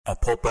a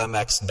Pulp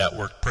MX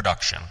Network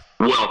production.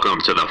 Welcome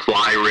to the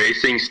Fly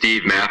Racing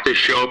Steve Mathis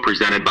Show,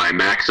 presented by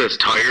Maxxis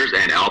Tires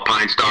and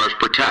Alpine Stars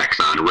Protects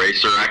on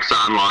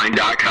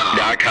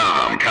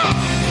RacerXOnline.com.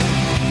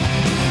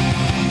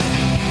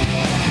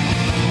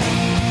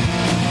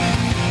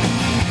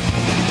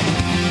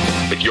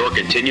 With your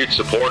continued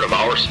support of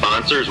our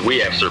sponsors, we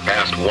have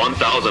surpassed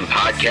 1,000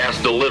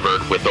 podcasts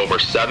delivered with over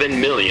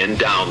 7 million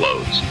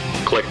downloads.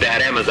 Click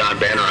that Amazon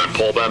banner on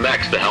Pulp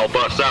MX to help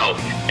us out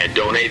and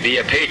donate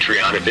via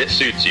Patreon if it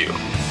suits you.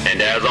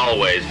 And as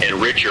always,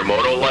 enrich your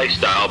moto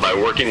lifestyle by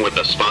working with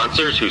the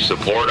sponsors who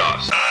support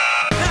us.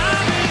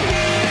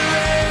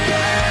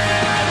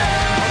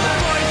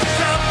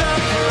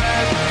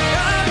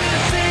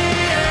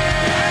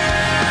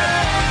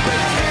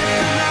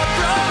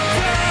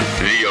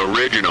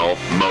 Original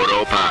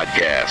Moto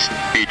Podcast,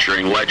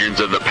 featuring legends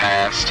of the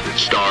past,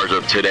 stars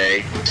of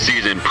today,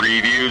 season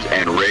previews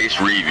and race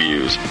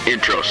reviews,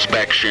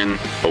 introspection,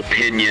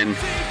 opinion,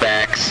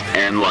 facts,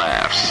 and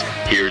laughs.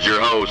 Here's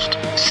your host,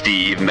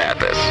 Steve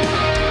Mathis.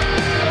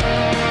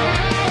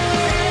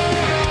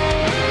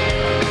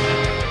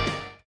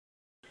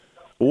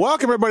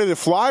 Welcome everybody to the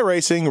Fly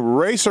Racing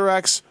Racer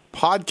X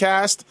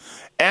Podcast,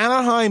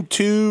 Anaheim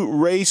 2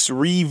 Race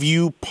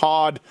Review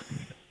Pod.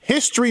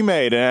 History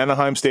made at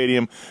Anaheim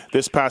Stadium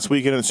this past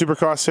weekend in the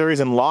Supercross Series,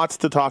 and lots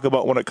to talk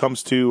about when it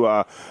comes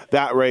to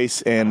that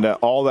race and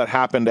all that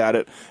happened at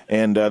it,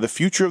 and the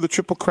future of the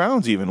Triple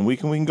Crowns even. We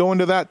can go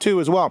into that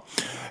too as well.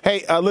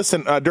 Hey,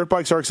 listen, dirt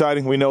bikes are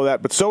exciting, we know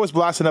that, but so is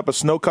blasting up a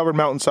snow-covered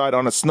mountainside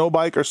on a snow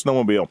bike or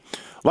snowmobile.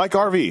 Like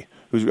RV,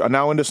 who's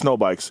now into snow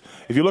bikes.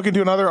 If you're looking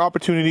to another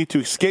opportunity to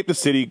escape the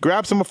city,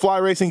 grab some of Fly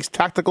Racing's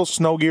tactical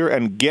snow gear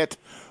and get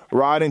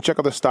riding. Check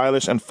out the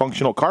stylish and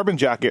functional carbon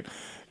jacket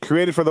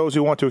created for those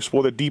who want to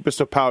explore the deepest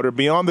of powder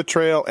beyond the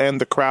trail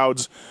and the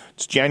crowds.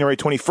 It's January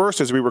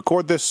 21st as we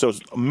record this, so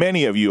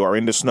many of you are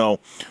into snow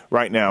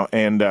right now.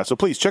 And so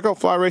please check out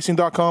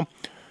flyracing.com.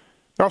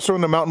 They're also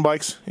into mountain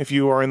bikes if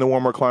you are in the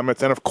warmer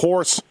climates. And, of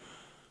course,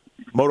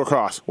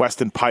 motocross,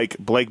 Weston Pike,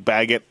 Blake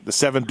Baggett, the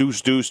 7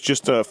 Deuce Deuce,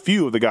 just a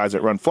few of the guys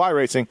that run Fly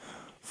Racing.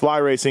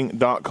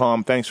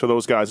 Flyracing.com. Thanks for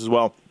those guys as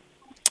well.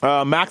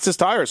 Maxxis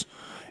Tires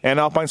and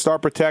Alpine Star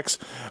Protects.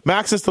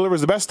 Maxxis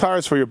delivers the best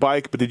tires for your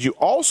bike, but did you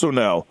also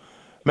know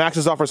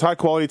Maxxis offers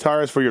high-quality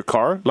tires for your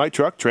car, light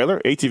truck, trailer,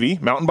 ATV,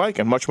 mountain bike,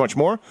 and much, much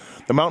more?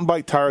 The mountain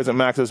bike tires that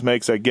Maxxis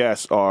makes, I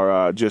guess,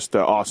 are just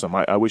awesome.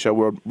 I wish I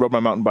rode my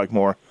mountain bike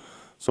more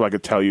so I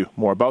could tell you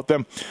more about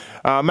them.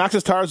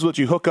 Maxxis tires will let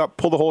you hook up,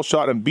 pull the whole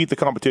shot, and beat the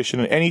competition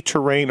in any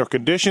terrain or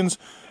conditions.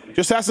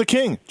 Just ask the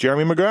king,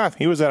 Jeremy McGrath.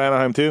 He was at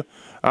Anaheim, too.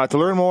 To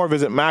learn more,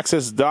 visit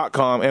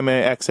Maxxis.com,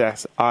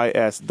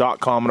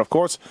 MAXXIS.com. And, of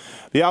course,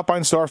 the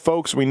Alpine Star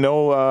folks, we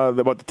know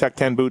about the Tech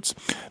 10 boots.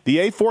 The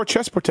A4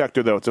 chest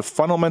protector, though, it's a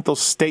fundamental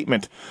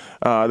statement,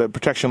 the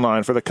protection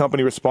line for the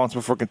company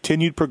responsible for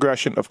continued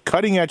progression of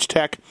cutting-edge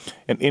tech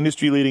and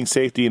industry-leading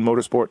safety and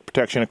motorsport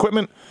protection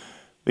equipment.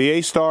 The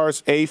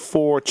A-Star's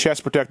A4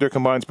 chest protector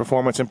combines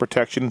performance and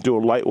protection into a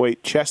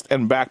lightweight chest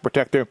and back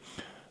protector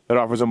that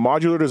offers a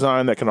modular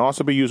design that can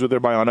also be used with their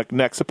bionic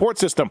neck support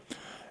system.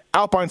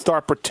 Alpine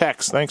Star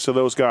Protects. Thanks to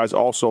those guys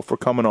also for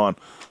coming on.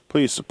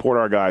 Please support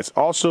our guys.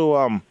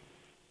 Also,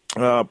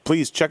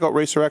 please check out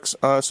Racer X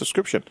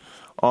subscription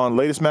on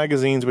latest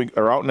magazines. We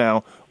are out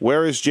now.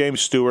 Where is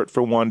James Stewart,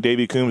 for one?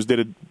 Davey Coombs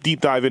did a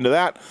deep dive into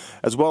that,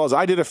 as well as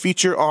I did a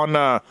feature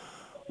on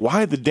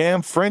why the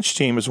damn French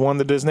team has won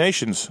the Des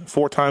Nations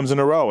 4 times in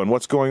a row and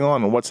what's going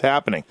on and what's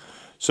happening.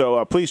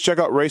 So please check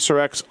out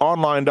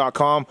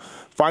RacerXOnline.com.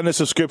 Find the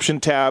subscription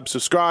tab,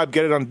 subscribe,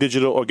 get it on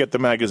digital, or get the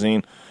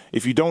magazine.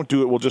 If you don't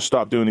do it, we'll just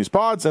stop doing these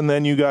pods, and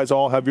then you guys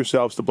all have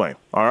yourselves to blame.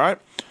 All right?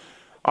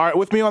 All right,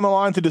 with me on the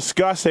line to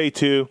discuss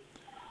A2,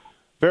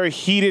 very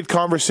heated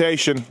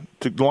conversation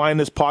to line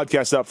this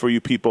podcast up for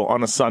you people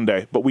on a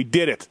Sunday, but we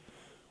did it.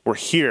 We're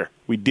here.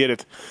 We did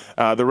it.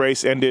 The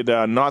race ended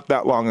not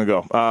that long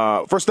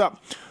ago. First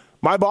up,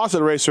 my boss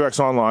at Racer X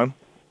Online.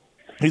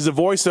 He's the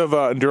voice of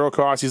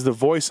Endurocross. He's the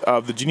voice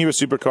of the Geneva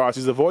Supercross.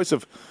 He's the voice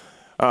of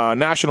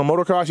National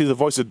Motocross. He's the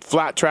voice of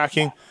flat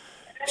tracking.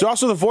 He's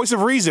also the voice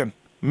of reason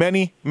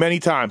many, many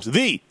times.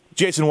 The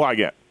Jason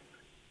Wygant.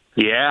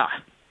 Yeah.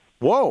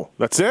 Whoa,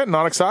 that's it?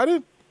 Not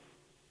excited?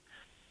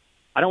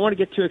 I don't want to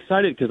get too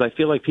excited because I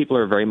feel like people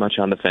are very much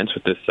on the fence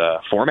with this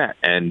format,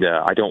 and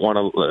I don't want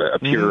to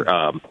appear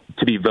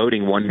to be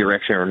voting one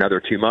direction or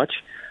another too much.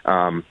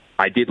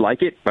 I did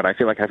like it, but I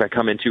feel like if I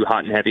come in too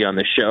hot and heavy on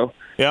this show,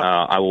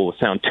 I will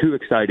sound too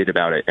excited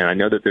about it. And I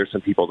know that there's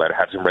some people that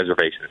have some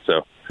reservations,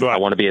 so I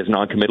want to be as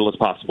non-committal as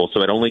possible,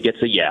 so it only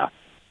gets a yeah.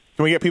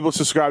 Can we get people to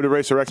subscribe to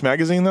Racer X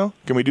Magazine, though?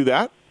 Can we do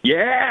that?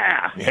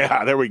 Yeah!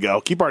 Yeah, there we go.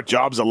 Keep our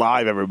jobs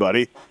alive,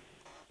 everybody.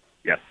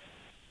 Yes.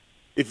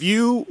 If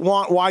you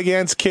want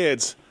Wygant's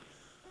kids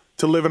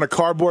to live in a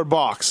cardboard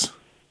box,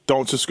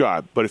 don't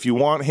subscribe. But if you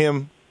want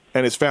him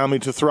and his family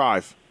to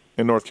thrive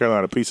in North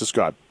Carolina, please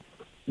subscribe.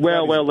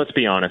 Well, let's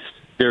be honest.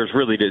 There's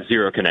really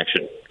zero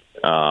connection.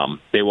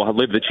 they will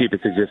live the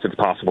cheapest existence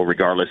possible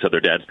regardless of their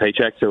dad's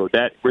paycheck. So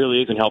that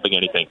really isn't helping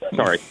anything.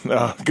 Sorry.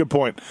 Good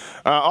point.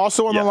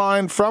 Also on the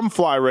line from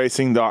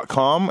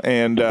flyracing.com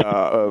and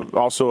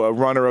also a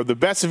runner of the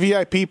best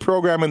VIP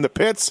program in the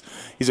pits.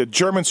 He's a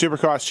German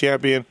Supercross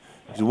champion.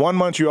 He's one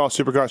Montreal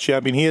Supercross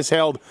champion. He has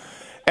held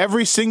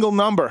every single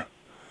number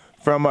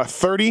from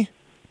 30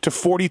 to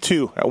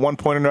 42 at one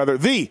point or another.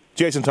 The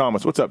Jason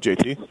Thomas. What's up,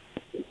 JT?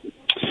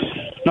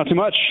 Not too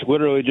much.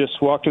 Literally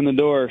just walked in the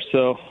door.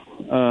 So,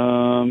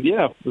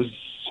 it was.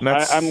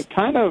 I'm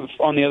kind of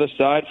on the other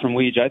side from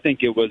Weege. I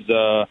think it was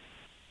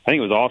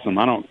awesome.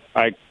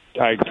 I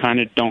kind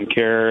of don't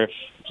care if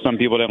some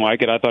people didn't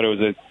like it. I thought it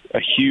was a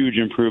huge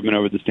improvement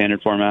over the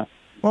standard format.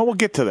 Well, we'll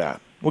get to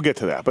that.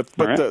 But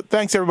right.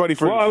 Thanks everybody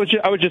for. Well, I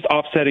was just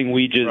offsetting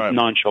Weege's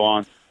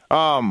nonchalance.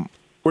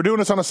 We're doing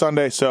this on a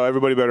Sunday, so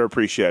everybody better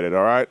appreciate it.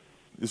 All right,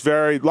 it's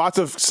lots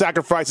of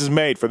sacrifices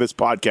made for this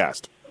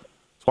podcast.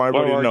 That's why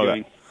everybody didn't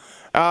know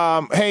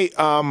that. Hey,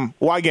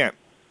 Wygant,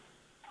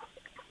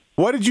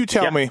 what did you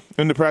tell me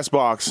in the press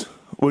box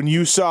when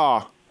you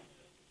saw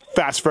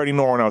Fast Freddie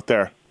Noren out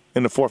there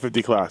in the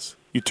 450 class?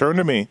 You turned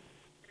to me.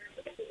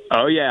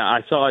 Oh, yeah.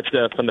 I saw it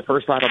from the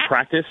first lap of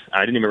practice.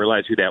 I didn't even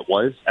realize who that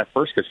was at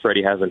first because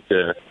Freddie hasn't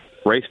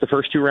raced the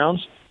first two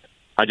rounds.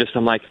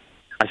 I'm like,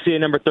 I see a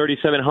number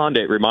 37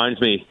 Honda. It reminds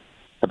me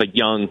of a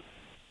young,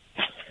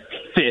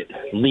 fit,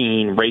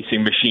 lean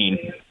racing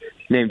machine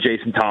named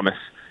Jason Thomas.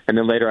 And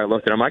then later I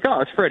looked and I'm like, oh,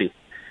 it's Freddie.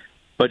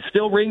 But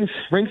still rings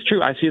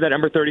true. I see that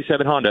number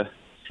 37 Honda.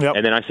 Yep.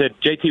 And then I said,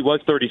 JT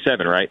was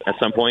 37, right, at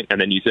some point?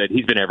 And then you said,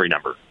 he's been every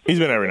number. He's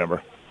been every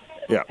number.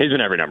 Yeah. He's been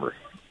every number.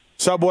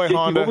 Subway JT,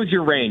 Honda. What was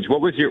your range?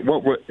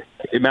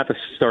 Mathis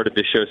started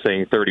this show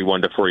saying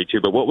 31 to 42,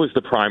 but what was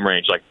the prime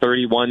range? Like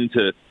 31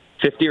 to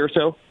 50 or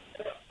so?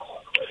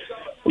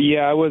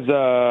 Yeah, I was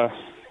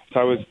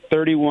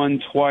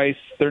 31 twice,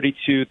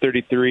 32,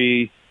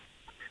 33,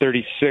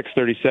 36,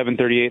 37,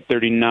 38,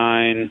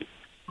 39,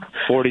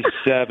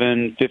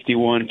 47,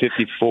 51,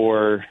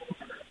 54,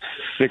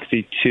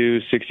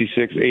 62,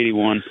 66,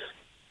 81.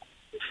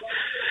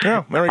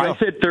 Yeah, there we go. I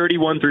said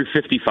 31 through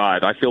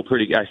 55. I feel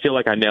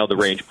like I nailed the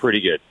range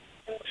pretty good.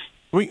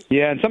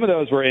 And some of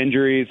those were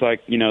injuries,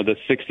 like, the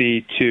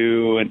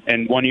 62,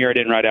 and 1 year I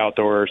didn't ride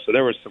outdoors, so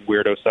there was some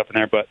weirdo stuff in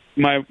there. But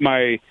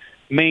my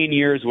main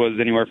years was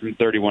anywhere from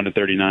 31 to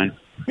 39.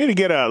 We need to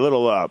get a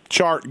little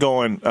chart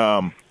going,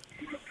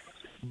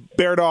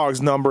 Bear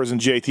Dog's numbers and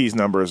JT's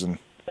numbers, and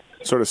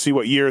sort of see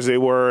what years they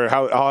were,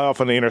 how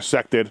often they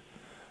intersected,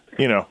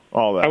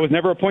 all that. I was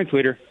never a points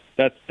leader.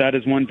 That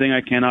is one thing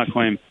I cannot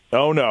claim.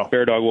 Oh, no.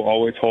 Bear Dog will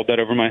always hold that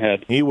over my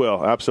head. He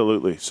will,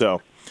 absolutely.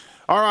 So,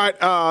 all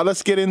right,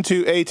 let's get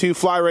into A2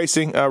 Fly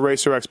Racing,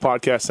 Racer X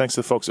podcast. Thanks to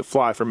the folks at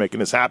Fly for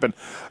making this happen.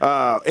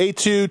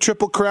 A2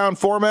 Triple Crown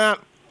format.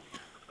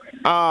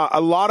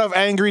 A lot of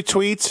angry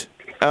tweets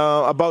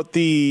about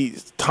the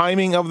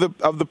timing of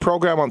the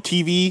program on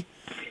TV,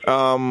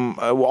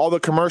 all the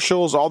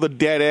commercials, all the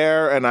dead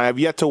air, and I have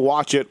yet to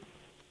watch it.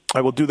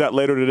 I will do that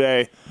later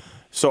today,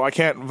 so I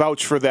can't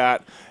vouch for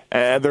that.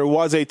 There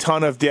was a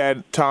ton of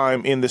dead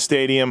time in the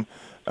stadium.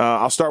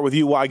 I'll start with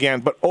you,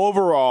 Wygant. But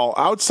overall,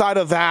 outside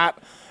of that,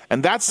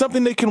 and that's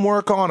something they can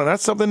work on, and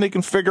that's something they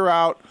can figure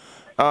out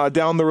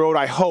down the road,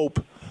 I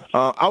hope.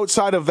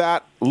 Outside of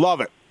that,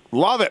 love it.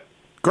 Love it.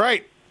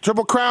 Great.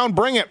 Triple Crown,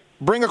 bring it.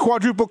 Bring a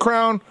quadruple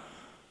crown.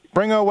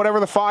 Bring a whatever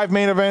the 5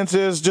 main events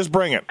is. Just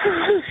bring it.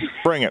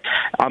 Bring it.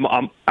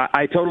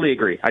 I totally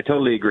agree. I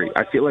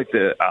feel like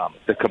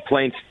the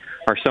complaints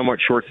are somewhat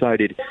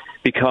short-sighted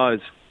because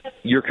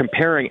you're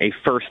comparing a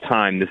first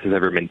time this has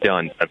ever been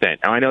done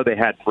event. Now, I know they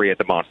had 3 at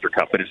the Monster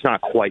Cup, but it's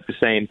not quite the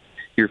same.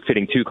 You're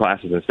fitting 2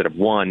 classes instead of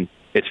 1.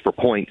 It's for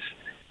points.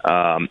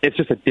 It's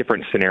just a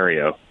different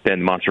scenario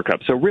than Monster Cup.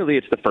 So really,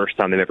 it's the first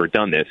time they've ever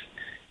done this.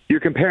 You're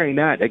comparing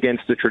that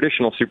against the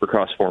traditional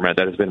Supercross format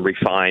that has been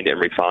refined and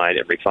refined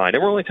and refined.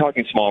 And we're only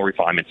talking small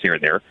refinements here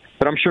and there.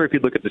 But I'm sure if you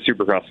look at the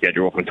Supercross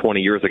schedule from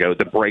 20 years ago,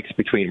 the breaks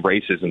between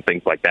races and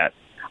things like that,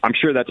 I'm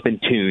sure that's been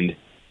tuned.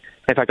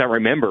 In fact, I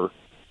remember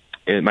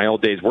in my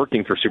old days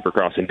working for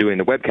Supercross and doing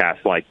the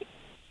webcast, like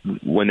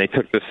when they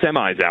took the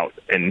semis out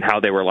and how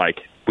they were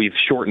like, we've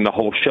shortened the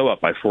whole show up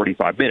by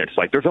 45 minutes.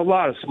 Like there's a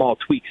lot of small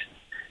tweaks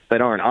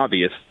that aren't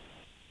obvious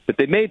that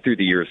they made through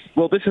the years.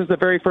 Well, this is the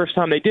very first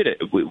time they did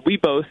it. We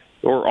both,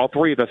 or all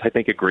 3 of us, I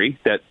think, agree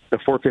that the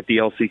 450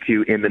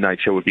 LCQ in the night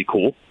show would be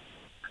cool.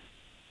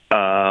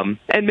 And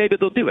maybe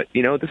they'll do it.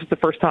 This is the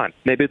first time.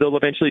 Maybe they'll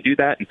eventually do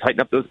that and tighten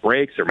up those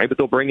brakes, or maybe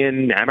they'll bring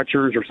in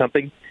amateurs or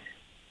something.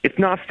 It's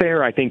not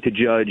fair, I think, to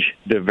judge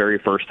the very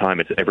first time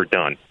it's ever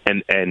done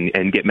and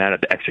get mad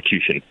at the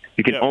execution.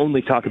 You can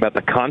only talk about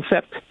the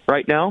concept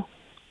right now.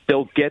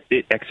 They'll get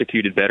it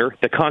executed better.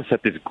 The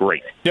concept is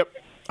great. Yep.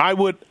 I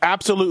would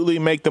absolutely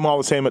make them all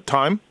the same at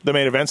time, the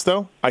main events,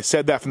 though. I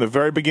said that from the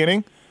very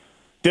beginning.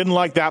 Didn't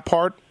like that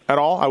part at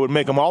all. I would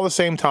make them all the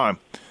same time.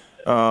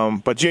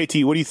 But,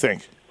 JT, what do you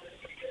think?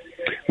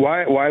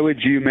 Why would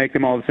you make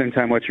them all the same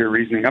time? What's your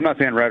reasoning? I'm not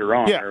saying right or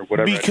wrong or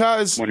whatever.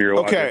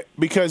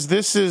 Because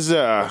this is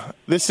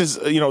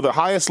the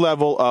highest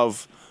level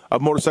of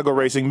of motorcycle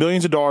racing.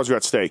 Millions of dollars are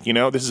at stake.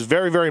 This is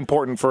very, very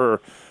important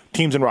for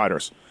teams and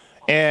riders.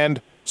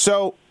 And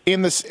so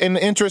in the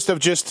interest of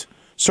just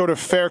sort of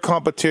fair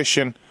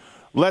competition,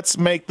 let's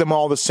make them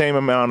all the same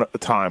amount of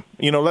time.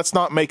 Let's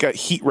not make a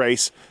heat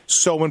race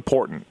so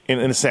important in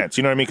a sense.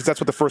 You know what I mean? Because that's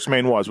what the first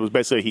main was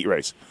basically a heat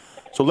race.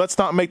 So let's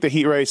not make the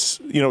heat race,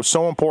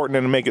 so important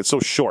and make it so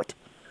short.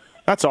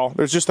 That's all.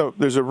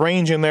 There's a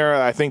range in there.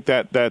 I think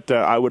that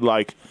I would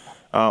like.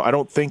 I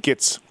don't think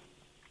it's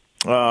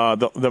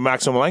the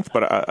maximum length,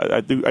 but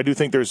I do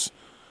think there's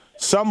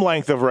some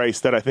length of race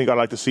that I think I'd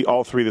like to see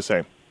all three the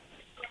same.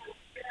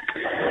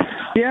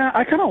 Yeah,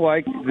 I kind of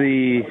like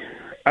the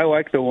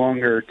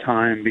longer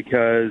time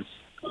because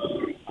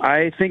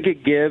I think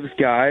it gives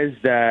guys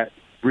that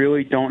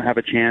really don't have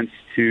a chance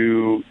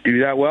to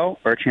do that well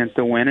or a chance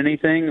to win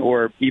anything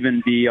or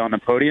even be on the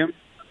podium.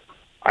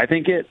 I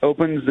think it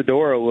opens the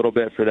door a little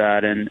bit for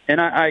that. And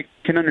I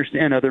can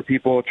understand other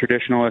people,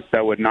 traditionalists,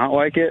 that would not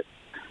like it.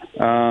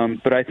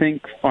 But I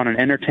think on an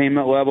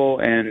entertainment level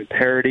and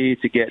parity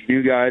to get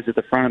new guys at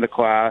the front of the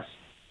class,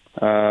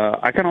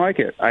 I kind of like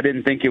it. I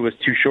didn't think it was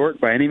too short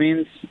by any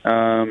means.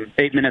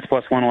 8 minutes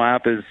plus one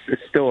lap is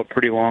still a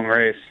pretty long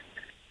race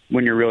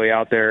when you're really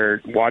out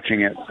there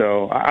watching it.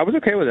 So I was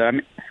okay with it. I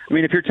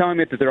mean, if you're telling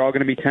me that they're all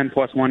going to be 10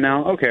 plus one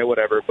now, okay,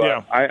 whatever. But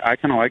yeah. I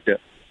kind of liked it.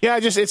 Yeah,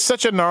 it's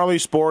such a gnarly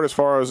sport as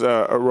far as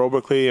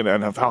aerobically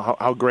and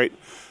how great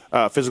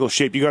physical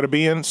shape you got to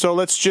be in. So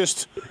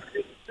let's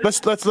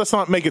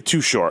not make it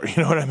too short.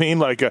 You know what I mean?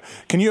 Like,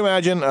 can you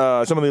imagine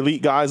some of the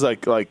elite guys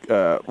like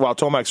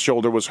Tomac's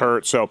shoulder was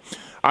hurt? So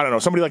I don't know.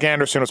 Somebody like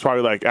Anderson was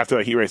probably like after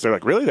that heat race, they're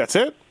like, really? That's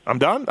it? I'm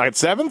done? I got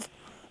 7th?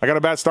 I got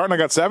a bad start and I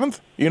got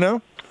 7th?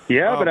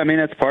 Yeah, but I mean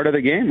that's part of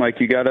the game. Like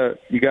you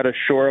gotta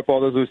shore up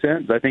all those loose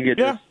ends. I think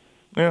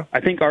I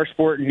think our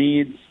sport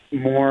needs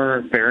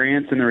more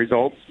variance in the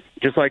results.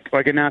 Just like a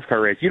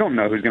NASCAR race, you don't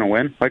know who's going to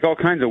win. Like all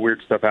kinds of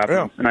weird stuff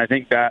happens, and I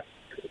think that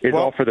is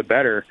all for the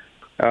better.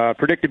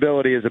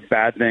 Predictability is a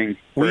bad thing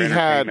for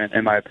entertainment,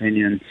 in my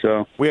opinion.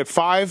 So we had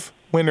 5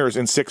 winners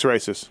in 6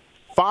 races.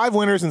 5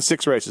 winners in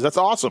 6 races. That's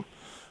awesome.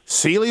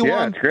 Seeley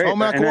won. It's great.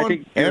 Tomac and won. I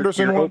think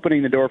Anderson you're won.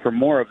 opening the door for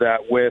more of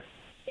that with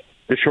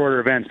the shorter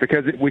events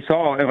because we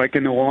saw like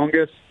in the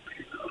longest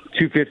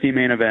 250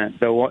 main event,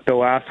 the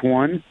last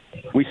one,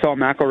 we saw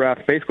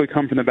McElrath basically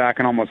come from the back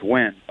and almost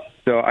win.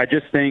 So I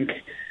just think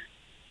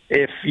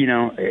if,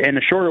 in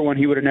a shorter one,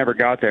 he would have never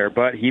got there,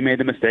 but he made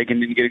the mistake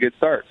and didn't get a good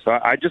start. So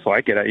I just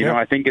like it.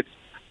 I think it's,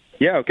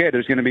 okay,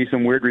 there's going to be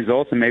some weird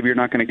results and maybe you're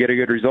not going to get a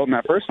good result in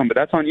that first one, but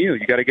that's on you.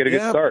 You got to get a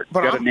good start.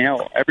 You got to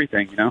nail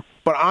everything,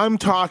 But I'm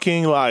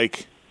talking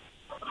like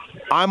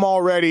I'm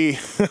already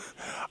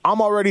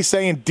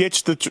saying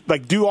ditch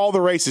do all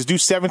the races, do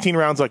 17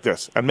 rounds like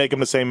this and make them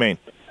the same main.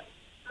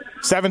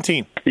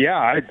 17.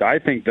 Yeah, I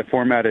think the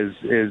format is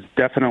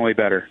definitely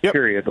better. Yep.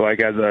 Period.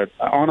 Like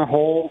on a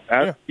whole,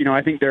 I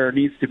think there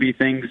needs to be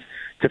things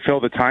to fill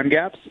the time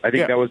gaps. I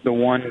think that was the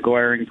one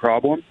glaring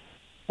problem,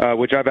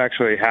 which I've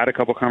actually had a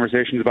couple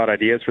conversations about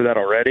ideas for that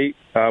already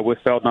with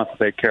Feld. Not that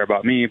they care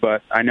about me,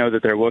 but I know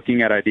that they're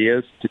looking at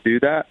ideas to do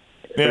that.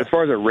 Yeah. But as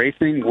far as a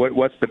racing,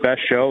 what's the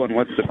best show and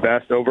what's the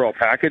best overall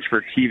package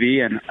for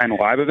TV and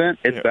live event?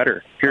 It's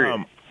better.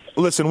 Period.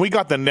 Listen, we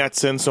got the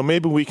nets in, so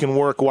maybe we can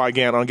work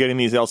Wygant on getting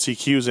these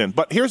LCQs in.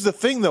 But here's the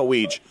thing, though,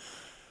 Weege.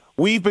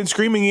 We've been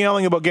screaming and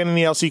yelling about getting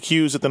the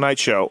LCQs at the night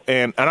show,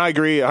 and I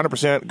agree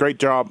 100%. Great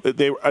job.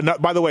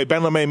 By the way,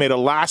 Ben LeMay made a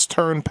last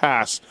turn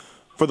pass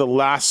for the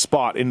last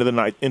spot into the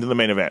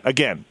main event.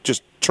 Again,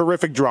 just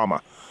terrific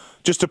drama,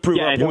 just to prove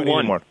our point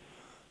anymore.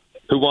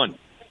 Who won?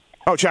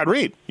 Oh, Chad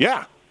Reed.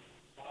 Yeah.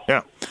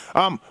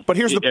 But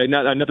here's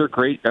another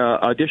great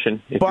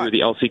audition. If you're the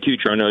LCQ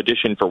trying to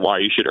audition for why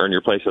you should earn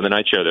your place on the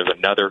night show, there's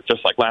another,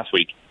 just like last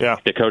week,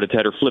 Dakota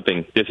Tedder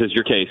flipping. This is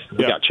your case.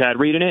 We got Chad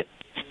Reed in it.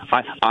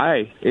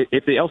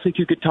 If the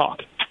LCQ could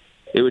talk,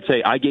 it would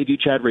say, I gave you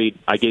Chad Reed.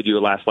 I gave you a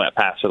last lap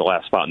pass for the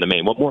last spot in the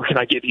main. What more can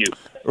I give you?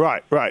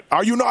 Right.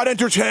 Are you not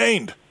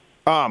entertained?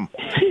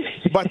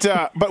 But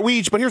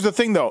here's the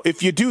thing, though.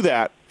 If you do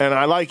that, and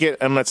I like it,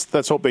 and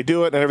let's hope they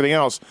do it, and everything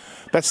else,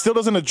 that still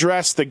doesn't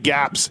address the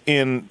gaps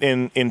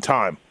in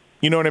time.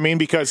 You know what I mean?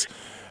 Because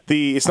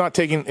it's not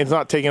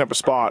taking up a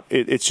spot.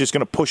 It's just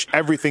going to push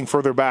everything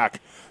further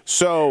back.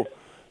 So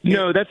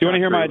no, that's. Do you want to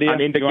hear my idea? I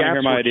mean, the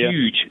gaps were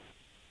huge.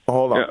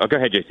 Hold on. Go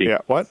ahead, JC. Yeah.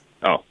 What?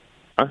 Oh.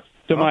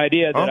 So my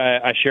idea that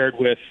I shared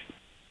with.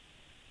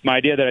 My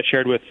idea that I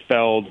shared with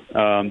Feld,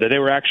 that they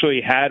were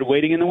actually had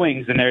waiting in the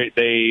wings, and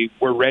they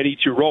were ready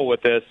to roll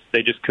with this.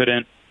 They just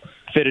couldn't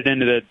fit it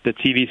into the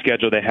TV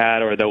schedule they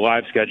had or the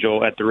live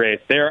schedule at the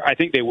race. I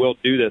think they will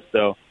do this,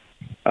 though.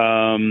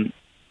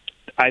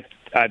 I've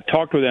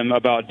talked with them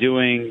about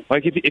doing,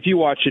 like if you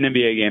watch an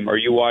NBA game or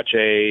you watch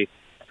a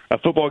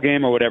football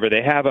game or whatever,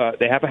 they have a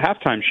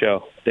halftime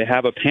show. They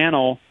have a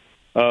panel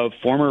of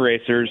former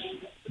racers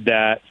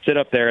that sit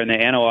up there and they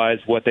analyze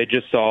what they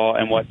just saw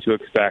and what to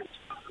expect.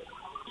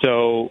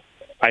 So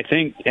I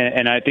think,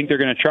 and I think they're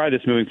going to try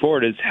this moving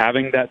forward, is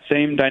having that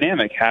same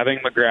dynamic, having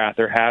McGrath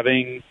or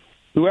having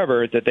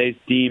whoever that they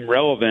deem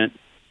relevant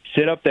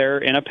sit up there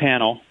in a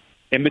panel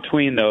in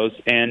between those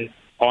and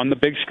on the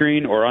big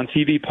screen or on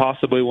TV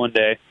possibly one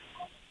day,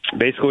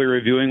 basically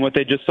reviewing what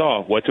they just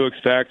saw, what to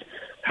expect,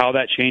 how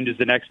that changes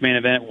the next main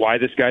event, why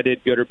this guy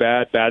did good or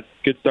bad,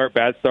 good start,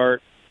 bad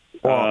start.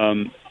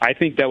 I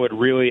think that would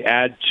really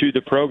add to the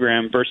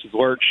program versus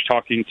Lurch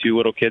talking to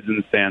little kids in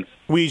the stands.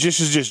 This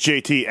is just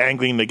JT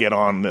angling to get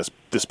on this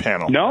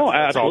panel. No,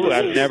 absolutely.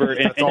 I've never,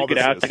 and you could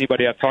ask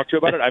anybody I've talked to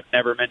about it, I've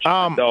never mentioned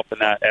myself in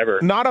that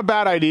ever. Not a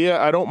bad idea.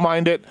 I don't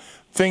mind it.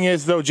 Thing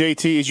is, though,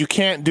 JT, is you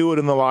can't do it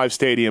in the live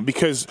stadium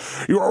because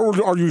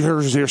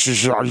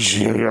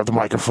the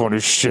microphone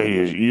is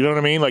shady. You know what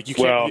I mean? Like you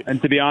can't. Well,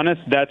 and to be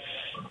honest, that's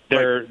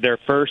their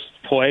first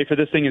play for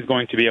this thing is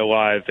going to be a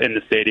live in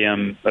the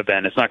stadium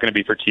event. It's not going to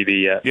be for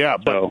TV yet. Yeah,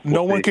 but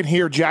no one can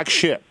hear jack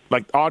shit.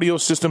 Like audio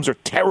systems are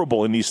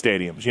terrible in these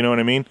stadiums. You know what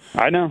I mean?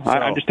 I know. So,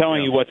 I'm just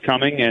telling you what's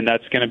coming, and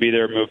that's going to be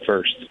their move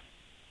first.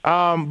 But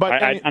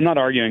I'm not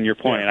arguing your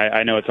point. Yeah.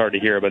 I know it's hard to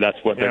hear, but that's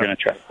what they're going to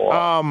try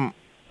for.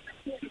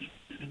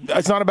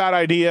 It's not a bad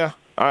idea.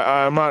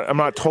 I'm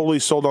not totally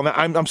sold on that.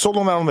 I'm sold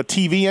on that on the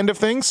TV end of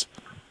things.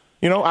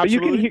 You know,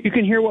 absolutely. But you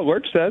can hear what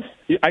Lurch says.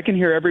 I can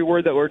hear every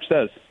word that Lurch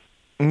says.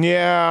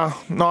 Yeah,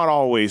 not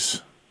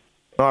always.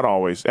 And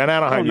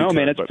Anaheim. No,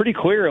 man, it's pretty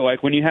clear.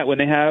 Like when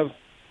they have,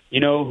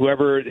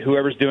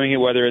 whoever's doing it,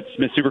 whether it's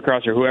Miss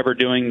Supercross or whoever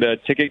doing the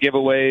ticket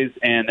giveaways,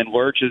 and then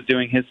Lurch is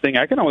doing his thing.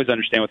 I can always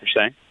understand what they're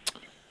saying.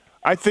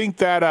 I think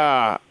that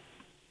I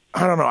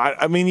don't know.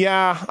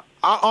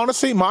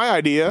 Honestly, my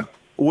idea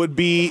would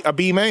be a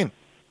B main.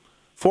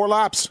 4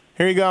 laps.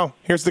 Here you go.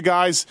 Here's the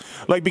guys.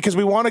 Because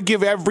we want to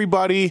give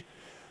everybody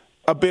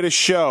a bit of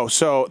show.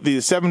 So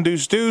the 7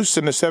 Deuce Deuce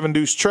and the 7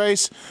 Deuce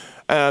Trace,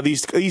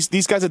 these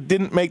guys that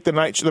didn't make the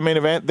main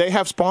event, they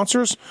have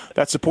sponsors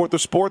that support the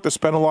sport, that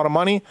spend a lot of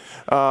money.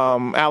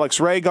 Alex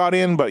Ray got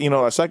in, but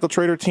a Cycle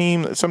Trader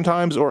team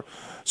sometimes. All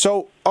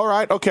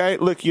right, okay.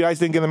 Look, you guys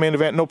didn't get the main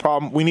event. No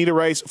problem. We need a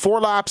race.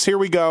 4 laps. Here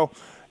we go.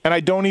 And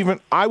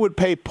I would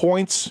pay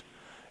points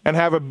and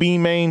have a B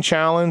main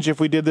challenge if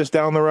we did this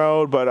down the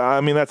road, but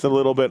that's a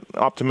little bit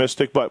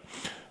optimistic. But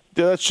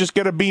let's just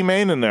get a B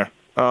main in there.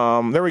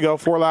 There we go,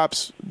 4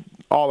 laps,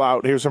 all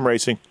out. Here's some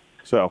racing.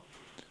 So,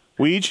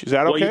 Weege, is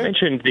that okay? Well,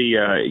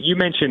 you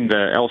mentioned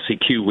the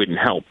LCQ wouldn't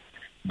help,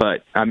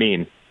 but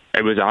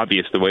it was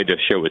obvious the way the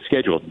show was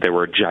scheduled. There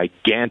were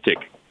gigantic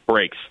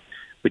breaks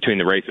between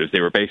the races.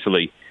 They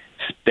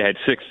had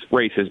 6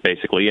 races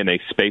basically, and they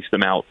spaced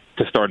them out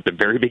to start at the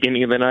very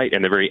beginning of the night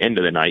and the very end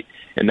of the night,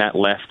 and that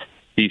left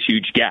these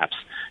huge gaps.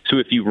 So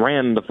if you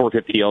ran the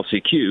 450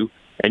 LCQ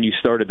and you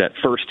started that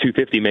first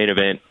 250 main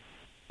event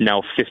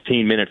now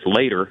 15 minutes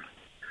later,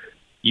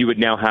 you would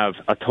now have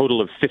a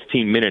total of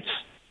 15 minutes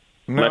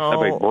left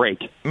of a break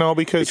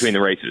between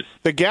the races.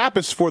 The gap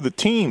is for the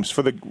teams,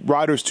 for the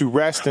riders to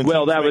rest and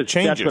changes.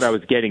 That's what I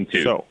was getting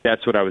to.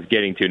 That's what I was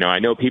getting to. Now, I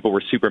know people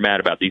were super mad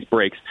about these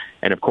breaks,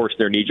 and of course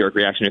their knee-jerk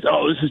reaction is,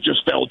 this is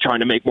just Feld trying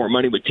to make more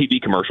money with TV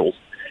commercials.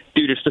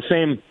 Dude, it's the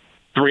same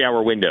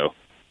 3-hour window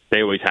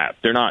they always have.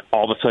 They're not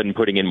all of a sudden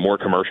putting in more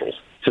commercials.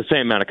 It's the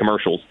same amount of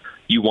commercials.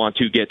 You want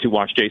to get to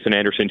watch Jason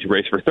Anderson to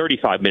race for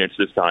 35 minutes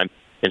this time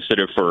instead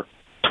of for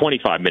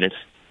 25 minutes.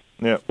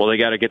 Yeah. Well, they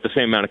got to get the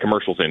same amount of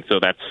commercials in. So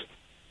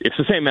it's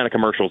the same amount of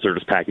commercials. They're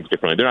just packaged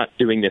differently. They're not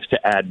doing this to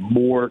add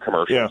more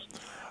commercials.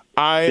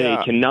 Yeah. They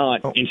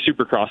cannot, in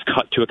Supercross,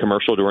 cut to a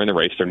commercial during the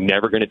race. They're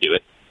never going to do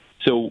it.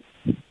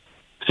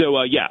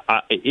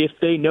 If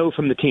they know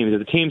from the teams, if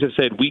the teams have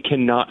said we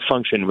cannot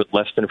function with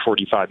less than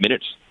 45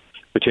 minutes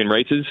between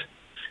races,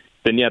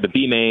 then the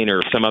B main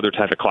or some other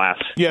type of class.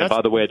 Yeah, and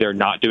by the way, they're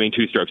not doing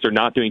 2-strokes. They're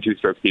not doing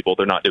 2-strokes, people.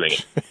 They're not doing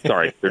it.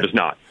 Sorry, they're just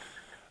not.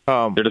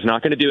 They're just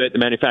not going to do it. The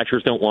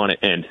manufacturers don't want it.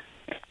 End.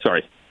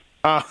 Sorry.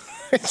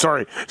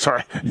 Sorry.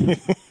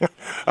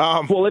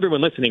 Well,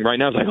 everyone listening right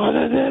now is like,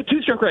 the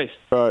 2-stroke race.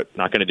 Right.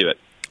 Not going to do it.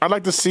 I'd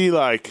like to see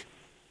like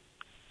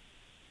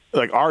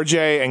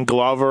RJ and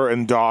Glover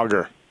and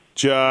Dogger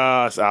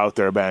just out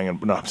there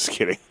banging. No, I'm just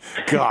kidding.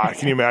 God,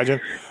 can you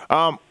imagine?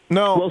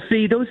 No. Well,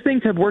 see, those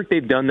things have worked.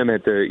 They've done them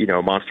at the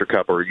Monster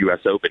Cup or U.S.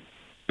 Open.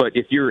 But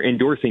if you're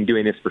endorsing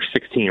doing this for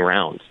 16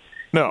 rounds,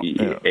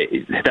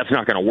 that's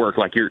not going to work.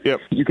 Like you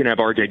can have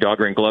R.J.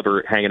 Dogger and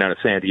Glover hanging out at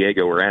San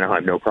Diego or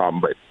Anaheim, no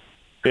problem. But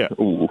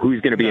who's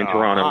going to be in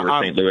Toronto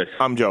or St. Louis?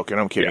 I'm joking.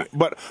 I'm kidding.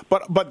 Yeah.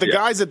 But the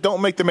guys that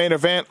don't make the main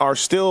event are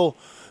still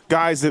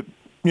guys that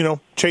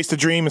chase the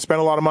dream and spend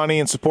a lot of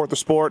money and support the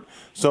sport.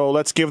 So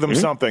let's give them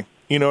something.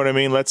 You know what I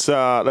mean? Let's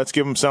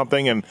give them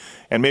something and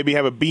maybe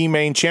have a B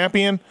main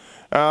champion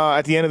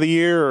at the end of the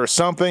year or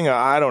something.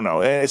 I don't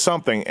know,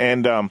 something.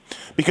 And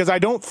because I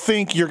don't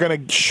think you're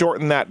going to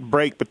shorten that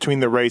break between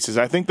the races.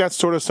 I think that's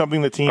sort of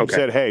something the team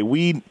said. Hey,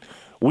 we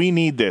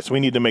need this. We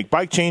need to make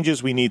bike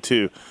changes. We need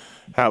to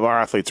have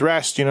our athletes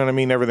rest. You know what I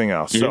mean? Everything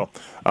else. So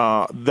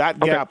that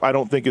gap I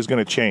don't think is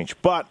going to change.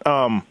 But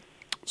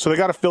so they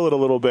got to fill it a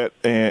little bit,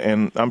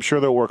 and I'm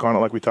sure they'll work on it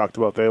like we talked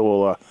about. They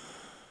will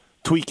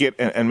tweak it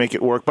and make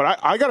it work. But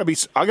I gotta be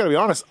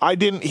honest. I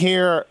didn't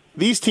hear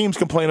these teams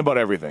complain about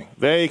everything.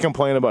 They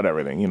complain about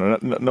everything.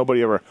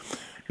 Nobody ever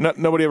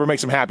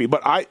makes them happy.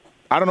 But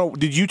I don't know,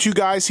 did you two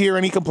guys hear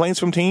any complaints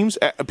from teams?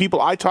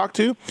 People I talked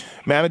to,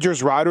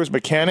 managers, riders,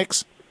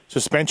 mechanics,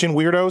 suspension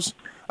weirdos,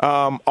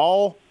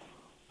 all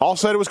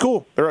said it was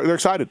cool. They're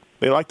excited.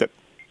 They liked it.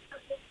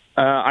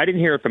 I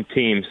didn't hear it from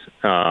teams,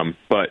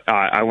 but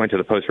I went to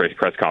the post-race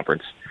press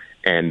conference,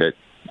 and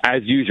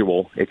as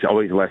usual, it's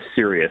always less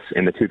serious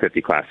in the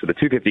 250 class. So the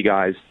 250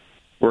 guys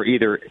were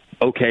either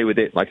okay with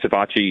it, like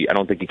Savacci. I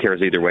don't think he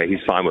cares either way. He's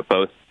fine with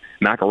both.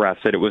 McElrath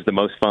said it was the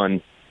most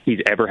fun he's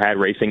ever had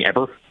racing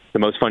ever, the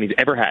most fun he's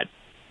ever had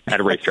at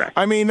a racetrack.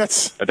 I mean, that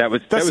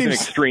was an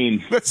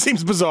extreme. That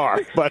seems bizarre,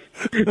 but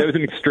that was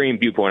an extreme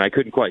viewpoint. I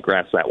couldn't quite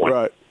grasp that one.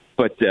 Right.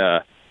 But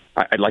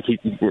I like he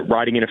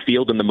riding in a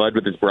field in the mud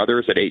with his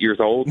brothers at 8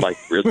 years old. Like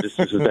this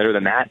is better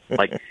than that.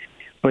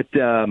 But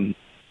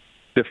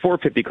the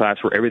 450 class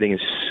where everything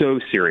is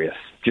so serious,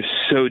 just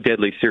so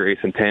deadly serious,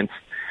 intense.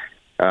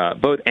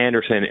 Both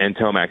Anderson and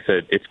Tomac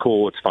said it's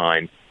cool, it's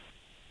fine,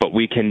 but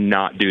we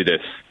cannot do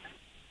this.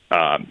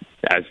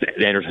 As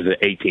Anderson said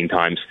 18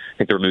 times, I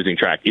think they're losing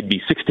track. It'd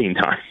be 16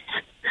 times.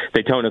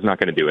 Daytona's not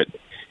going to do it.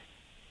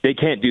 They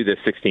can't do this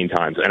 16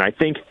 times. And I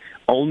think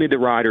only the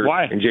riders,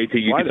 why? And JT,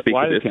 you can speak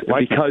to this,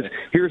 because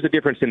here's the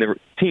difference in the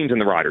teams and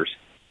the riders.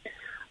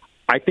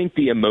 I think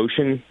the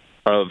emotion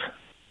of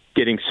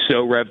getting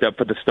so revved up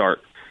for the start,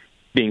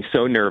 being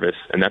so nervous,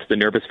 and that's the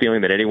nervous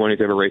feeling that anyone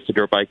who's ever raced a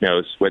dirt bike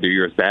knows, whether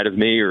you're as bad as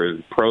me or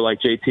a pro like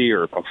JT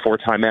or a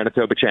four-time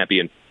Manitoba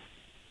champion,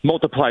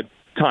 multiplied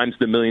times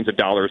the millions of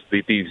dollars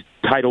these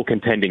title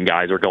contending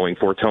guys are going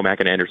for,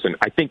 Tomac and Anderson.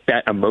 I think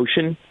that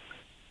emotion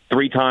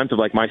 3 times of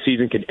like my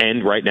season could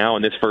end right now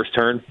in this first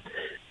turn,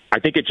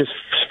 I think it just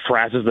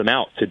frazzes them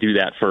out to do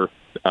that for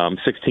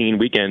 16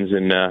 weekends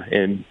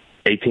in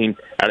 18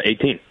 out of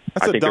 18.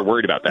 I think they're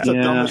worried about that.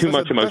 Too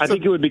much emotion. I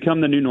think it would become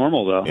the new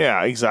normal, though.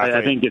 Yeah, exactly.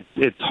 I think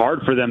it's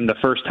hard for them the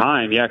first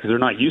time, because they're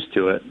not used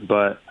to it.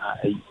 But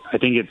I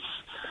think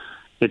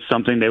it's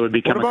something they would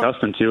become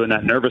accustomed to, and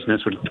that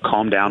nervousness would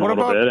calm down a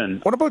little bit.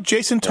 And what about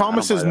Jason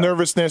Thomas's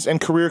nervousness and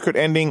career could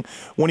ending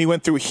when he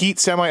went through heat,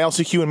 semi,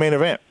 LCQ, and main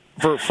event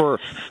for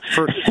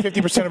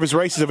 50% of his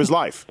races of his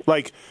life?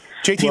 Like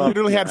JT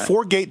literally had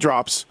 4 gate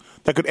drops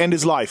that could end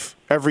his life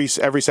every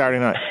Saturday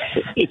night.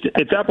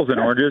 It's apples and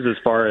oranges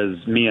as far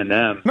as me and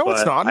them. No,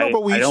 it's not. No,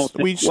 but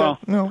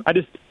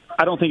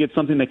I don't think it's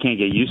something they can't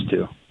get used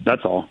to.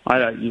 That's all.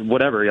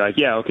 Whatever. You're like,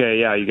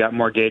 you got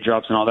more gate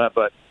drops and all that,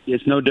 but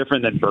it's no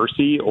different than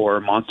Bercy or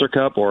Monster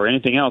Cup or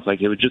anything else.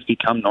 Like, it would just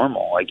become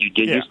normal. Like, you'd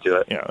get used to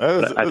it.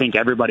 Yeah, I think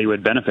everybody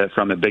would benefit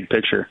from it, big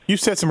picture. You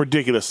said some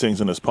ridiculous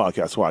things in this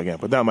podcast,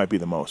 Wygant, but that might be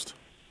the most.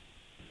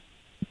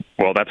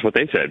 Well, that's what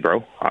they said,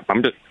 bro.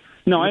 I'm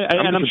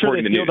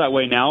sure they feel that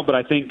way now, but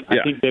I think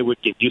they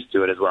would get used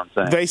to it, is what I'm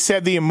saying. They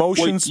said the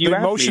emotions.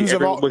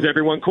 Was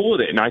everyone cool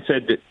with it? And I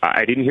said that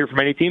I didn't hear from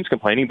any teams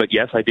complaining, but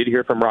yes, I did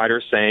hear from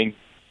riders saying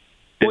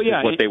this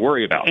is what they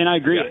worry about. And I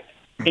agree. Yeah.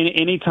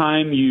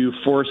 Anytime you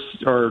force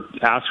or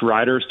ask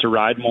riders to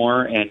ride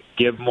more and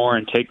give more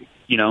and take,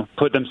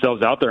 put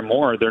themselves out there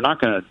more, they're not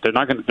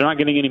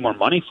getting any more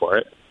money for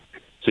it.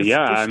 So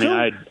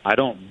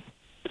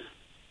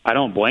I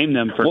don't blame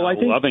them for not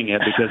loving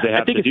it because they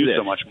have to do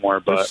so much more.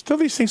 But there's still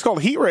these things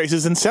called heat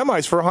races and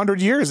semis for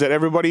 100 years that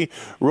everybody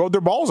rode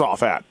their balls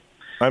off at.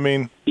 I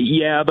mean,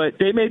 yeah, but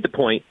they made the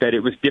point that it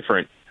was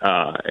different.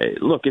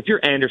 Look, if you're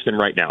Anderson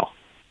right now,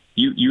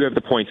 you have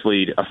the points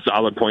lead, a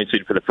solid points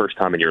lead for the first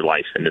time in your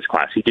life in this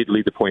class. He did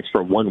lead the points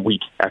for 1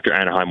 week after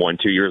Anaheim won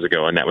 2 years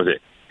ago, and that was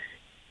it.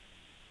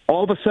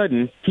 All of a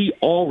sudden, he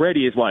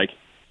already is like,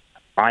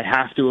 I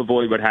have to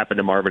avoid what happened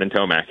to Marvin and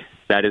Tomac.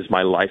 That is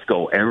my life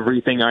goal.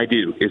 Everything I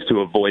do is to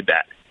avoid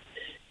that.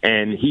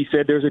 And he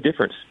said there's a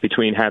difference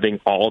between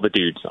having all the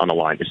dudes on the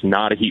line. It's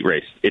not a heat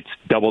race. It's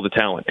double the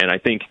talent. And I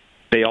think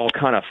they all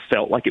kind of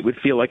felt like it would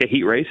feel like a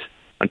heat race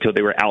until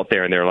they were out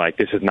there and they're like,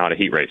 this is not a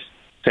heat race.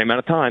 Same amount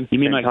of time,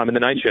 time in the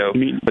night show,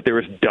 but there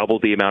was double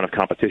the amount of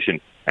competition.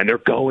 And they're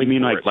going. You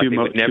mean like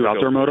two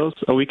outdoor motos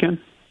a weekend?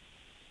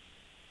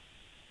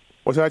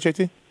 What's that,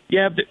 JT?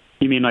 Yeah.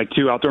 You mean like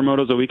 2 outdoor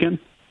motos a weekend?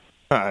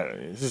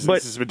 This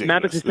is ridiculous.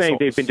 Mavis is saying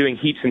they've been doing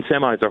heats and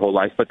semis their whole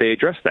life, but they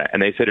addressed that,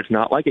 and they said it's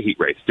not like a heat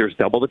race. There's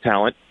double the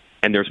talent,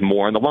 and there's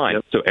more on the line.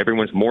 Yep. So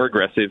everyone's more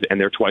aggressive, and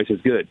they're twice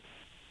as good.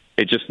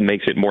 It just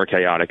makes it more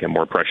chaotic and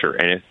more pressure.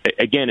 And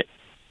again,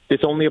 this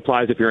only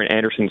applies if you're in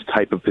Anderson's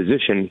type of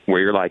position where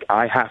you're like,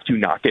 I have to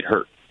not get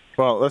hurt.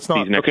 Well, that's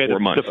not these next 4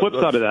 months. The flip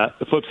side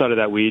of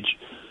that, Weege,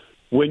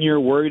 when you're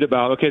worried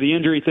about, the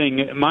injury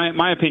thing,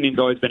 my opinion's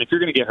always been if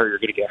you're going to get hurt, you're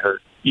going to get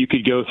hurt. You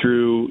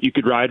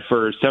could ride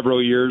for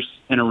several years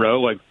in a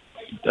row like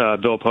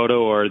Bill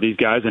Poto or these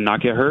guys and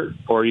not get hurt,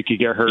 or you could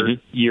get hurt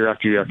year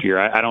after year after year.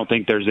 I don't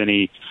think there's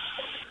any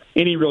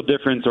real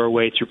difference or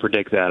way to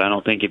predict that. I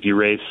don't think if you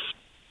race,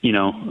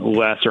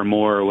 less or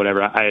more or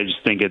whatever, I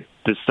just think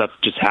this stuff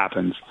just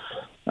happens.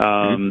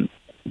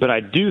 But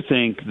I do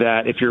think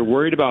that if you're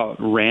worried about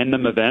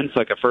random events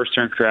like a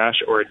first-turn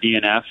crash or a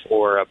DNF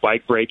or a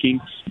bike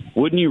breaking,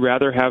 wouldn't you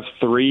rather have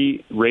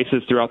 3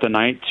 races throughout the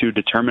night to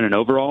determine an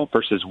overall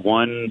versus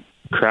 1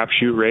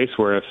 crapshoot race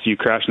where if you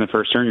crash in the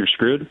first turn, you're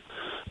screwed?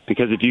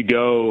 Because if you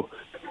go,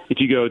 if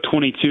you go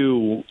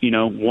 22,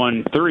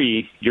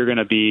 1-3, you're going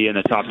to be in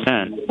the top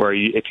 10. Where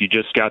if you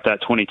just got that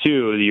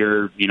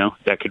 22,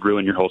 that could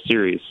ruin your whole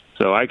series.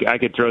 So I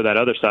could throw that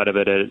other side of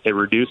it. It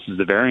reduces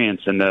the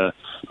variance, and the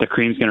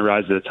cream's going to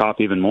rise to the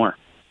top even more.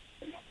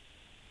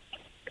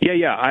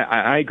 Yeah,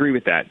 I agree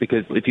with that,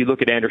 because if you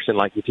look at Anderson,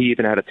 like if he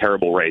even had a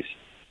terrible race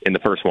in the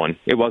first one,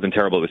 it wasn't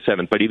terrible, it was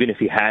 7th, but even if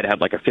he had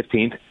like a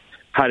 15th,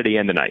 how did he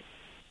end the night?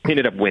 He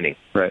ended up winning.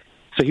 Right.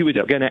 So he was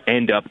going to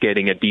end up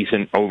getting a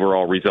decent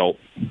overall result.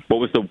 What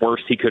was the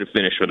worst he could have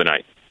finished for the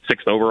night?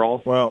 6th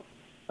overall? Well,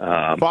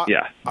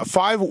 yeah.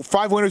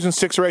 Five winners in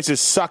 6 races.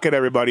 Suck it,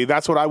 everybody.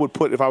 That's what I would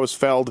put if I was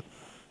Feld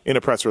in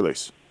a press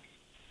release.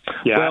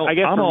 Yeah, well, I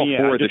guess I'm all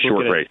for the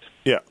short race.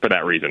 Yeah, for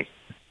that reason.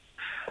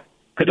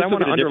 Because I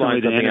want to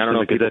underline something. I don't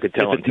know if people could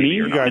tell on TV.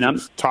 You guys are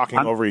talking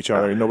over each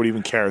other, and nobody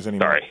even cares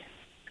anymore.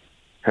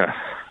 Sorry.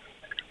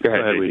 Go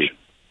ahead, Luigi.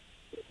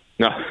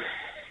 No.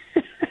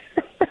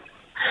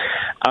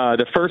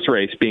 The first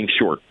race being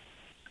short,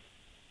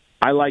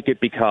 I like it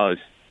because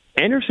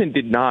Anderson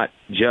did not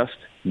just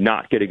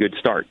not get a good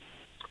start.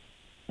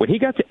 When he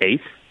got to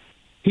 8th,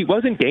 he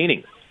wasn't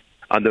gaining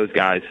on those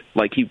guys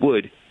like he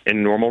would in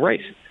a normal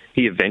race.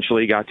 He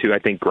eventually got to, I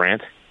think,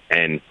 Grant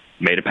and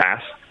made a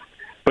pass,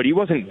 but he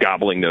wasn't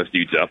gobbling those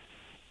dudes up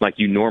like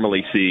you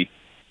normally see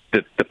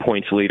the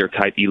points leader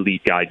type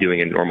elite guy doing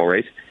in a normal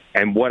race.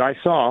 And what I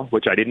saw,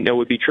 which I didn't know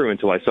would be true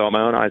until I saw it with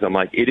my own eyes, I'm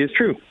like, it is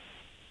true.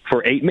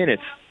 For 8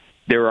 minutes,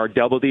 there are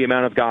double the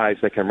amount of guys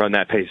that can run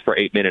that pace for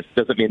 8 minutes.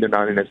 Doesn't mean they're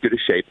not in as good a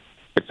shape.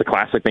 It's the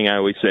classic thing I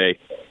always say,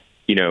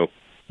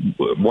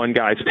 one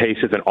guy's pace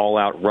is an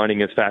all-out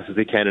running as fast as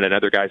he can, and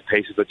another guy's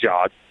pace is a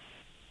jog,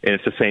 and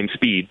it's the same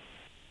speed.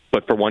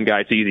 But for one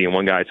guy it's easy and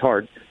one guy it's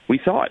hard. We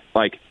saw it.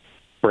 Like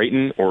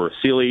Brayton or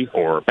Seeley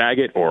or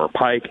Baggett or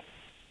Pike,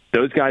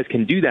 those guys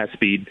can do that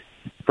speed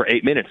for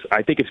 8 minutes.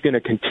 I think it's going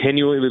to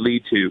continually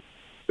lead to,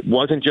 it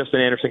wasn't just that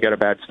Anderson got a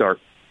bad start.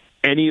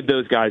 Any of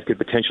those guys could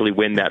potentially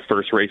win that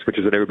first race, which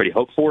is what everybody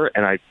hoped for.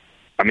 And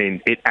I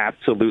mean, it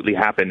absolutely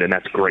happened, and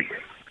that's great.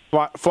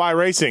 Fly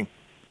racing,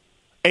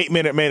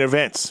 8-minute main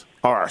events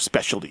are our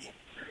specialty.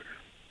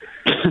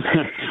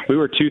 We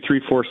were 2,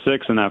 3, 4,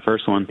 6 in that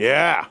first one.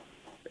 Yeah.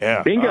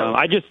 Bingo.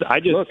 I just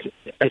look.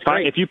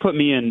 If you put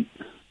me in,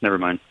 never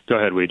mind. Go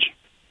ahead, Weege.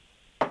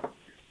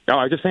 No,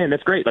 I was just saying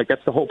that's great. Like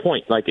that's the whole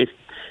point. Like if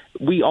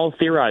we all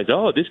theorize,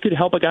 this could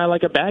help a guy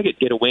like a Baggett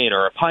get a win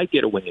or a Pike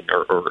get a win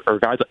or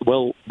guys.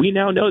 Well, we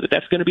now know that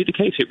that's going to be the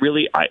case. It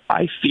really,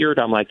 I feared.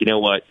 I'm like, you know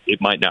what? It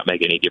might not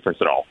make any difference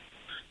at all.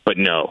 But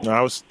no,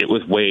 it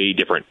was way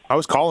different. I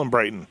was calling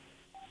Brayton.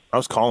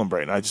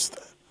 This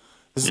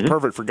is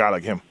perfect for a guy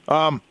like him.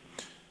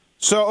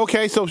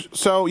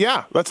 So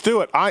yeah, let's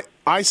do it.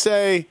 I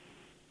say,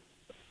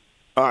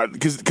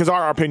 because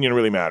our opinion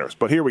really matters.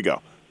 But here we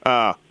go.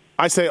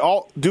 I say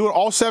do it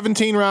all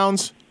 17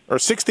 rounds or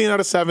 16 out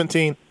of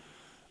 17.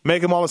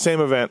 Make them all the same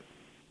event.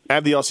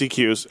 Add the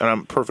LCQs, and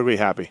I'm perfectly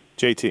happy.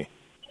 JT.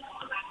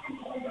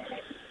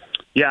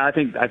 Yeah, I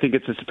think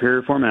it's a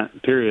superior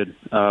format. Period.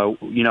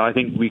 I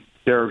think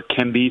there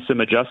can be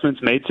some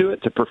adjustments made to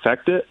it to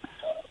perfect it,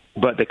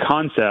 but the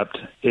concept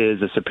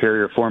is a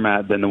superior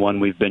format than the one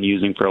we've been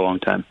using for a long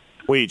time.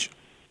 Weege.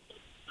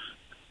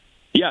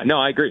 Yeah, no,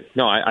 I agree.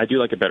 No, I do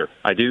like it better.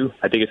 I do.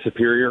 I think it's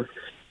superior.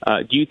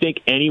 Do you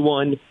think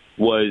anyone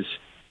was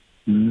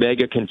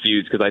mega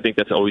confused? Because I think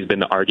that's always been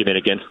the argument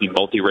against the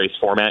multi-race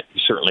format.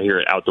 You certainly hear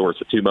it outdoors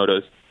at 2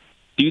 motos.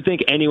 Do you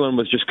think anyone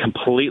was just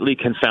completely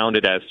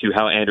confounded as to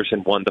how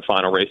Anderson won the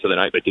final race of the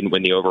night but didn't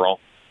win the overall?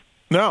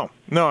 No.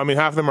 I mean,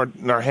 half of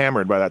them are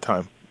hammered by that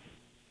time.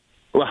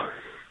 Well,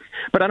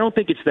 but I don't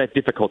think it's that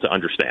difficult to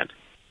understand.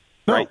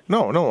 No, right?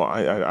 No.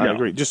 I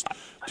agree. Just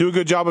do a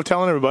good job of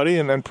telling everybody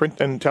and print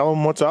and tell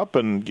them what's up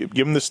and give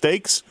them the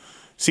stakes.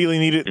 Seeley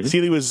needed. Mm-hmm.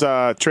 Seeley was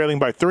trailing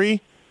by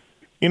 3,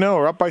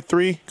 or up by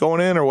 3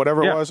 going in or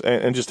whatever it was,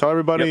 and just tell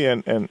everybody.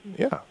 Yep. And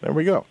yeah, there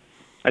we go.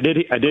 I did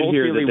hear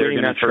that they're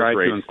going to try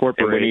to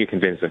incorporate. When are you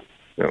convincing?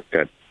 Oh,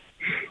 good.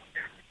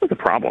 What's the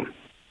problem?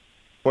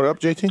 What up,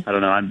 JT? I don't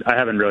know. I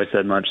haven't really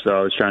said much, so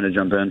I was trying to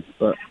jump in.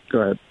 But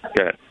go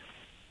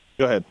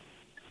ahead.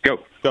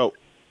 Go.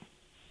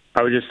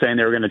 I was just saying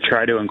they were going to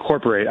try to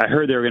incorporate. I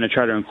heard they were going to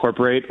try to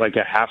incorporate like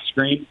a half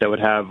screen that would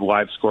have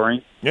live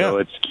scoring. Yeah. So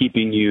it's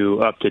keeping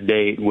you up to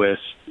date with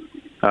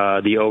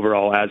the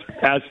overall. As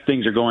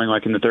things are going,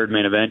 like in the third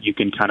main event, you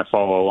can kind of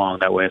follow along.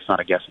 That way it's not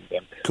a guessing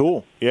game.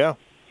 Cool. Yeah.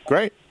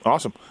 Great.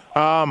 Awesome.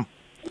 I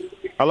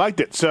liked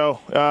it. So,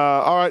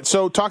 all right.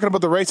 So talking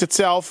about the race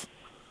itself,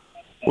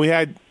 we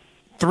had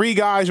 3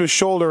 guys with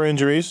shoulder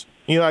injuries,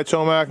 Eli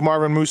Tomac,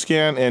 Marvin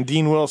Musquin, and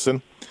Dean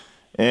Wilson.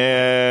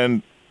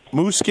 And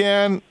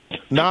Musquin,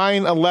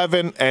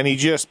 9-11, and he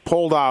just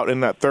pulled out in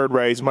that third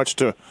race, much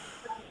to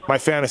my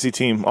fantasy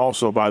team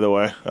also, by the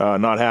way.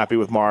 Not happy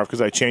with Marv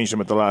because I changed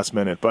him at the last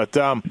minute. But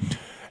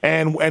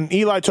and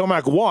Eli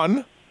Tomac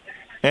won,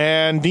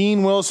 and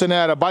Dean Wilson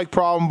had a bike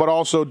problem but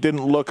also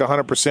didn't look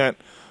 100%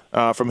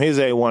 from his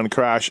A1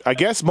 crash. I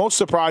guess most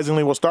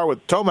surprisingly, we'll start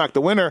with Tomac,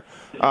 the winner.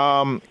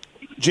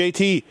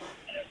 JT,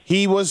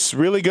 he was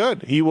really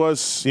good. He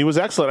was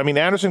excellent. I mean,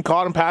 Anderson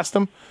caught him, passed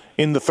him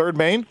in the third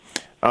main,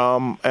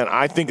 and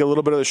I think a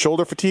little bit of the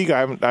shoulder fatigue. I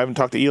haven't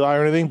talked to Eli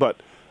or anything, but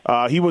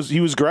he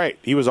was great.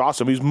 He was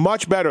awesome. He was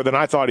much better than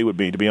I thought he would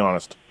be, to be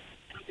honest.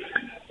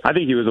 I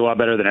think he was a lot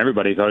better than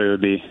everybody thought he would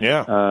be.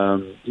 Yeah.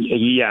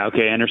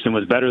 Okay, Anderson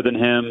was better than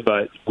him,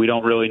 but we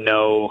don't really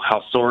know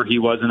how sore he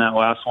was in that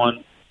last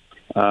one.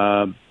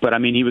 But, I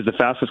mean, he was the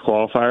fastest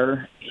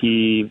qualifier.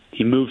 He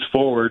moved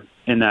forward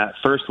in that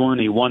first one.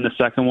 He won the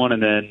second one,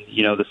 and then,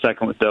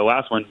 the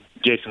last one,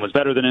 Jason was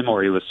better than him,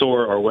 or he was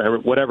sore, or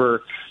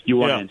whatever you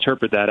want to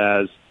interpret that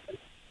as.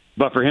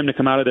 But for him to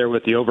come out of there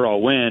with the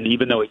overall win,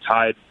 even though he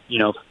tied,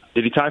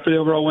 did he tie for the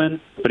overall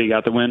win? But he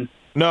got the win?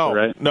 No,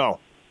 right?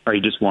 No. Or he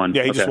just won?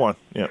 Yeah, he just won.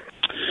 Yeah.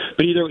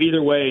 But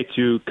either way,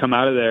 to come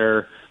out of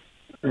there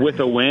with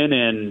a win,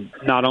 and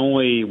not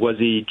only was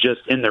he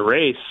just in the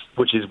race,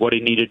 which is what he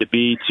needed to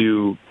be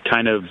to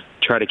kind of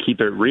try to keep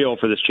it real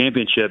for this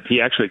championship,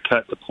 he actually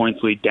cut the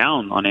points lead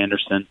down on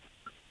Anderson.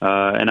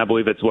 And I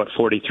believe it's,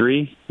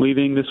 43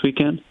 leaving this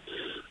weekend?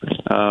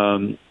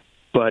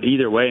 But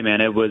either way, man,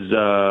 it was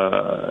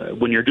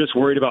when you're just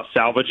worried about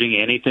salvaging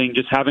anything,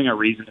 just having a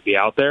reason to be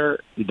out there,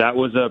 that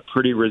was a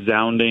pretty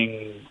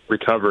resounding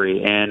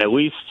recovery. And at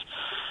least,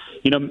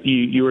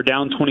 you were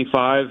down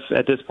 25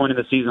 at this point in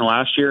the season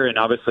last year, and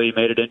obviously you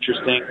made it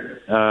interesting.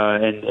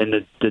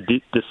 And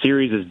the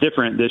series is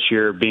different this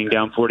year, being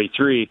down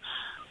 43.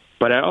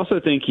 But I also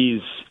think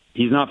he's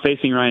not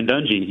facing Ryan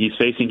Dungey. He's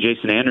facing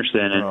Jason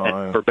Anderson,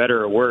 and for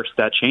better or worse,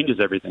 that changes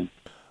everything.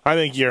 I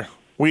think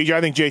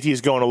JT is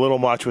going a little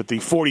much with the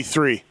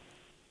 43.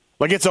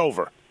 Like, it's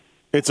over.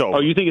 It's over. Oh,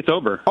 you think it's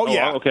over? Oh,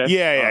 yeah. Okay.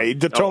 Yeah.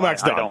 The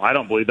Tomac's done. I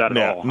don't believe that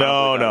at all.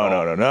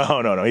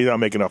 No. He's not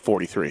making up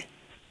 43.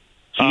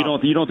 So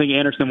you don't think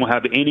Anderson will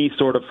have any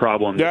sort of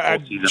problem this whole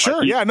season?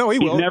 Sure. He will.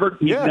 He's never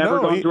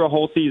gone through a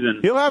whole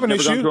season. He'll have an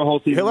issue.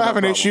 He'll have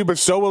an issue, but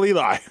so will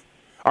Eli.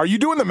 Are you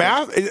doing the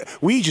math?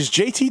 Just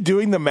JT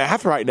doing the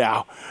math right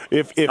now.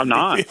 I'm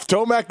not. If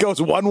Tomac goes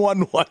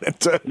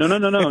 1-1-1. No,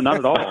 not at all.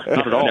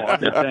 Not at all. I'm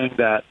just saying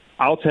that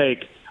I'll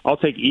take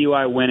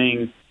Eli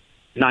winning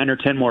 9 or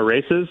 10 more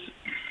races.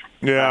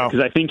 Yeah,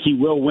 because I think he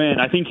will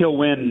win. I think he'll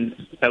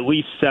win at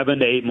least 7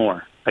 to 8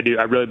 more. I do.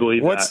 I really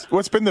believe that.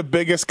 What's been the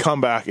biggest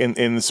comeback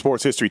in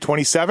sports history?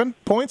 27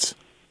 points,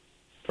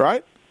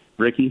 right?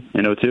 Ricky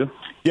in 02?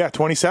 Yeah,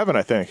 27,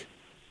 I think.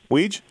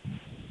 Weege?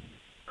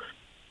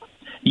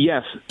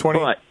 Yes, 20.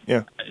 But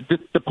yeah.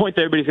 The point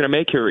that everybody's going to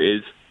make here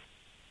is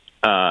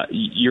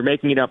you're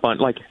making it up on,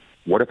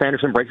 what if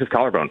Anderson breaks his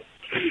collarbone?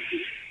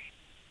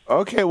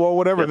 Okay, well,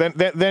 whatever.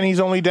 Yeah. Then he's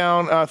only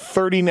down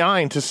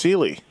 39 to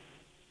Seeley.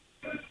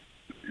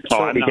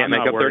 So he can't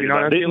make up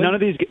 39. None of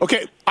these.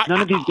 Okay,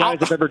 none of these guys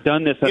have ever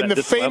done this. At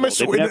this level.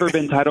 They've never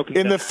been title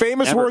contenders. In the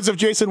famous words of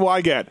Jason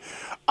Wygant,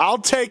 I'll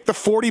take the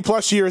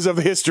 40+ years of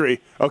the history.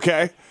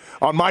 Okay,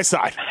 on my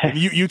side,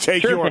 you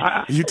take sure, yours.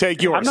 You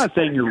take yours. I'm not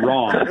saying you're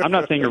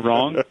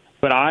wrong.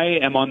 But I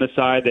am on the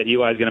side that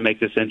Eli is going to make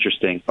this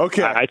interesting.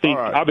 Okay, I think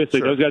obviously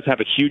those guys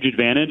have a huge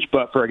advantage,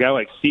 but for a guy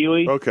like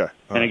Seeley,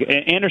 and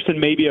Anderson,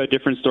 maybe a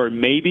different story,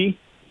 maybe.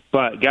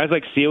 But guys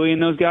like Seeley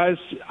and those guys,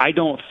 I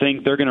don't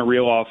think they're going to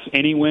reel off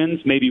any wins,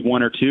 maybe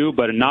 1 or 2,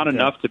 but not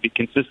enough to be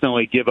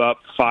consistently give up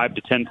 5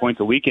 to 10 points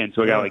a weekend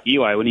to a guy like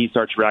Eli when he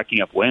starts racking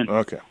up wins.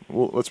 Okay,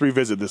 well, let's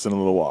revisit this in a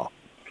little while.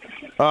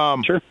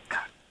 Sure.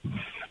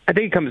 I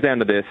think it comes down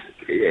to this.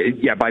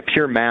 By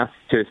pure math,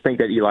 to think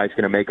that Eli's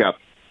going to make up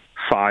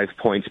 5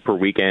 points per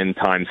weekend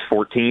times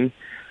 14,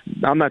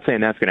 I'm not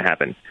saying that's going to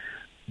happen.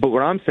 But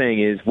what I'm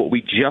saying is what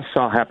we just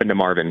saw happen to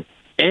Marvin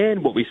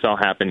and what we saw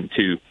happen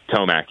to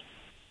Tomac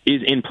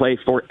is in play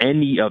for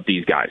any of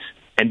these guys.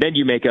 And then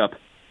you make up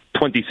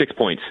 26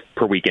 points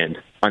per weekend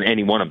on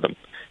any one of them.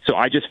 So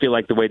I just feel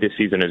like the way this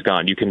season has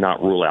gone, you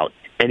cannot rule out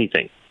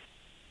anything.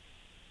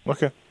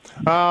 Okay.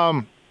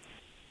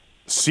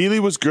 Seeley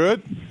was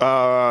good.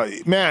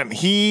 Man,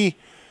 he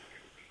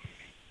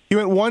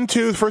went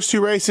 1-2 the first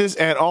 2 races,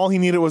 and all he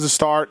needed was a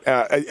start,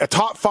 a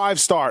top 5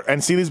 start.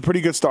 And Seeley's a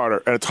pretty good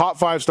starter. And a top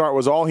 5 start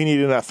was all he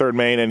needed in that third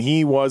main, and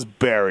he was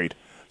buried.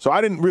 So I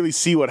didn't really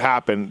see what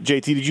happened.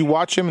 JT, did you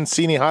watch him and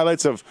see any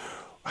highlights of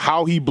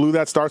how he blew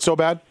that start so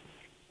bad?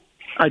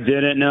 I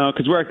didn't, no,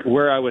 because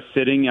where I was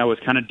sitting, I was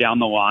kind of down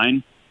the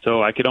line,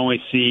 so I could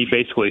only see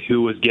basically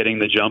who was getting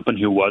the jump and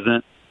who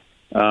wasn't.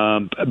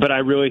 But I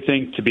really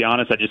think, to be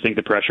honest, I just think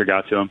the pressure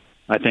got to him.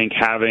 I think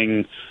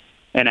having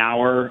an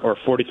hour or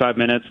 45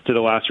 minutes to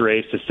the last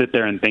race to sit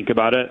there and think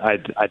about it,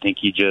 I think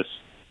he just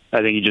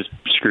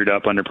screwed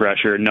up under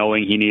pressure,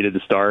 knowing he needed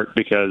the start,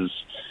 because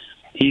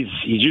he's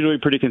usually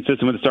pretty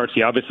consistent with the starts.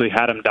 He obviously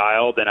had him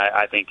dialed, and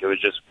I think it was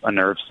just a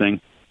nerves thing.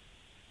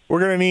 We're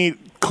going to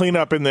need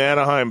cleanup in the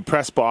Anaheim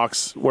press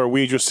box where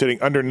we just sitting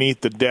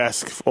underneath the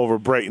desk over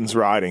Brayton's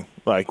riding.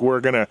 Like, we're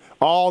going to,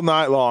 all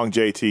night long,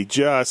 JT,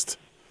 just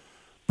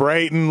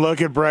Brayton,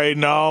 look at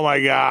Brayton. Oh,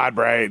 my God,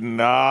 Brayton.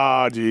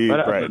 Oh, gee,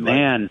 Brayton.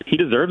 Man, he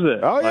deserves it.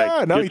 Oh,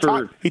 yeah. No, he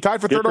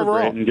tied for third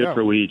overall. Brayton, good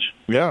for Weege.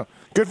 Yeah.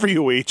 Good for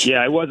you, Weege.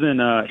 Yeah, it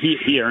wasn't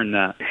he earned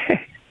that.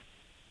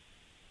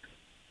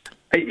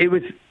 It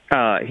was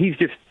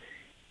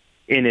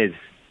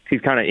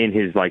he's kind of in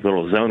his like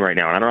little zone right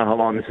now. And I don't know how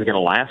long this is going to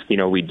last. You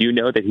know, we do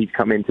know that he's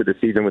come into the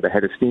season with a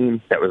head of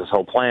steam. That was his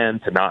whole plan,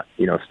 to not,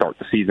 you know, start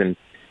the season,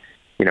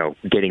 you know,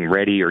 getting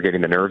ready or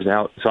getting the nerves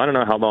out. So I don't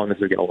know how long this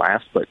is going to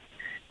last, but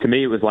to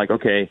me it was like,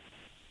 okay,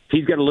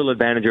 he's got a little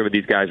advantage over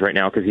these guys right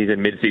now because he's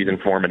in mid-season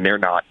form and they're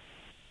not.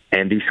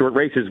 And these short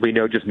races, we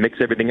know, just mix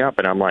everything up.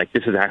 And I'm like,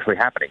 this is actually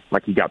happening.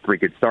 Like, he got 3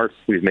 good starts.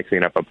 He was mixing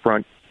it up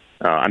front.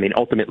 I mean,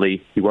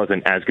 ultimately, he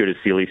wasn't as good as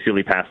Seeley.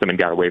 Seeley passed him and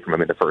got away from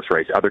him in the first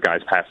race. Other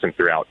guys passed him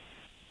throughout.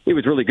 It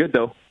was really good,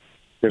 though.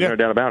 There's no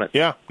doubt about it.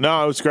 Yeah,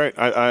 no, it was great.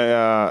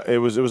 It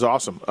was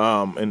awesome.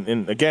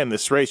 And again,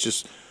 this race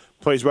just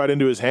plays right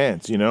into his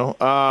hands. You know,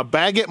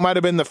 Baggett might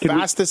have been the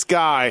fastest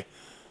guy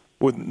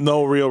with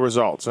no real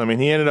results. I mean,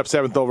 he ended up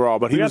 7th overall,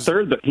 but he got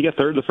third. He got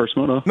third the first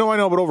moto. No, I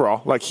know, but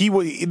overall, like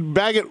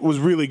Baggett was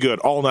really good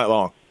all night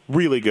long.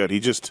 Really good. He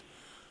just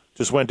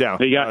went down.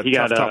 He got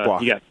tough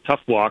block. He got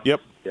tough block.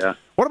 Yep. Yeah.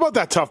 What about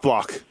that tough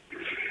block?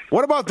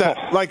 What about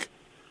that? Like,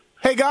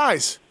 hey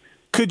guys,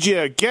 could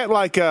you get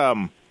like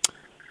a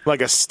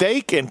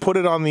stake and put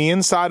it on the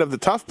inside of the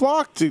tough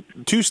block?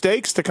 2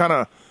 stakes to kind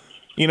of,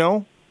 you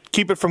know,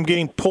 keep it from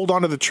getting pulled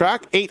onto the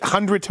track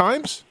 800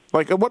 times?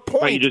 Like, at what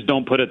point? But you just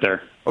don't put it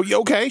there. Oh,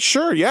 okay,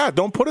 sure, yeah.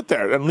 Don't put it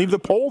there and leave the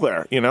pole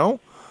there, you know?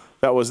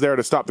 That was there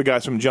to stop the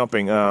guys from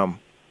jumping.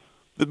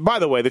 By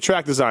the way, the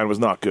track design was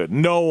not good.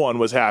 No one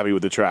was happy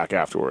with the track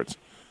afterwards.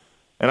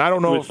 And I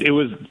don't know it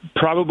was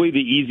probably the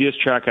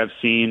easiest track I've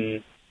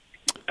seen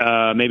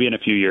maybe in a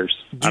few years.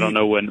 I don't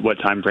know what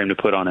time frame to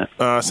put on it.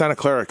 Santa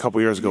Clara a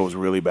couple years ago was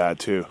really bad,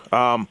 too.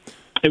 Santa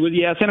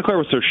Clara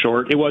was so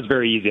short. It was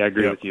very easy. I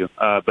agree with you.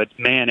 But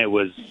man, it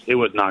was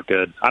not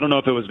good. I don't know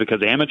if it was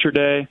because of amateur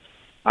day.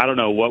 I don't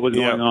know what was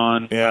going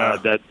on. Yeah.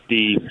 That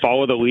the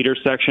follow the leader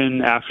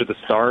section after the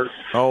start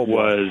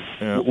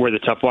where the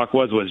tough block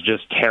was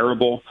just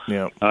terrible.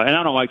 Yeah. And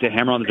I don't like to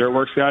hammer on the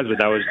Dirtworks guys, but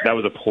that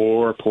was a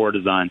poor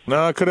design.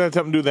 No, it could have had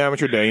something to do with the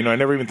amateur day. You know, I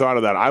never even thought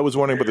of that. I was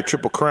wondering about the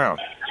Triple Crown.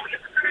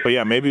 But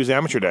yeah, maybe it was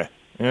amateur day.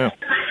 Yeah.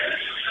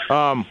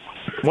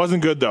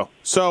 Wasn't good though.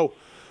 So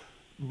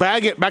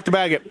Baggett, back to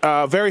Baggett,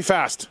 very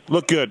fast,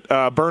 looked good.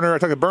 Burner, I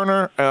talked to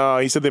Burner.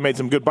 He said they made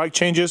some good bike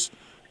changes,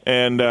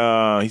 and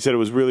he said it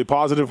was really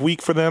positive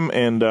week for them.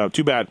 And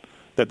too bad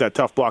that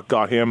tough block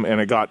got him, and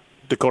it got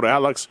Dakota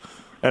Alex,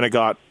 and it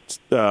got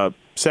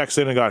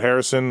Sexton, and got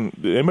Harrison.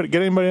 Did anybody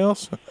get anybody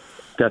else?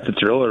 That's a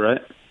thriller,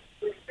 right?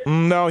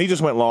 No, he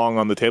just went long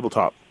on the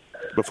tabletop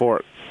before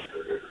it.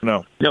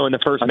 No, in the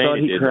first main thought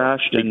he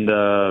crashed, and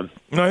no,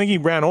 I think he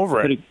ran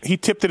over it. He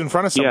tipped it in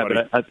front of somebody.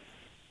 Yeah, but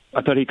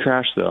I thought he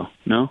crashed, though.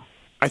 No?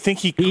 I think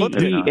he clipped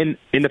it.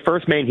 In the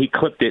first main, he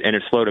clipped it, and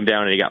it slowed him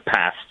down, and he got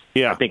passed.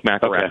 Yeah. I think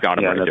McElrath got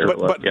him right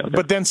there.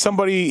 But then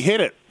somebody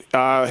hit it,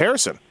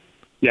 Harrison.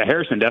 Yeah,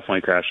 Harrison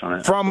definitely crashed on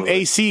it. From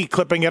absolutely. AC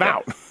clipping it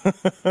out.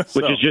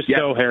 Which is just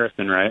so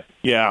Harrison, right?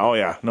 Yeah, oh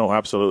yeah. No,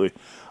 absolutely.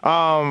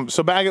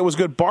 So Baggett was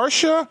good.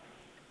 Barsha,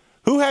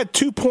 who had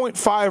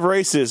 2.5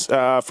 races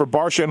for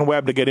Barsha and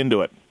Webb to get into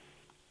it?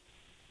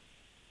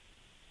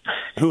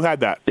 Who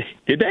had that?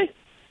 Did they?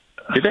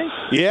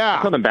 Yeah.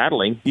 I saw them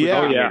battling.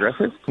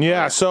 Aggressive.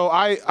 Yeah, so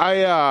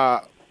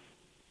I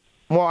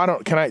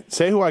don't, can I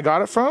say who I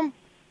got it from?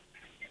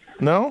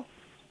 No?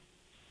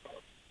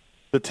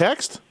 The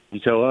text? You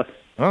tell us.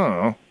 I don't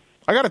know.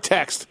 I got a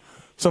text.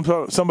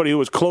 Somebody who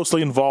was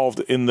closely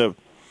involved in the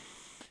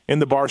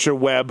Barsha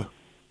Webb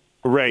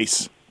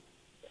race.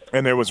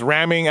 And there was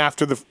ramming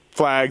after the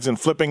flags and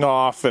flipping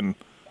off, and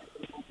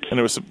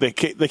there was they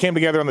came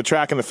together on the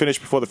track in the finish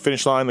before the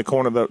finish line, the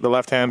corner, the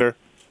left-hander.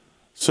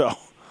 So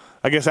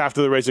I guess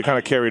after the race, it kind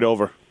of carried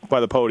over by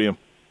the podium.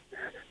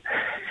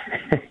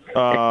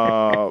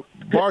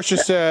 Barsha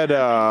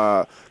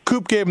said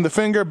Coop gave him the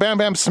finger. Bam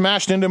Bam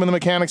smashed into him in the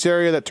mechanics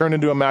area. That turned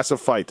into a massive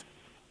fight.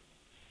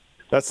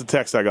 That's the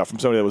text I got from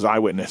somebody that was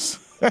eyewitness.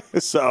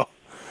 So,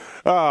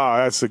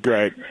 that's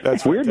great.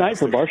 That's weird night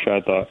for Barsha.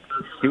 I thought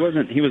he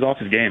was off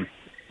his game.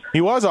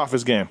 He was off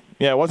his game.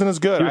 Yeah, it wasn't as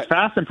good. He was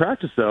fast in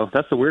practice, though.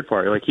 That's the weird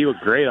part. Like, he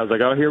looked great. I was like,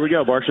 oh, here we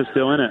go. Barsha's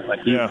still in it. Like,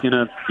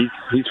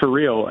 he's for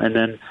real. And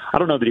then I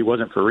don't know that he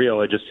wasn't for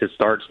real. It just his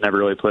starts never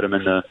really put him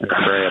in the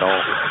fray at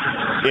all.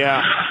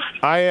 Yeah,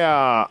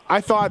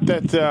 I thought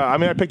that.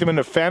 I picked him in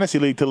the fantasy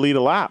league to lead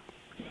a lap.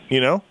 You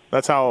know,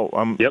 that's how.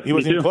 He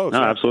wasn't even close.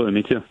 No, absolutely,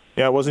 me too.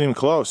 Yeah, it wasn't even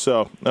close.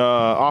 So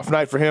off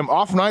night for him.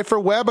 Off night for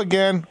Webb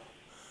again.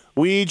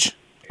 Weege.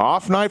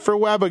 Off night for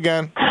Webb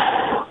again.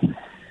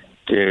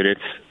 Dude,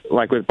 it's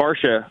like with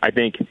Barsha, I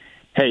think,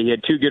 hey, he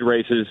had 2 good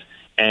races,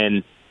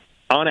 and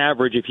on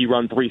average, if you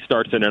run 3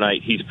 starts in a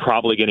night, he's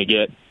probably going to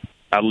get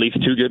at least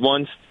 2 good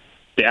ones.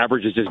 The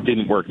averages just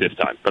didn't work this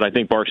time. But I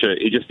think Barsha,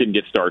 it just didn't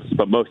get starts,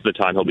 but most of the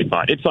time he'll be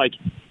fine. It's like,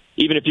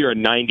 even if you're a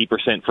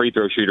 90% free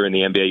throw shooter in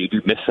the NBA, you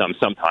do miss some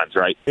sometimes,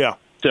 right? Yeah.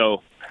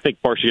 So I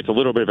think Barsha gets a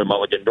little bit of a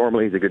mulligan.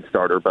 Normally he's a good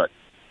starter, but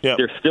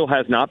there still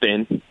has not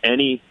been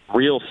any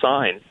real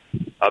sign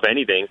of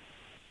anything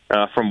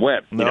from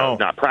Webb. No. You know,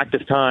 not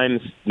practice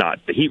times, not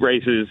the heat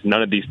races,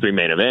 none of these 3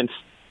 main events.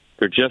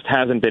 There just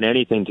hasn't been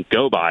anything to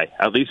go by.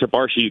 At least at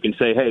Barsha, you can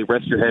say, hey,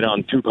 rest your head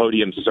on 2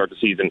 podiums to start the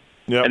season.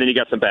 Yep. And then he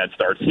got some bad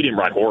starts. He didn't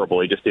ride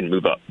horrible. He just didn't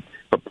move up.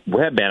 But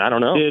Webb, man, I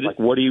don't know.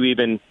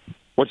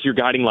 What's your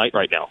guiding light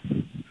right now?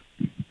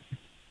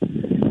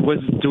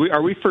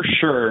 Are we for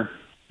sure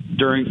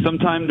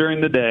sometime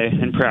during the day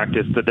in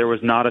practice that there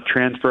was not a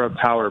transfer of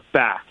power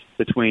back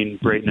between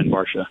Brayton and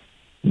Barcia?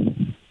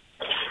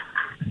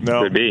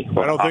 No, could be.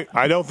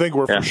 I don't think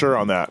we're for sure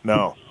on that.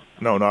 No,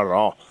 not at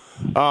all.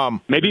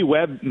 Maybe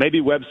Webb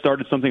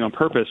started something on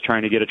purpose,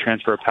 trying to get a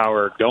transfer of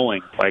power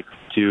going, like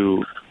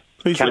to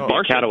Barcia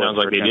sounds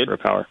like they did. Of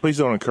power. Please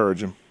don't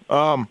encourage him.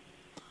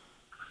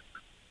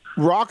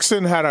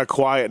 Roczen had a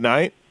quiet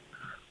night.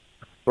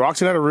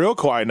 Roczen had a real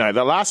quiet night.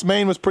 The last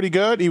main was pretty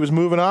good. He was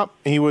moving up.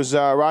 He was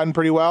riding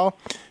pretty well.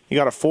 He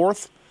got a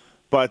fourth,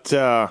 but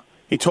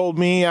he told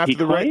me after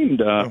the race.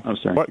 I'm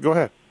sorry. What? Go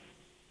ahead.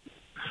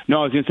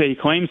 No, I was going to say he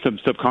claimed some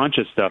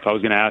subconscious stuff. I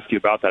was going to ask you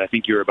about that. I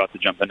think you were about to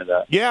jump into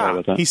that.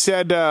 Yeah, he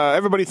said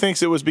everybody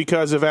thinks it was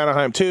because of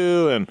Anaheim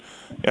 2, and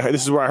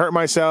this is where I hurt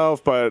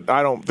myself, but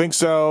I don't think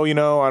so.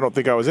 I don't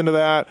think I was into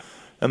that.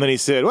 And then he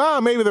said,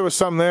 well, maybe there was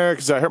something there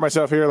because I hurt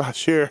myself here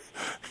last year.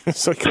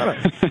 So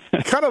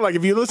kind of like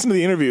if you listen to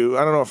the interview,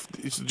 I don't know if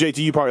JT,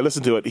 you probably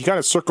listened to it. He kind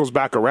of circles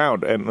back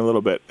around and a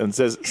little bit and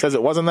says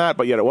it wasn't that,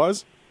 but yet it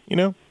was.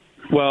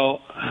 Well,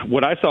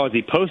 what I saw is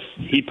he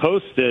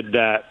posted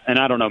that, and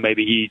I don't know,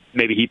 maybe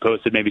he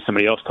posted, maybe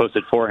somebody else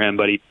posted for him,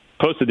 but he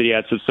posted that he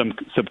had some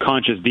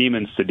subconscious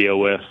demons to deal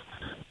with.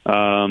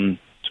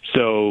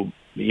 So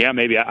yeah,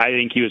 maybe I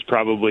think he was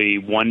probably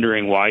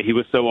wondering why he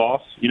was so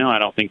off. I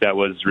don't think that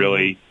was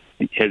really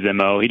his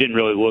MO. He didn't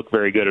really look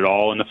very good at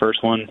all in the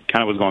first one.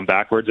 Kind of was going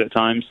backwards at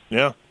times.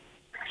 Yeah.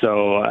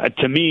 So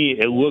to me,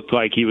 it looked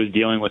like he was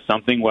dealing with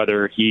something,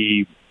 whether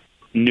he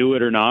knew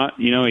it or not.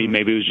 He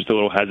maybe was just a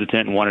little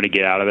hesitant and wanted to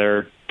get out of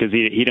there because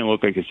he didn't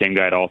look like the same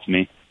guy at all to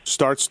me.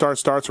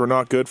 Starts were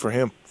not good for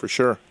him, for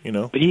sure,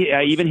 But he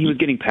was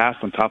getting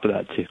passed on top of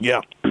that, too.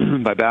 Yeah.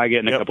 By Baggett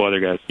and a couple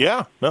other guys.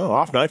 Yeah. No,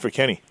 off night for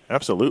Kenny.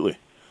 Absolutely.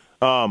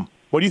 What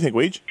do you think,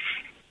 Weege?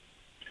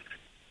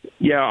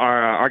 Yeah,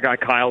 our guy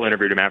Kyle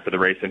interviewed him after the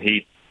race, and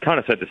he kind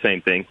of said the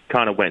same thing.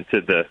 Kind of went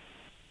to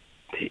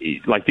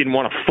didn't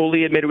want to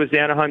fully admit it was the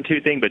Anaheim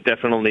 2 thing, but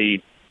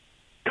definitely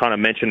kind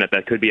of mentioned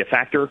that could be a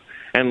factor.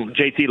 And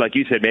JT, like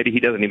you said, maybe he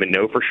doesn't even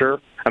know for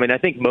sure. I mean, I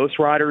think most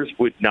riders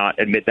would not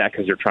admit that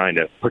because they're trying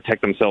to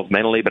protect themselves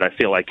mentally, but I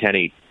feel like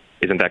Kenny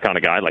isn't that kind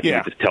of guy. He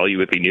would just tell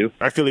you if he knew.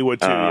 I feel he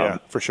would too, yeah,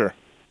 for sure.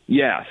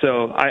 Yeah,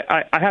 so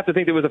I have to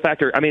think there was a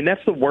factor. I mean,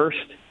 that's the worst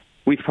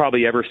we've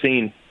probably ever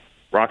seen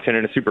Roczen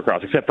in a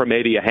Supercross, except for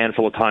maybe a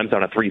handful of times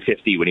on a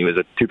 350 when he was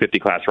a 250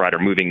 class rider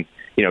moving,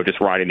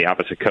 just riding the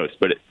opposite coast.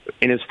 But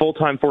in his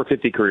full-time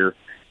 450 career,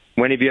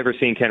 when have you ever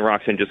seen Ken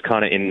Roczen just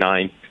kind of in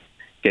ninth,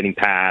 getting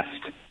passed,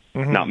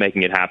 not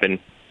making it happen?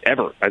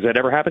 Ever? Has that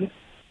ever happened?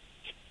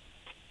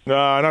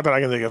 Not that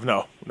I can think of.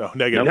 No,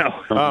 negative.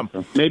 No.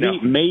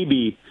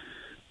 Maybe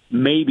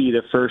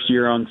the first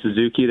year on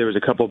Suzuki, there was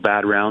a couple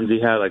bad rounds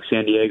he had, like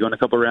San Diego in a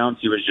couple rounds.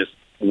 He was just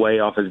way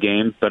off his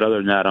game. But other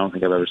than that, I don't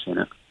think I've ever seen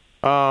it.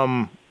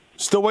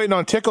 Still waiting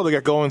on Tickle to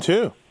get going,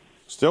 too.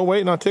 Still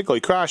waiting on Tickle.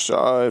 He crashed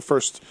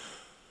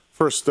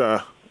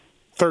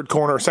third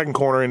corner, second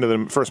corner into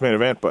the first main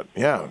event. But,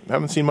 yeah,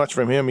 haven't seen much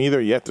from him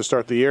either yet to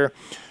start the year.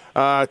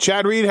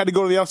 Chad Reed had to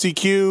go to the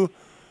LCQ.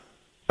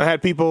 I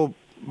had people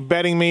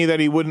betting me that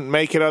he wouldn't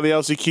make it out of the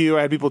LCQ.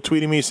 I had people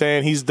tweeting me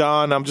saying he's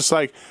done. I'm just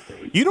like,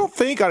 you don't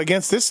think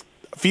against this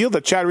field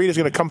that Chad Reed is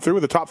going to come through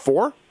with the top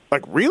four?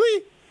 Like,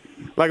 really?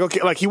 Okay,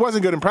 he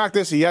wasn't good in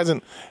practice. He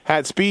hasn't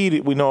had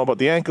speed. We know about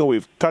the ankle.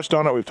 We've touched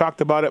on it. We've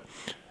talked about it.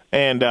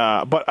 And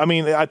but I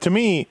mean, to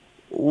me,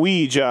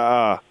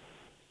 Weege,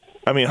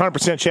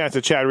 100% chance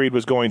that Chad Reed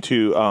was going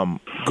to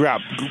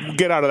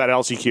get out of that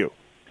LCQ.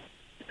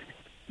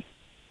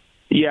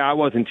 Yeah, I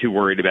wasn't too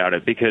worried about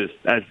it because,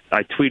 as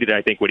I tweeted,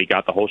 I think when he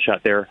got the whole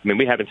shot there, I mean,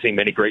 we haven't seen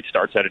many great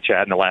starts out of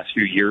Chad in the last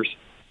few years.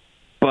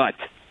 But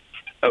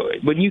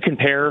when you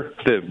compare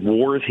the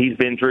wars he's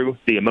been through,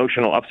 the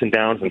emotional ups and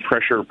downs and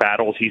pressure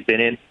battles he's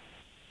been in,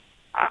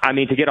 I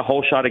mean, to get a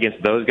whole shot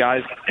against those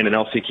guys in an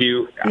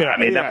LCQ,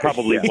 that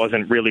probably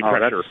wasn't really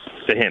pressure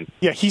to him.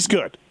 Yeah, he's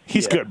good.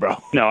 He's good, bro.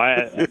 No,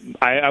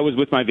 I was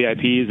with my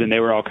VIPs, and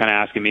they were all kind of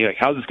asking me, like,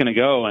 how's this going to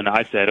go? And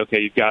I said, okay,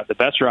 you've got the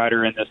best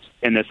rider in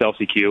this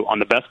LCQ on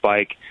the best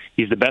bike.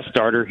 He's the best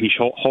starter. He's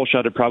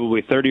whole-shotted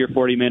probably 30 or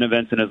 40 main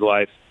events in his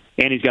life,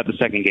 and he's got the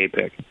second gate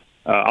pick.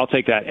 I'll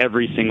take that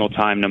every single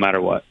time, no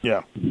matter what.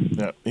 Yeah,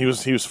 he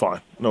was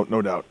fine,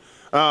 no doubt.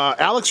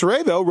 Alex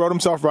Ray, though, rode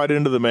himself right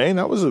into the main.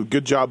 That was a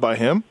good job by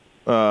him.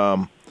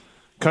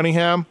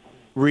 Cunningham,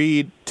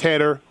 Reed,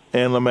 Tedder,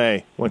 and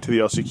LeMay went to the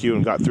LCQ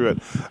and got through it.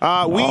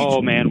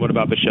 Oh, man, what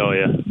about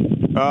Bisceglia?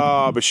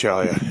 Oh,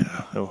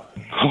 Bisceglia.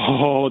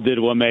 Oh, did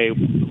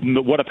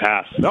LeMay. What a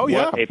pass. Oh,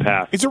 yeah. What a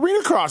pass. It's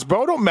arena cross,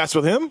 bro. Don't mess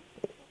with him.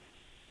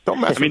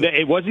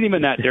 It wasn't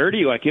even that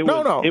dirty.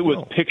 It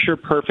was picture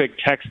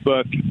perfect,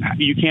 textbook.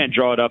 You can't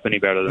draw it up any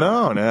better than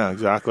that. No,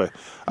 exactly.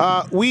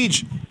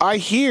 Weege, I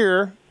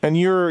hear, and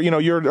you're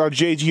a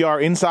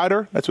JGR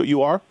insider. That's what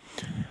you are.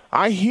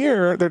 I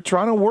hear they're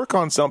trying to work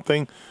on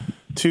something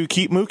to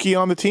keep Mookie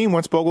on the team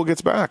once Bogle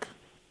gets back.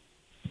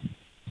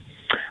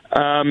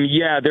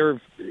 Yeah,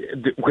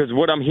 because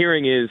what I'm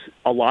hearing is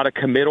a lot of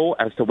committal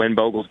as to when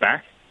Bogle's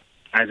back,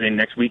 as in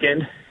next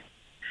weekend.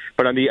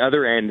 But on the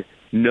other end,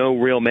 no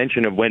real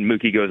mention of when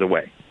Mookie goes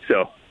away.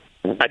 So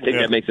I think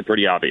that makes it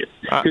pretty obvious.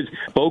 Because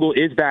Bogle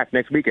is back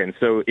next weekend,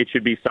 so it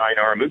should be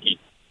sayonara Mookie,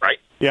 right?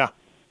 Yeah.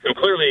 So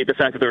clearly the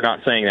fact that they're not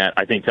saying that,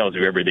 I think, tells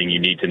you everything you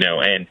need to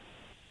know. And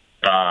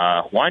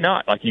why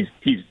not? Like, he's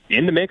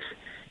in the mix.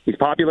 He's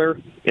popular.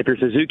 If you're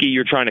Suzuki,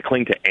 you're trying to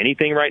cling to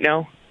anything right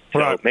now.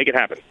 So make it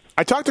happen.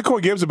 I talked to Coy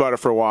Gibbs about it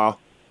for a while.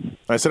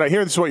 I said, I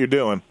hear this is what you're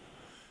doing.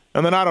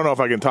 And then I don't know if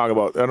I can talk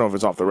about, I don't know if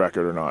it's off the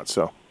record or not.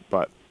 So,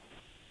 but,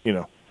 you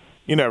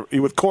never,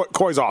 with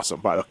Coy's awesome,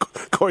 by the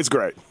way. Coy's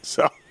great.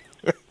 So,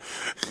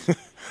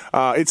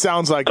 it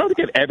sounds like. I don't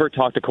think I've ever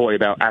talked to Coy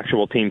about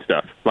actual team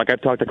stuff. Like,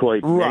 I've talked to Coy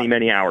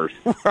many hours.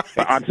 Right.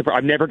 I'm surprised.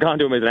 I've never gone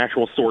to him as an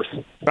actual source.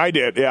 I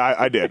did. Yeah,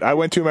 I did. I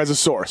went to him as a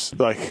source.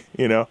 Like,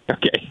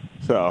 Okay.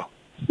 So.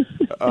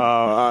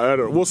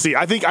 We'll see.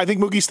 I think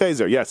Mookie stays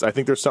there. Yes, I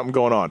think there's something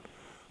going on,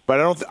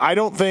 but I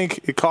don't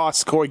think it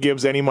costs Coy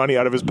Gibbs any money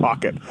out of his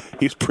pocket.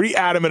 He's pretty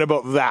adamant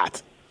about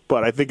that,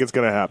 but I think it's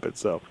going to happen.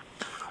 So,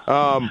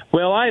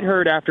 well, I had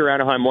heard after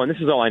Anaheim won. This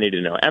is all I need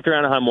to know. After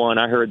Anaheim won,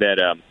 I heard that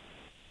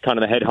kind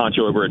of the head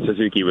honcho over at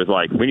Suzuki was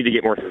like, "We need to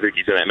get more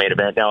Suzukis in that main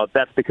event." Now,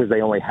 that's because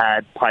they only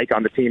had Pike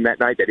on the team that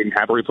night. They didn't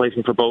have a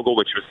replacement for Bogle,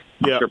 which was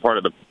sure part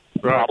of the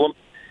problem.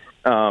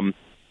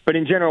 But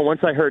in general,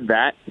 once I heard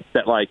that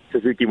like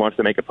Suzuki wants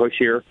to make a push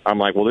here, I'm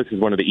like, well, this is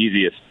one of the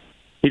easiest.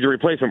 He's a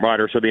replacement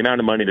rider, so the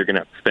amount of money they're going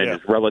to spend is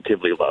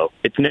relatively low.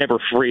 It's never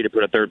free to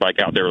put a third bike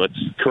out there. Let's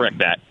correct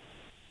that.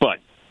 But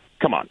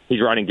come on,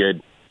 he's riding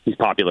good. He's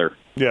popular.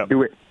 Yeah,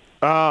 do it.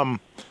 All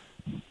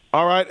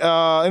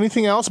right.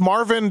 Anything else?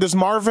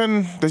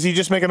 Does he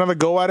just make another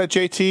go at it?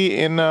 JT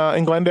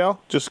in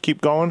Glendale, just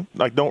keep going.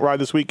 Like, don't ride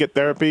this week, get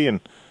therapy, and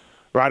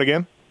ride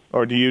again.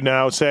 Or do you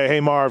now say,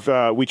 hey, Marv,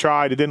 we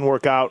tried, it didn't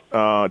work out,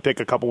 take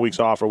a couple weeks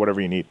off or whatever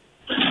you need?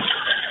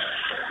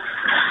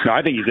 No,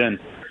 I think he's in.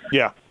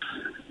 Yeah.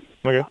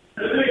 Okay.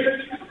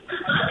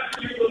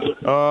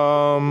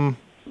 All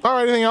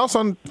right, anything else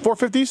on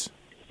 450s,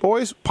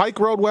 boys? Pike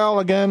rode well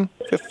again,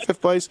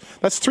 fifth place.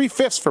 That's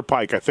 3/5 for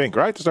Pike, I think,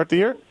 right, to start the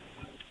year?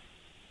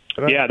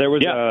 Yeah, there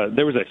was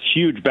a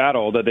huge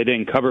battle that they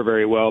didn't cover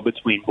very well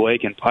between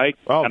Blake and Pike.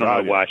 I don't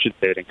know why I should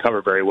say they didn't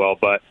cover very well,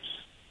 but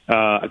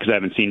because I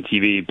haven't seen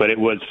TV, but it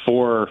was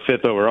for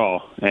 5th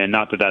overall, and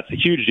not that that's a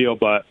huge deal,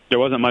 but there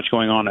wasn't much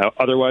going on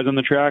otherwise on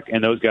the track,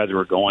 and those guys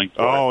were going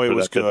for it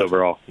was that 5th good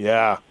overall.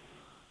 Yeah,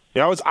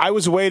 I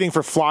was waiting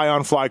for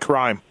fly-on-fly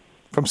crime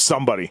from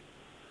somebody.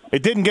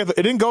 It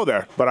didn't go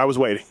there, but I was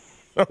waiting.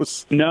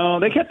 No,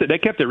 they kept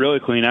it really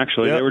clean.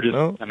 Actually, Yep, they were just.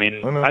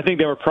 I think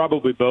they were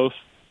probably both.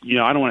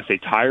 I don't want to say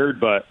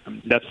tired, but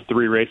that's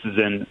 3 races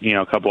in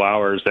a couple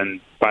hours, and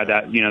by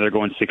that, they're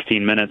going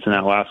 16 minutes in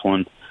that last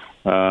one.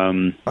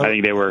 I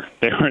think they were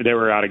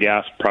out of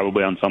gas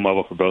probably on some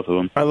level for both of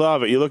them. I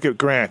love it. You look at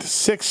Grant,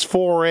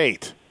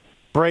 6.48.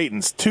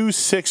 Brayton's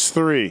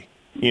 2.63.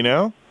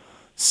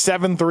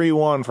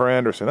 7.31 for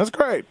Anderson. That's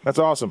great. That's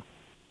awesome.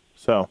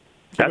 So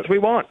that's what we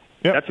want.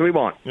 Yep. That's what we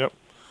want. Yep.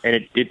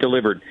 And it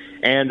delivered.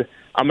 And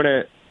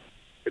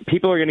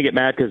people are gonna get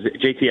mad because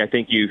JT, I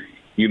think you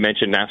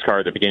mentioned NASCAR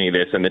at the beginning of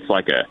this, and that's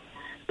like a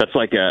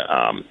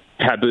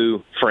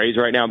taboo phrase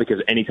right now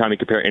because anytime you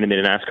compare NM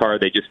to NASCAR,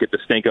 they just get the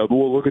stink of,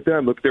 well, look at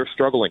them, look, they're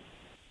struggling.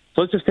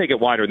 So let's just take it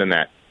wider than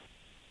that.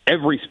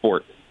 Every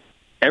sport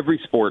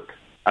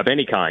of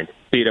any kind,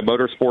 be it a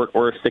motorsport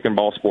or a stick and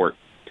ball sport,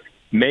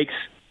 makes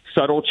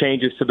subtle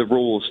changes to the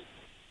rules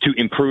to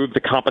improve the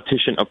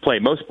competition of play.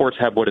 Most sports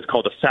have what is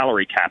called a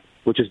salary cap,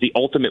 which is the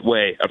ultimate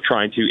way of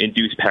trying to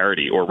induce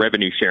parity or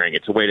revenue sharing.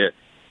 It's a way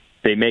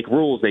they make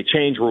rules, they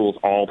change rules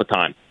all the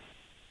time.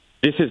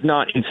 This is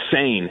not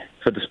insane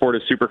for the sport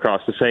of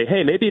Supercross to say,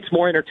 hey, maybe it's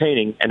more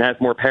entertaining and has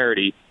more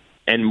parity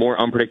and more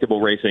unpredictable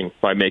racing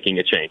by making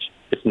a change.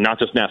 It's not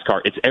just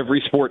NASCAR. It's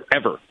every sport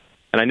ever.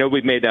 And I know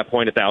we've made that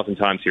point 1,000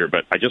 times here,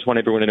 but I just want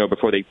everyone to know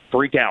before they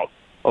freak out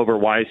over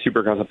why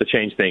Supercross have to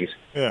change things.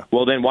 Yeah.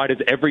 Well, then why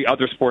does every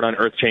other sport on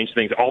Earth change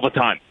things all the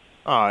time?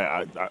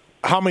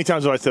 How many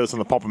times have I said this on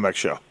the Pulp and Mech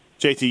show?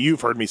 JT,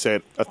 you've heard me say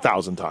it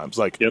 1,000 times.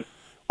 Yep.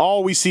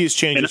 All we see is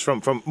changes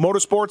from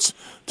motorsports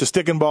to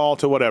stick and ball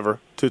to whatever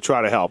to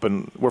try to help,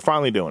 and we're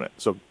finally doing it.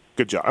 So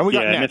good job. And we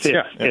got Nets.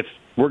 If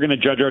we're going to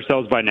judge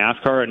ourselves by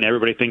NASCAR and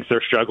everybody thinks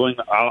they're struggling,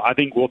 I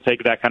think we'll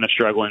take that kind of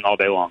struggling all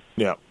day long.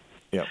 Yeah.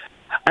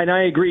 And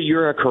I agree,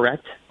 you're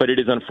correct, but it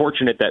is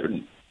unfortunate that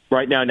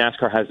right now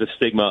NASCAR has the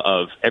stigma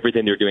of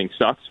everything they're doing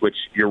sucks, which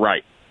you're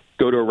right.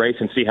 Go to a race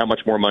and see how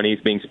much more money is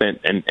being spent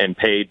and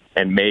paid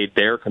and made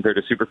there compared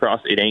to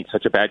Supercross. It ain't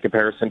such a bad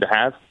comparison to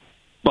have,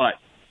 but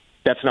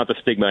that's not the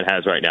stigma it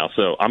has right now.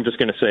 So I'm just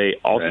going to say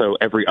also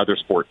every other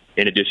sport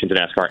in addition to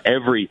NASCAR.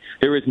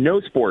 There is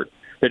no sport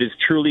that is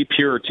truly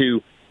pure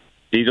to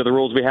these are the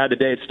rules we had the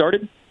day it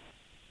started,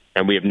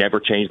 and we have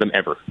never changed them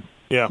ever.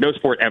 Yeah. No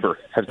sport ever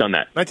has done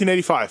that.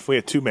 1985, we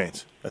had 2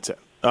 mains. That's it.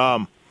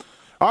 All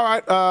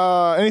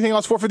right. Anything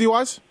else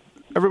 450-wise?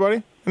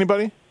 Everybody?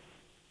 Anybody?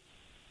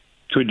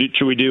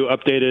 Should we do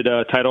updated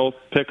title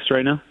picks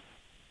right now?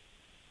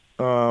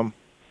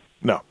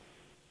 No.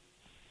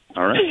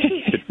 All right.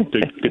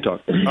 Good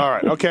talk. All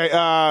right. Okay.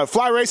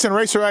 Fly Racing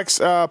Racer X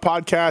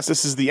podcast.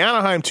 This is the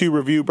Anaheim 2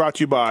 review brought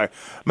to you by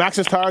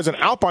Maxxis Tires and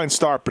Alpine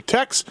Star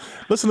Protects.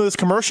 Listen to this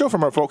commercial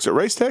from our folks at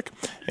Racetech,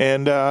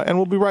 and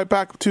we'll be right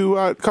back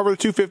to cover the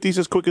 250s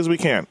as quick as we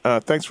can.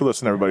 Thanks for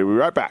listening, everybody. We'll be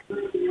right back.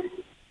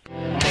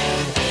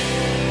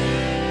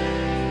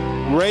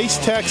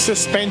 Racetech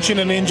suspension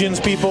and engines,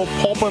 people.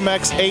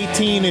 PulpMX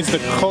 18 is the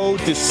code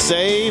to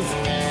save.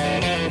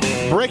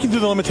 Breaking through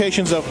the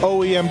limitations of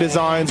OEM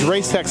designs,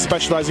 Racetech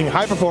specializing in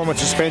high-performance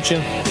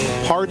suspension,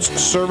 parts,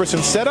 service,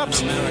 and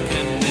setups,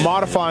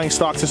 modifying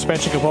stock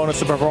suspension components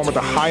to perform at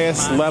the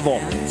highest level.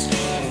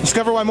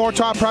 Discover why more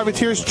top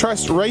privateers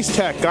trust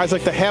Racetech. Guys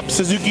like the HEP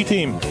Suzuki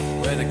team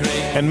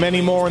and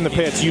many more in the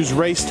pits use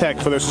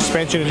Racetech for their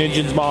suspension and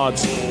engines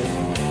mods.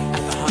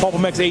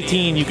 PulpMX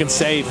 18, you can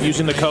save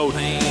using the code.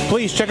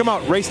 Please check them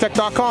out,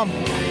 racetech.com.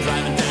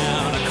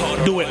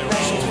 Do it.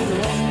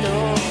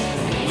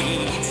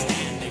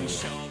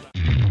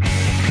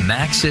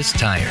 Maxxis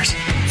Tires.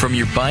 From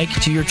your bike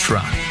to your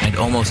truck and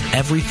almost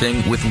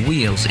everything with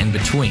wheels in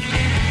between,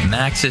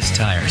 Maxxis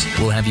Tires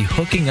will have you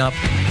hooking up,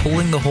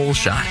 pulling the whole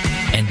shot,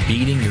 and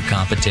beating your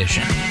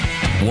competition.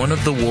 One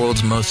of the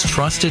world's most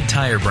trusted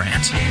tire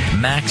brands,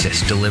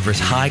 Maxxis delivers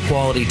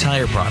high-quality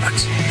tire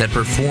products that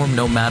perform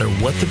no matter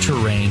what the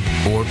terrain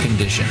or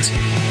conditions.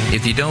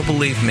 If you don't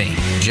believe me,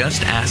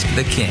 just ask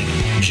the king,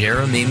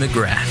 Jeremy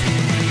McGrath.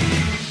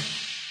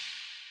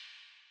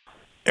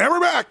 And we're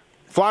back.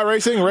 Fly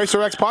Racing,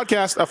 Racer X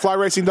podcast at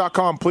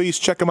flyracing.com. Please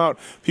check them out.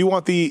 If you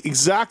want the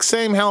exact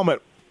same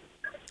helmet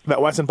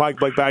that Weston Pike,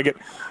 Blake Baggett,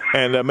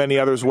 and many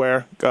others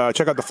wear,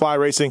 check out the Fly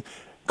Racing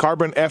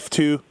Carbon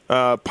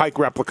F2 Pike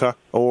replica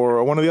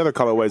or one of the other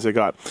colorways they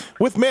got.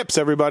 With MIPS,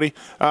 everybody.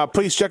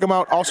 Please check them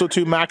out. Also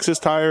to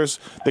Maxxis Tires.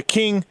 The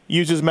King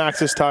uses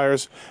Maxxis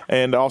Tires.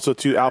 And also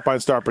to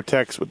Alpine Star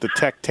Protects with the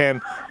Tech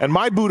 10. And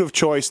my boot of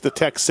choice, the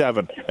Tech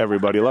 7,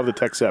 everybody. Love the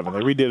Tech 7. They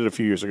redid it a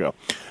few years ago.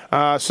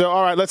 So,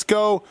 all right, let's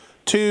go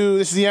to,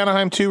 this is the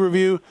Anaheim 2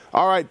 review.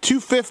 All right,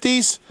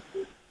 250s.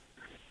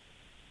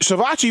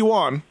 Savatgy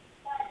won,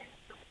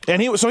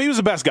 and he was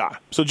the best guy.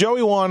 So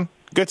Joey won,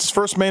 gets his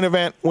first main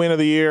event win of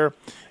the year,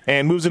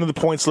 and moves into the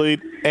points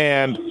lead,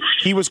 and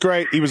he was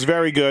great. He was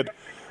very good.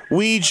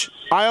 Weege,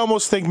 I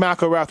almost think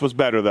McElrath was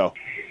better, though.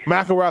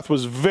 McElrath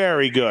was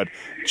very good.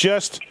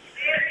 Just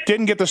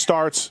didn't get the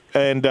starts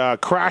and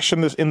crashed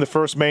in the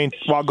first main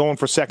while going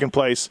for second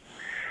place.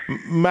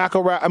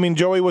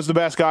 Joey was the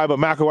best guy, but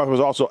McElrath was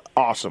also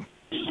awesome.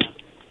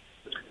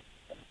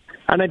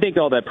 And I think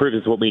all that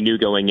proves what we knew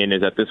going in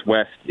is that this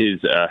West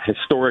is a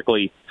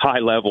historically high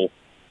level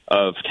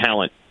of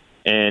talent.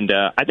 And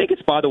I think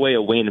it's, by the way,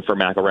 a win for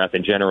McElrath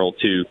in general,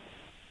 too.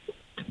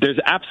 There's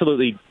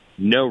absolutely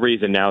no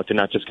reason now to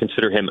not just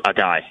consider him a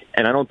guy.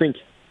 And I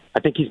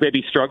think he's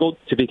maybe struggled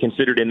to be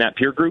considered in that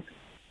peer group.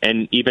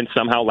 And even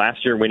somehow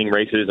last year winning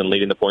races and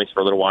leading the points for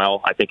a little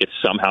while, I think it's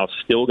somehow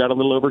still got a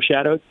little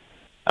overshadowed.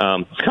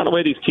 It's kind of the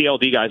way these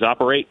TLD guys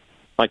operate.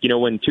 Like,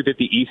 when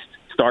 250 East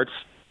starts,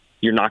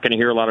 you're not going to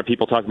hear a lot of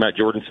people talking about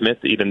Jordan Smith,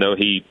 even though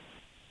he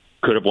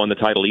could have won the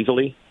title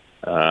easily.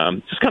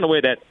 It's just kind of the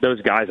way that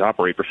those guys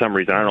operate for some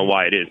reason. I don't know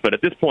why it is. But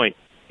at this point,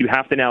 you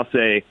have to now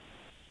say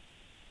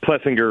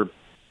Plessinger,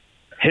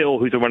 Hill,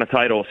 who's won a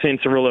title,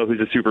 Cianciarulo, who's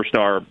a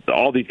superstar,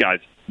 all these guys.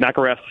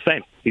 McElrath's the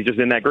same. He's just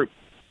in that group.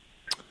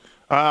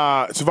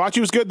 Savatgy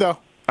was good, though.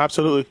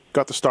 Absolutely.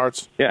 Got the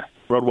starts. Yeah.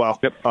 Rode well.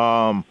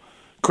 Yep.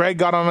 Craig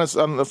got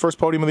on the first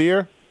podium of the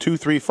year.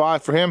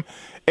 2-3-5 for him.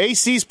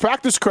 AC's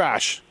practice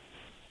crash.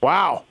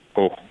 Wow.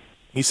 Oh.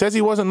 He says he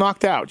wasn't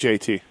knocked out,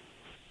 JT.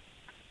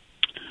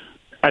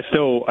 I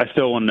still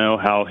want to know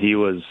how he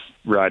was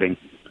riding.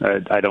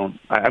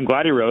 I'm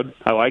glad he rode.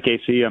 I like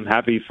AC. I'm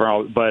happy for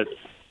all, but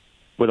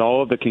with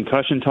all of the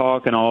concussion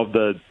talk and all of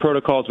the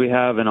protocols we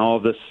have and all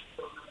of this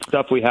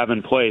stuff we have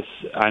in place,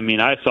 I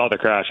saw the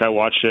crash. I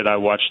watched it. I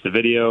watched the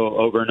video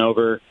over and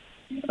over.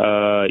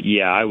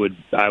 I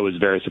was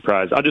very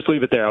surprised. I'll just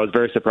leave it there. I was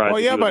very surprised.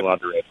 Well, yeah, he was but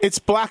allowed to ride. It's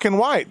black and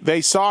white.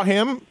 They saw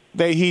him.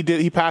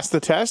 He passed the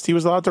test. He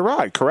was allowed to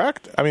ride.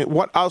 Correct.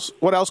 What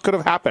else could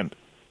have happened?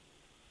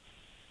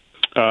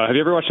 Have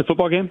you ever watched a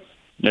football game?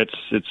 They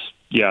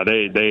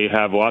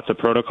have lots of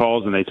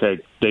protocols and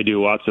they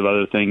do lots of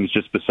other things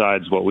just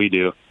besides what we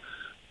do.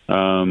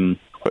 I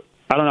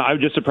don't know. I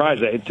was just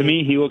surprised. To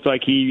me, he looked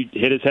like he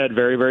hit his head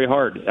very, very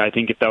hard. I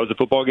think if that was a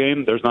football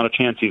game, there's not a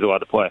chance he's allowed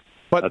to play.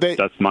 But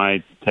that's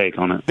my take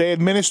on it. They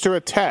administer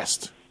a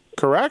test,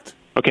 correct?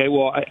 Okay.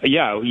 Well,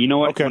 you know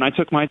what? Okay. When I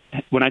took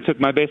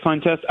my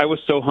baseline test, I was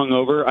so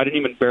hungover I didn't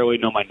even barely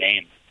know my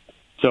name.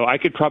 So I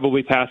could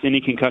probably pass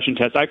any concussion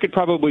test. I could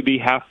probably be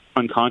half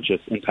unconscious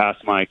and pass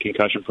my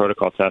concussion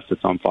protocol test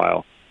that's on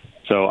file.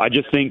 So I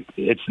just think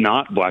it's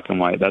not black and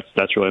white.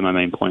 That's really my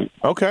main point.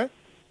 Okay.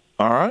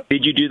 All right.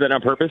 Did you do that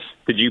on purpose?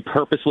 Did you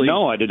purposely?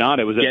 No, I did not.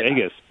 It was at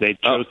Vegas. They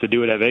chose to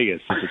do it at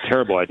Vegas. It's a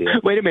terrible idea.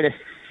 Wait a minute.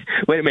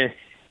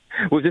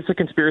 Was this a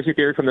conspiracy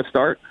theory from the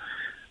start?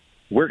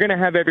 We're going to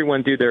have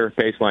everyone do their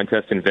baseline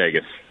test in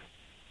Vegas.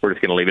 We're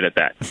just going to leave it at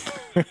that.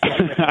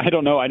 I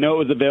don't know. I know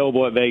it was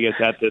available at Vegas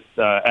at this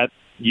at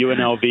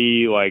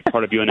UNLV, like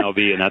part of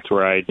UNLV, and that's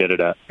where I did it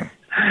at.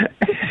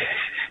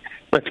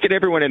 Let's get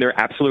everyone in their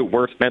absolute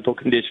worst mental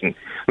condition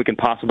we can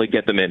possibly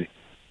get them in.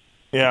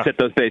 Yeah. Set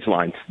those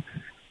baselines.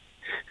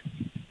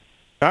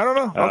 I don't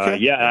know. Okay.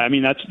 Yeah, I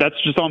mean that's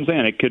just all I'm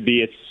saying.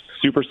 It's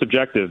super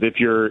subjective. If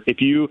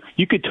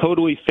you could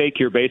totally fake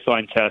your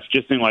baseline test,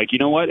 just being like, you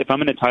know what, if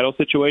I'm in a title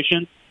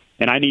situation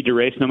and I need to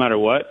race no matter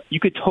what, you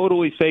could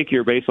totally fake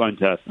your baseline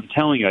test. I'm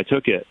telling you, I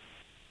took it.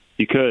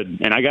 You could.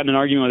 And I got in an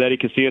argument with Eddie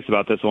Casillas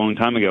about this a long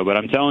time ago, but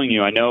I'm telling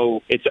you, I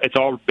know it's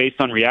all based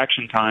on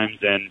reaction times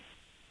and,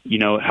 you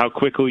know, how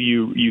quickly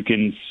you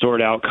can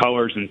sort out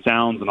colors and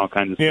sounds and all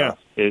kinds of stuff.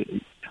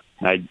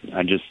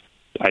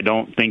 I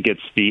don't think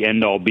it's the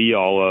end-all,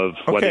 be-all of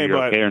whether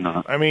you're okay or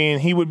not. I mean,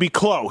 he would be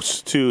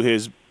close to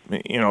his,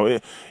 you know,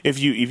 if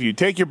you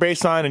take your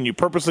baseline and you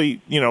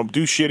purposely, you know,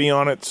 do shitty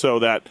on it so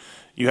that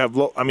you have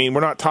low. I mean,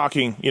 we're not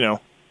talking, you know,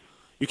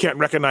 you can't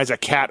recognize a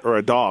cat or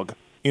a dog.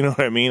 You know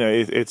what I mean?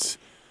 It's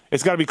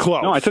got to be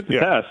close. No, I took the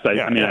test.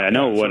 I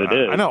know what it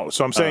is. I know.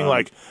 So I'm saying,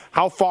 like,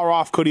 how far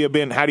off could he have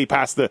been had he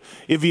passed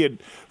if he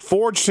had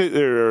forged it,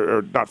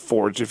 or not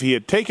forged, if he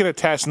had taken a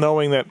test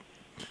knowing that,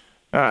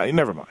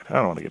 never mind. I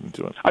don't want to get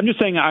into it. I'm just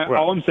saying,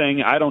 all I'm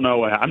saying, I don't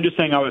know. I'm just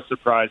saying I was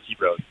surprised he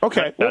rode.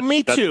 Okay,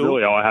 me too. That's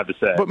really all I have to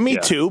say. But me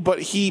too,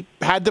 but he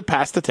had to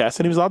pass the test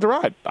and he was allowed to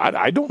ride.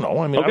 I don't know.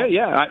 I mean,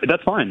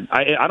 that's fine.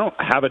 I don't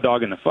have a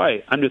dog in the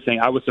fight. I'm just saying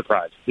I was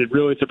surprised. It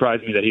really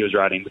surprised me that he was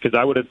riding because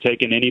I would have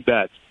taken any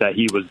bets that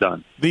he was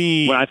done.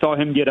 When I saw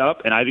him get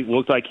up and it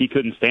looked like he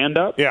couldn't stand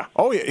up. Yeah.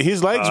 Oh, yeah.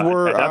 His legs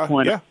were. At that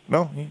point,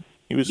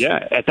 he was.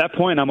 Yeah, at that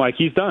point, I'm like,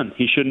 he's done.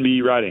 He shouldn't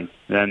be riding.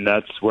 And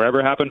that's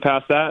wherever happened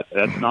past that.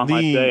 That's not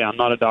my say. I'm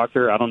not a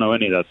doctor. I don't know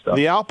any of that stuff.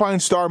 The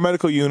Alpine Star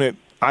Medical Unit,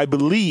 I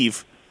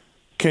believe,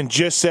 can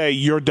just say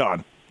you're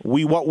done.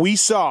 What we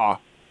saw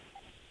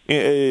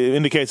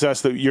indicates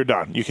us that you're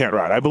done. You can't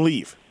ride. I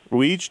believe.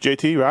 Ruij,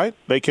 JT, right?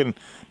 They can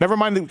never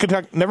mind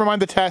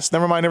the test,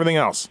 never mind everything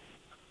else.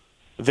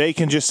 They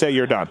can just say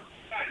you're done.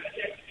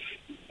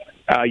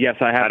 Yes,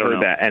 I have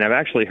heard that. And I've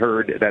actually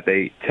heard that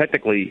they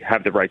technically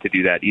have the right to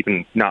do that,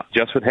 even not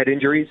just with head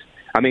injuries.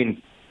 I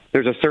mean,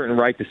 there's a certain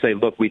right to say,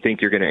 look, we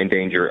think you're going to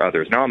endanger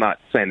others. Now, I'm not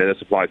saying that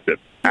this applies to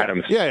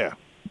Adams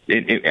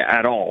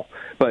at all.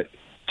 But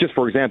just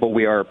for example,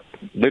 we are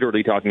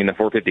literally talking in the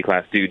 450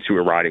 class dudes who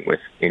are riding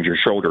with injured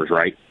shoulders,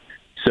 right?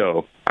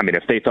 So, I mean,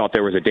 if they thought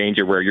there was a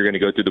danger where you're going to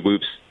go through the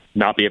whoops,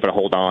 not be able to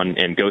hold on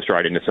and ghost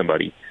ride into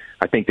somebody,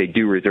 I think they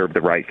do reserve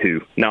the right to.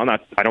 Now,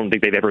 I don't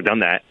think they've ever done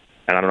that.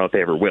 And I don't know if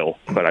they ever will,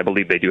 but I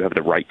believe they do have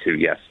the right to,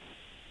 yes.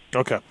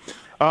 Okay.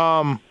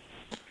 All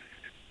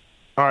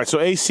right, so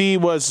AC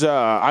was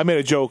I made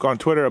a joke on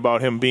Twitter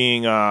about him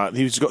being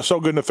he was so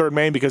good in the third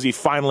main because he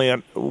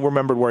finally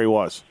remembered where he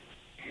was.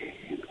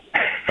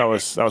 That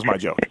was my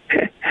joke.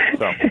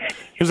 So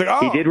he was like,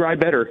 oh. He did ride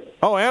better.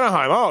 Oh,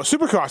 Anaheim. Oh,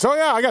 Supercross. Oh,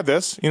 yeah, I got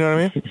this. You know what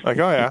I mean? Like,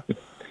 oh,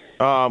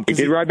 yeah. He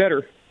did ride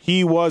better.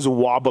 He was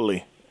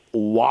wobbly.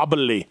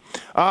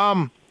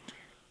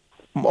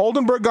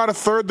 Oldenburg got a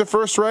third the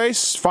first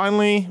race.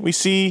 Finally, we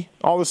see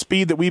all the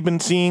speed that we've been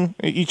seeing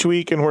each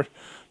week, and we're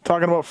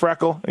talking about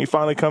Freckle, and he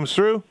finally comes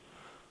through.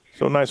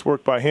 So nice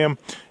work by him.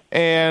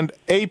 And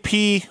AP,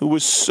 who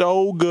was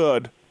so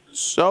good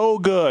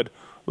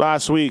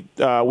last week,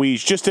 we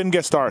just didn't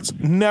get starts.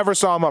 Never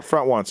saw him up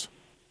front once.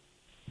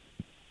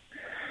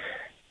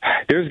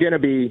 There's going to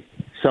be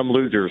some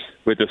losers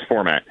with this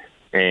format,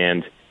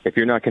 and if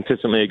you're not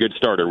consistently a good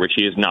starter, which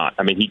he is not,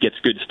 I mean, he gets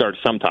good starts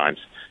sometimes,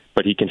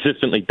 but he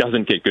consistently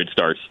doesn't get good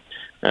starts.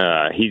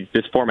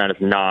 This format is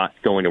not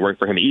going to work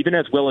for him. Even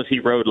as well as he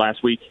rode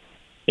last week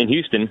in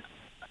Houston,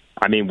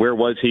 I mean, where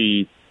was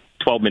he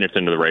 12 minutes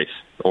into the race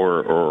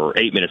or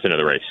 8 minutes into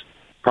the race?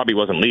 Probably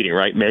wasn't leading,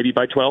 right? Maybe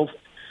by 12.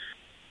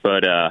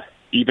 But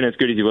even as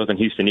good as he was in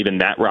Houston, even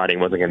that riding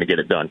wasn't going to get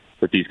it done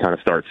with these kind of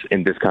starts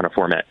in this kind of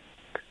format.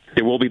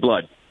 There will be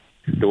blood.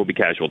 There will be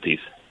casualties.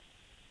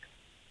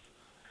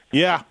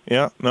 Yeah,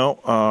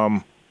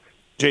 no.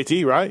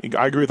 JT, right?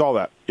 I agree with all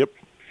that. Yep.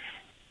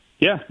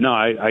 Yeah, no,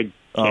 I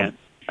can't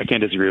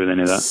disagree with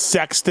any of that.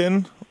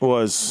 Sexton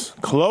was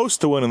close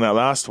to winning that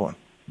last one.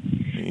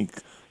 He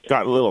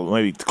got a little,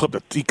 maybe clipped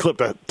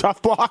a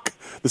tough block,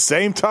 the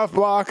same tough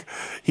block.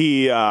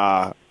 He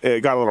got a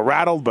little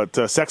rattled,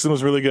 but Sexton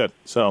was really good.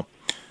 So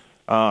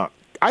I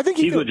think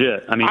he's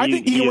legit. I mean,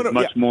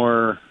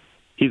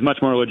 he's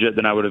much more legit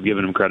than I would have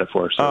given him credit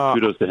for. So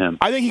kudos to him.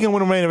 I think he can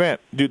win a main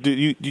event. Do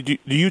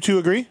you two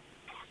agree?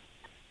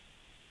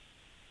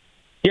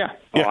 Yeah.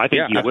 I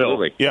think you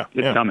will. Yeah.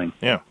 It's coming.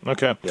 Yeah.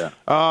 Okay. Yeah.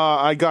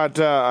 I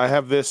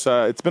have this.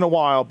 It's been a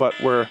while, but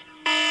we're.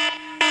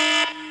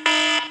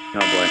 Oh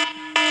boy.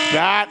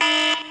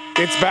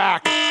 It's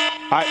back.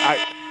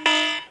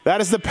 That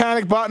is the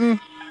panic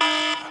button.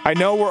 I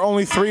know we're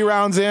only 3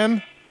 rounds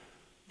in.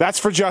 That's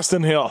for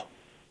Justin Hill.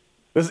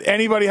 Does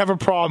anybody have a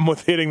problem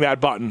with hitting that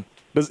button?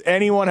 Does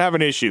anyone have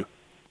an issue?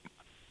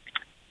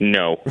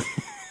 No.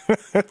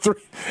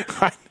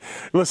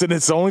 Listen,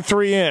 it's only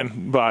 3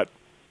 in, but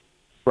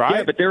right?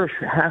 Yeah, but they're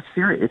half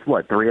serious. It's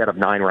what, 3 out of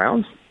 9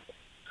 rounds?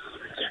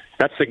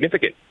 That's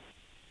significant.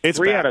 It's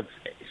 3 bad. out of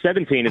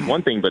 17 is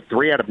one thing, but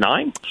 3 out of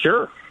 9?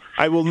 Sure.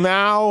 I will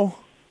now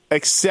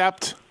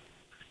accept,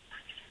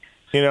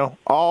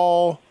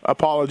 all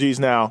apologies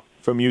now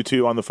from you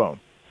two on the phone.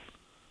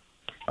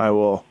 I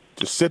will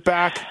just sit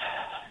back.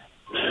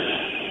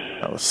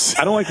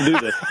 I don't like to do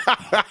this.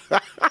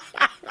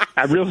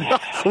 I really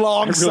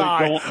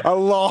sigh. A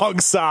long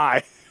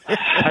sigh.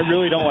 I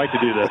really don't like to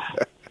do this.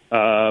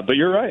 But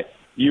you're right.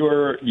 You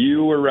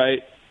were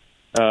right.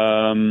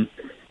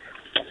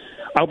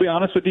 I'll be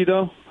honest with you,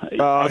 though.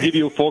 I'll give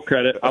you full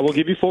credit. I will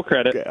give you full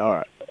credit. Okay, all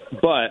right.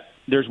 But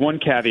there's one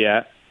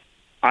caveat.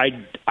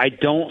 I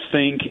don't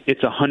think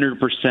it's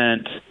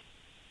 100%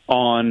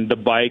 on the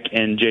bike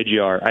and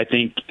JGR. I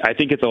think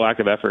it's a lack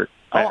of effort.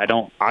 I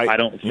don't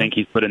think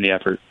he's put in the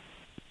effort.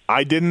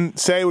 I didn't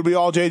say it would be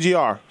all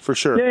JGR for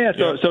sure. Yeah.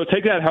 So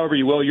take that however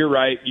you will. You're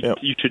right.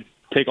 You should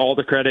take all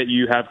the credit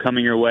you have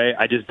coming your way.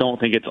 I just don't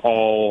think it's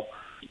all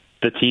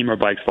the team or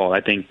bike's fault. I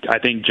think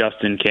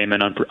Justin came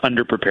in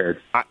underprepared.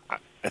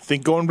 I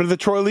think going to the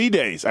Troy Lee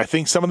days. I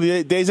think some of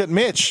the days at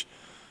Mitch,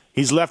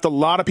 he's left a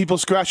lot of people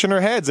scratching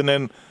their heads, and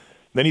then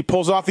he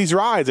pulls off these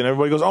rides, and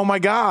everybody goes, "Oh my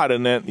God!"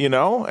 And then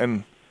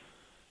and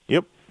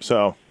yep.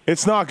 So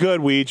it's not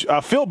good.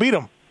 Weege. Phil beat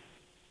him.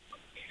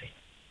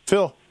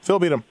 Phil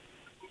beat him.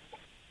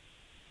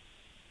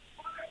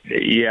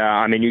 Yeah,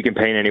 I mean, you can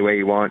paint any way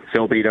you want.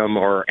 Phil beat him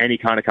or any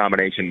kind of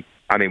combination.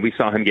 I mean, we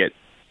saw him get,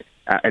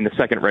 in the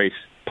second race,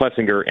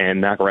 Plessinger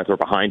and McElrath were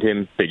behind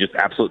him. They just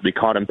absolutely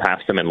caught him,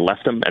 passed him, and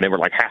left him, and they were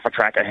like half a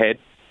track ahead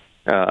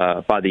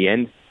by the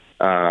end.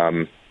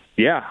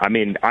 Yeah, I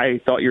mean, I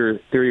thought your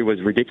theory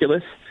was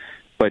ridiculous,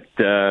 but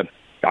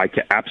I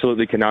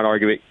absolutely cannot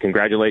argue it.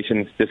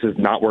 Congratulations. This has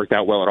not worked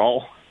out well at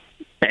all,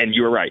 and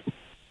you were right.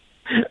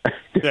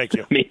 Thank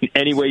you. I mean,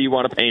 any way you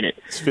want to paint it.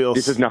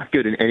 This is not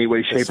good in any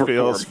way, shape, or form.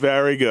 Feels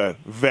very good.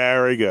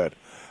 Very good.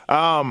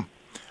 And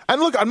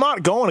look, I'm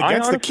not going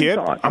against the kid.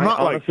 I'm not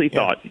honestly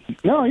thought.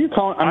 No, you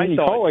call. I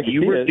thought like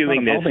you were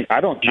doing this.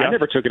 I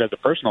never took it as a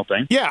personal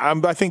thing. Yeah,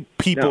 I think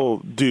people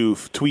do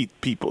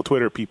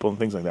Twitter people, and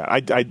things like that.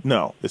 I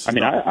know.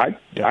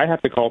 I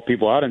have to call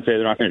people out and say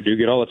they're not going to do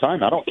good all the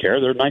time. I don't care.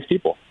 They're nice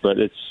people, but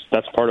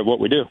that's part of what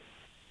we do.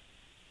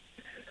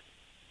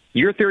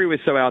 Your theory was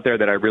so out there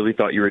that I really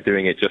thought you were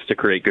doing it just to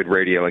create good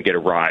radio and get a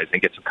rise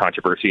and get some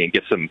controversy and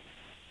get some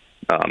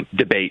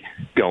debate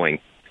going.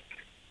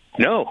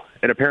 No,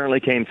 it apparently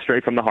came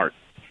straight from the heart.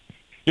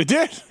 It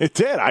did.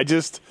 I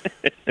just,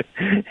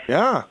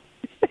 yeah.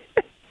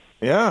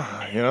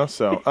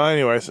 So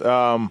anyways.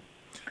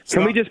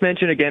 Can we just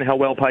mention again how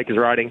well Pike is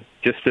riding,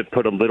 just to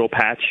put a little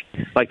patch?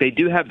 Like, they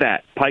do have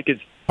that. Pike is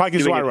doing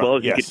as well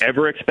as you could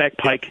ever expect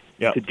Pike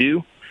to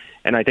do.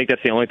 And I think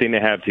that's the only thing they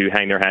have to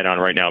hang their hat on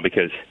right now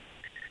because,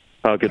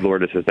 oh, good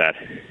Lord, this is that.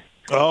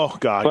 Oh,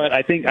 God. But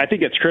I think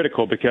it's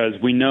critical because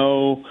we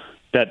know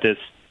that this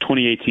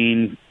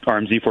 2018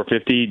 RMZ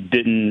 450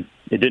 didn't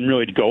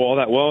really go all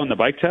that well in the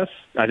bike tests.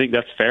 I think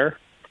that's fair.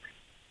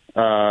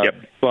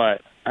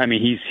 But I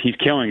mean, he's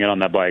killing it on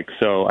that bike.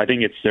 So I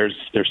think there's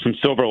some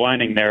silver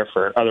lining there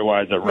for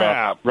otherwise a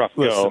rough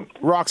go.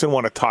 Roxon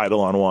won a title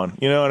on one.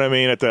 You know what I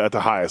mean? At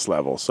the highest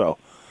level. So.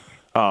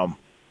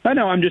 I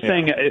know. I'm just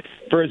saying,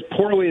 for as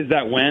poorly as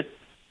that went,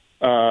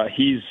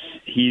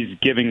 he's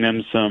giving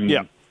them something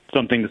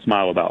to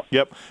smile about.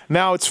 Yep.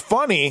 Now, it's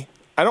funny.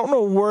 I don't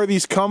know where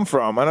these come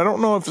from, and I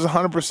don't know if it's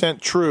 100%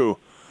 true,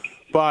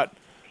 but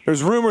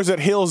there's rumors that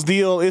Hill's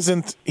deal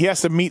he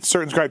has to meet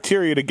certain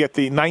criteria to get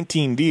the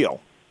 19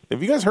 deal.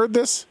 Have you guys heard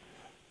this?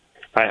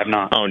 I have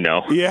not. Oh,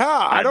 no. Yeah.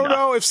 I don't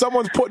know if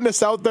someone's putting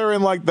this out there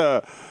in, like,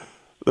 the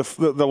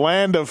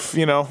land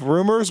of,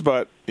 rumors,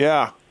 but,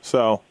 yeah.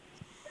 So,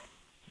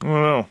 I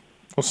don't know.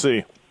 We'll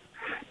see.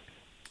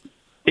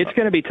 It's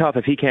going to be tough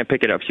if he can't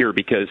pick it up here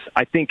because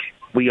I think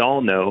we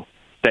all know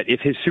that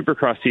if his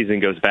Supercross season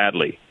goes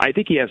badly, I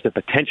think he has the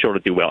potential to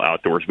do well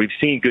outdoors. We've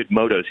seen good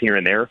motos here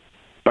and there,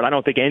 but I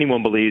don't think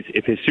anyone believes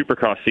if his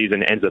Supercross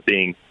season ends up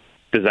being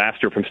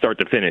disaster from start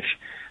to finish,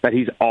 that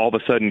he's all of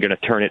a sudden going to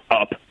turn it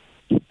up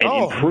and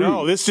improve.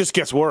 No, this just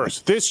gets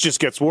worse.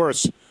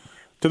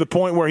 To the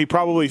point where he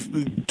probably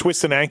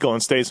twists an ankle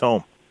and stays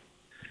home.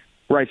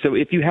 Right, so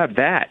if you have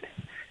that,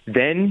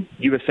 then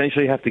you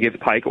essentially have to give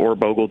Pike or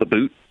Bogle the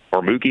boot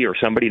or Mookie or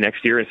somebody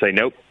next year and say,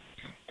 nope,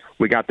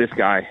 we got this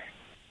guy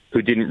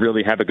who didn't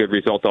really have a good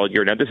result all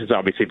year. Now, this is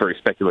obviously very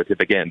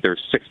speculative. Again,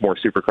 there's 6 more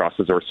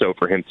Supercrosses or so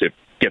for him to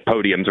get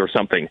podiums or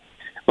something.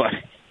 But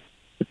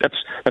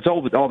that's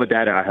all the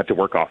data I have to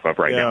work off of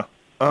right now.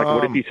 Like,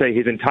 what if you say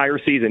his entire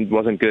season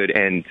wasn't good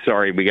and,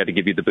 sorry, we got to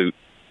give you the boot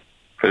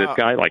for this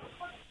guy? Like,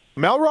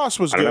 Mel Ross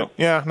was good.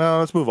 Yeah, no,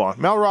 let's move on.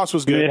 Mel Ross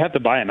was good. They'd have to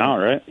buy him out,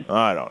 right?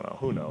 I don't know.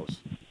 Who knows?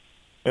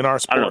 In our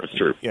sport. I don't know if it's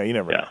true. Yeah, you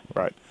never know.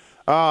 Right.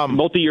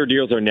 Multi-year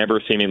deals are never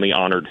seemingly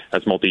honored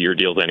as multi-year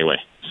deals anyway.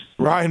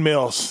 Ryan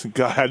Mills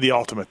had the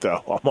ultimate,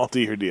 though, a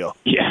multi-year deal.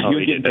 Yeah, he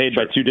was getting paid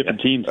by 2 different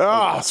teams.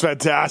 Oh, it's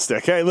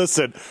fantastic. Hey,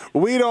 listen,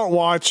 we don't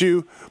want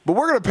you, but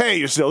we're going to pay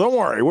you still. Don't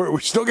worry. We're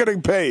still going to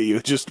pay you.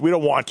 Just we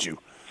don't want you.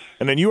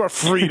 and then you are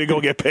free to go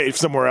get paid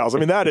somewhere else. I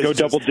mean, that is go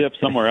double dip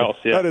somewhere else.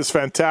 Yeah. That is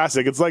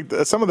fantastic. It's like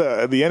some of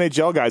the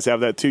NHL guys have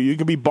that too. You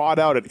can be bought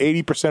out at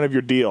 80% of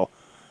your deal,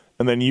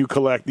 and then you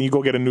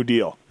go get a new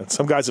deal. And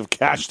some guys have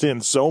cashed in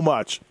so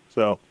much.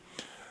 So,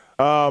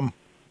 the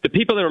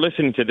people that are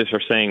listening to this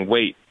are saying,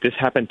 "Wait, this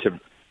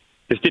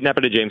didn't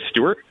happen to James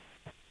Stewart.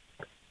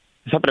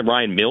 This happened to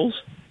Ryan Mills."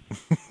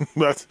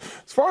 But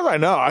as far as I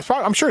know,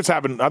 I'm sure it's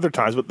happened other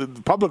times,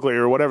 but publicly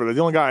or whatever, the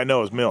only guy I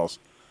know is Mills.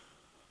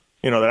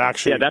 That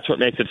actually. Yeah, that's what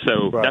makes it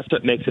so. Right. That's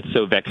what makes it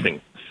so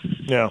vexing.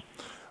 Yeah.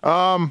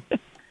 All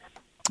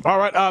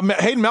right.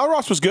 Hayden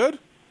Melross was good.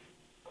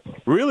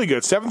 Really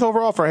good. 7th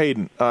overall for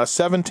Hayden.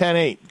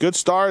 7-10-8. Good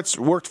starts.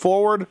 Worked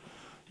forward.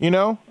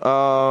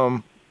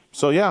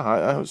 So yeah,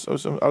 I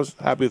was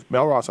happy with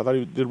Melross. I thought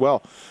he did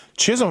well.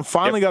 Chisholm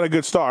finally got a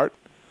good start.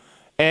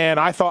 And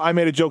I thought I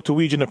made a joke to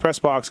Weege in the press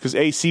box because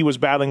AC was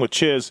battling with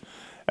Chiz.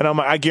 And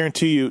I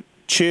guarantee you,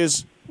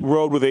 Chiz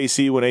rode with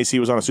AC when AC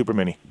was on a Super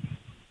Mini.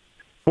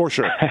 For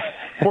sure.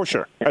 For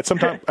sure. At some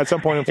point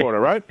in Florida,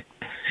 right?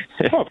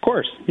 Oh, of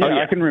course. Yeah,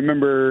 I can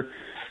remember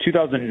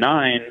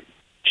 2009,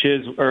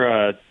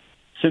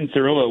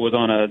 Cianciarulo was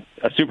on a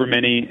Super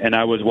Mini, and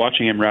I was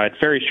watching him ride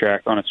Ferry's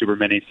Track on a Super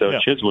Mini, so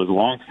Chiz was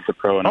long since the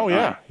pro in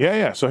 09.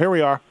 Yeah. So here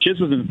we are. Chiz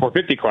was in the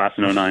 450 class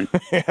in 09.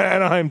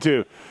 Anaheim,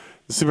 too.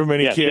 The Super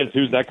Mini kid. Chiz,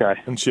 who's that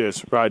guy? And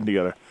Chiz riding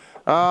together.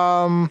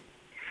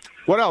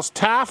 What else?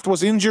 Taft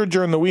was injured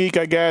during the week,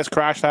 I guess.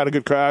 Had a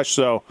good crash,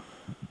 so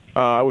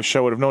I wish I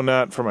would have known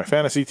that for my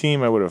fantasy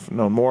team. I would have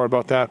known more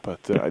about that, but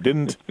I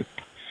didn't.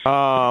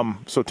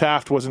 So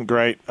Taft wasn't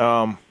great.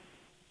 What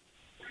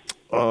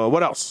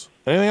else?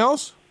 Anything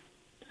else?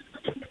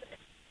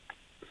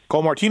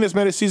 Cole Martinez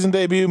made his season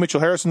debut. Mitchell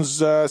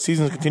Harrison's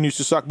season continues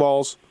to suck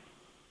balls.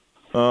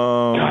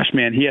 Gosh,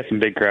 man, he has some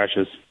big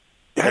crashes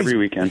every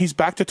weekend. He's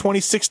back to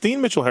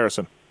 2016, Mitchell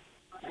Harrison.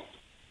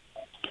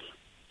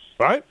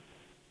 Right?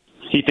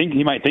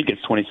 He might think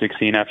it's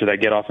 2016 after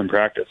that get off in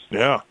practice.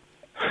 Yeah.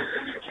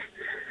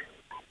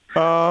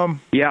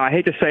 Yeah, I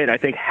hate to say it. I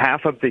think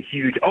half of the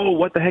huge,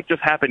 what the heck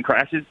just happened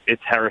crashes,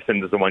 it's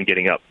Harrison is the one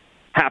getting up.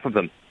 Half of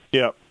them.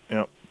 Yeah.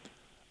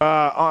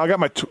 I got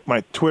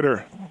my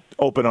Twitter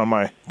open on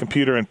my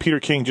computer, and Peter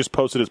King just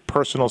posted his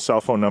personal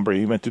cell phone number.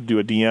 He meant to do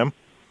a DM.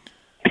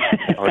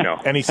 Oh, no.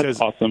 And he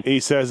says, awesome. He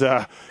says,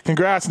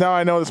 congrats. Now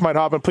I know this might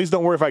happen. Please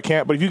don't worry if I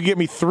can't. But if you could get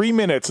me 3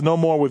 minutes, no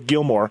more with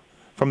Gilmore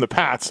from the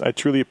Pats, I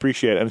truly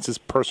appreciate it. And it's his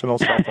personal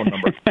cell phone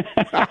number.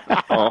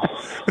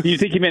 Do you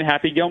think he meant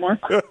Happy Gilmore?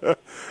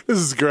 This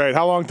is great.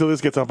 How long till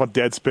this gets up on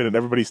Deadspin and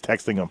everybody's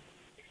texting him?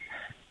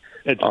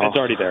 It's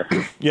already there.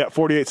 Yeah,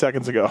 48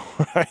 seconds ago.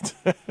 Right.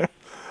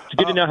 It's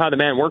good to know how the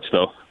man works,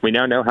 though. We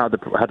now know how the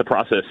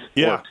process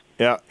works.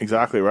 Yeah,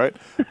 exactly, right?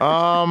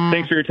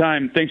 Thanks for your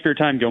time.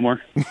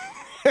 Gilmore.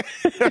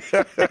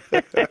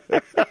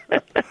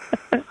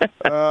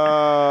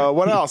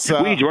 What else?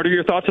 Weege, what are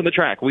your thoughts on the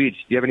track? Weege, do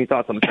you have any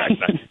thoughts on the track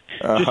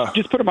tonight?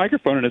 Just put a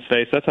microphone in his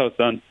face. That's how it's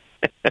done.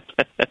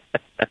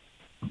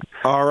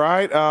 All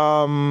right.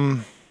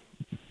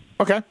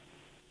 Okay.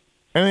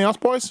 Anything else,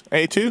 boys?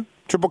 A2?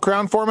 Triple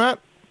Crown format?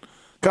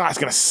 God, it's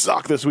going to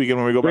suck this weekend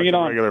when we go Bring back it to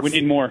on. regular. We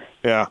need more.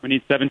 Yeah. We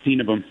need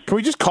 17 of them. Can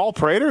we just call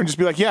Prater and just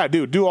be like, yeah,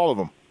 dude, do all of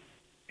them?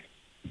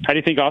 How do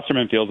you think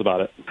Osterman feels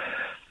about it?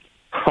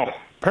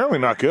 Apparently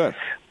not good.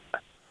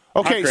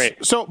 Okay, not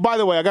great. So by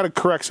the way, I got to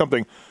correct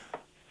something.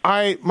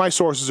 My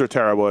sources are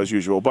terrible as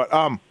usual, but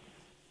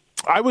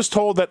I was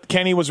told that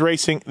Kenny was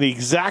racing the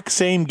exact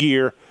same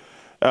gear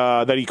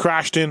that he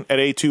crashed in at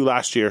A2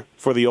 last year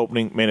for the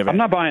opening main event. I'm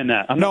not buying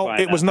that.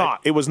 It was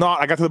not. It was not.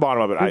 I got to the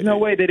bottom of it. There's no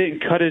way they didn't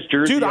cut his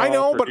jersey. Dude, I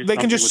know, off but they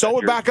can just sew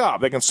it back up.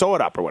 They can sew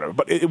it up or whatever.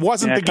 But it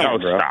wasn't the gear.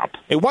 Stop.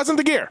 It wasn't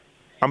the gear.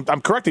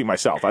 I'm correcting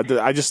myself. I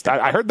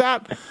heard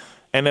that,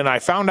 and then I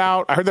found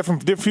out. I heard that from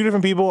a few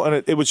different people,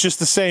 and it was just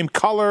the same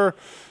color,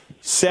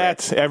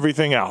 set,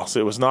 everything else.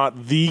 It was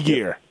not the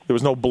gear. There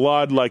was no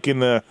blood like in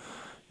the,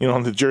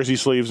 on the jersey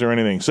sleeves or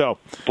anything. So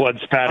blood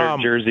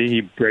spattered jersey,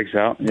 he breaks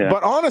out. Yeah.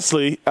 But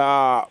honestly,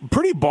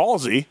 pretty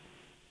ballsy.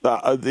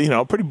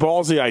 Pretty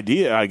ballsy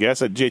idea, I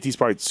guess. JT's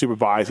probably super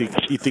biased.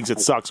 He thinks it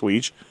sucks,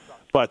 Weege.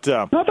 But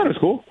no, I thought it was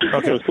cool.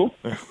 Okay, it was cool.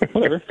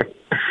 Whatever.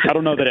 I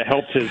don't know that it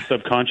helped his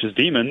subconscious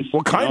demons.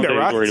 Well, kind of,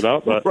 right? Worried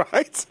about, but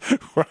right.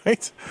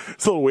 It's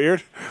a little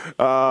weird,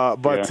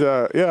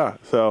 yeah.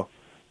 So,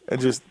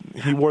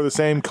 he wore the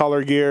same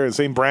color gear and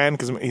same brand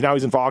because now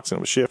he's in Fox and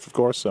it was Shift, of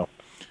course. So,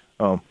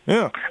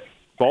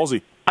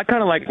 ballsy. I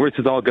kind of like where this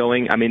is all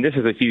going. I mean, this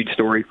is a huge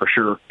story for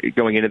sure.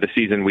 Going into the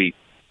season, we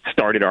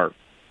started our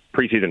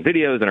preseason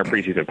videos and our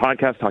preseason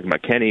podcast talking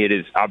about Kenny. It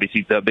is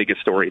obviously the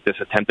biggest story, this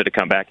attempt to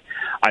come back.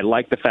 I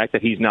like the fact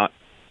that he's not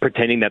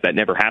pretending that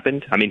never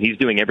happened. I mean, he's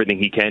doing everything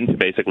he can to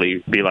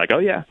basically be like, oh,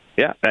 yeah,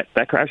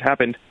 that crash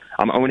happened.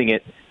 I'm owning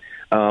it.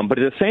 But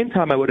at the same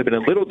time, I would have been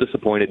a little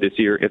disappointed this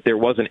year if there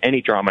wasn't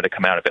any drama to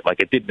come out of it, like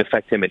it didn't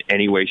affect him in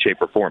any way,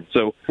 shape, or form.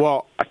 So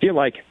I feel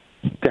like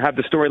to have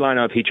the storyline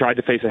of he tried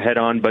to face it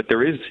head-on, but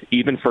there is,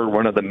 even for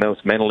one of the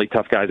most mentally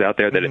tough guys out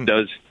there, that it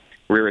does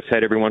rear its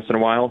head every once in a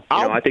while.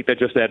 I think that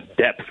just adds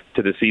depth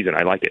to the season.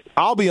 I like it.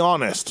 I'll be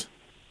honest.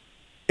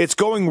 it's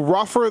going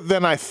rougher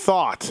than I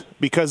thought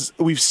because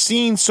we've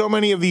seen so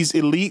many of these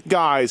elite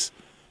guys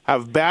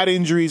have bad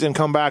injuries and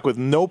come back with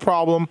no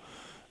problem.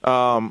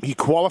 He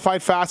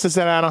qualified fastest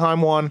at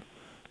Anaheim 1.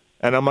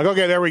 And I'm like,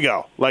 okay, there we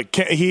go. Like,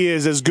 he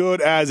is as good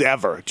as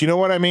ever. Do you know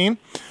what I mean?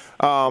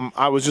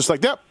 I was just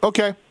like, yep,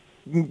 okay,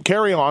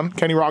 carry on.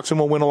 Kenny Roczen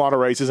will win a lot of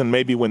races and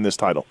maybe win this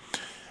title.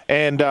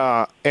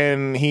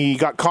 And he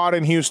got caught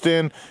in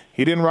Houston.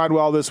 He didn't ride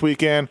well this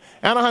weekend.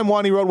 Anaheim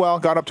 1, he rode well,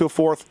 got up to a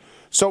 4th.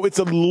 So it's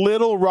a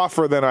little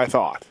rougher than I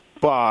thought.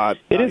 But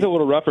it is a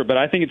little rougher, but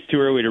I think it's too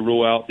early to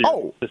rule out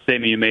the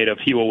statement you made of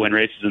he will win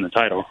races in the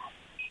title.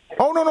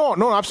 Oh,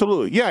 no,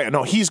 absolutely. Yeah,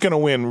 no, he's going to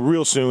win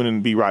real soon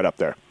and be right up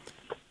there.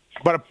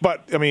 But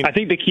I mean, I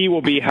think the key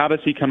will be how does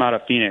he come out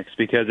of Phoenix?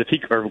 Because if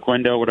he, or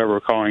Glendale, whatever we're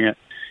calling it,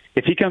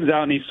 if he comes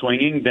out and he's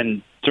swinging,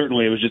 then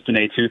certainly it was just an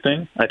A2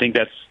 thing. I think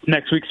that's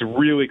next week's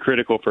really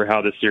critical for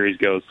how this series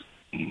goes.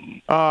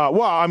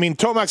 Well, I mean,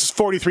 Tomac is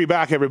 43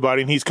 back,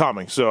 everybody, and he's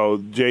coming. So,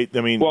 I think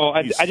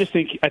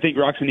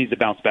Roczen needs to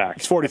bounce back.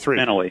 He's 43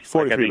 mentally.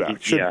 43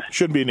 back.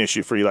 Shouldn't be an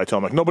issue for Eli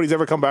Tomac. Nobody's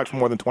ever come back from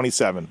more than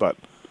 27, but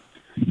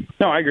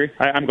no, I agree.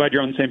 I'm glad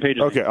you're on the same page.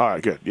 Okay, all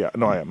right, good. Yeah,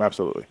 no, I am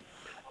absolutely.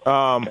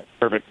 Okay,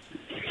 perfect.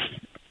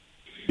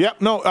 Yeah,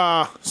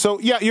 no. So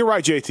yeah, you're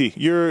right, JT.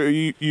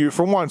 You're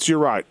for once, you're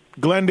right.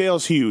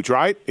 Glendale's huge,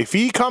 right? If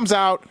he comes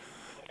out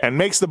and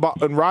makes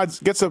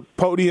gets a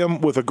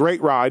podium with a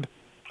great ride,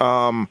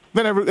 then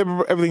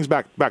everything's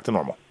back to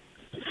normal.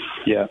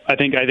 Yeah, I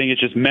think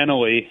it's just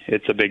mentally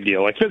it's a big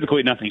deal. Like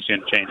physically, nothing's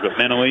going to change, but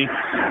mentally,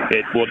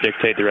 it will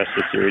dictate the rest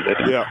of the series. I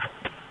think. Yeah,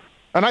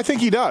 and I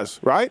think he does.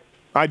 Right?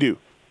 I do.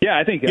 Yeah,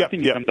 I think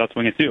he comes out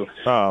swinging too.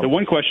 The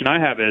one question I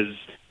have is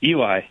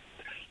Eli.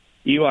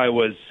 Eli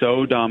was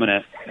so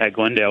dominant at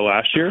Glendale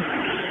last year.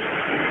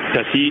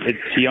 Is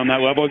he on that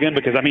level again?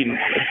 Because, I mean,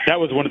 that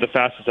was one of the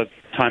fastest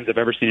times I've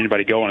ever seen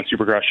anybody go on a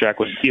Supercross track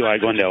was Eli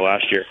Glendale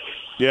last year.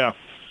 Yeah.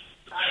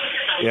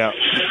 Yeah.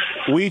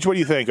 Weege, what do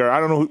you think? Or I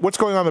don't know. What's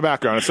going on in the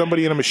background? Is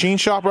somebody in a machine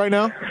shop right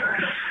now?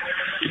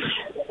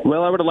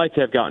 Well, I would have liked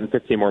to have gotten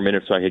 15 more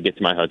minutes so I could get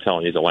to my hotel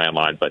and use a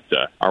landline, but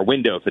our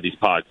window for these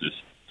pods is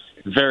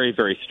very,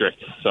 very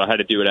strict. So I had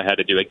to do what I had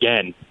to do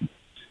again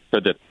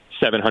for the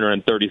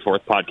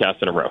 734th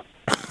podcast in a row.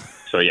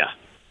 So yeah.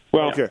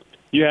 Well, okay.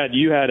 You had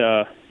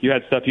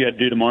stuff you had to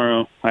do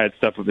tomorrow. I had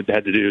stuff that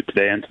had to do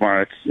today and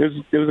tomorrow.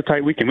 It was a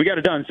tight weekend. We got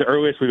it done. It's the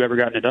earliest we've ever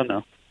gotten it done,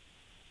 though.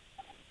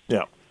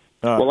 Yeah.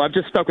 Well, I've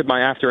just stuck with my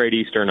after 8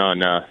 Eastern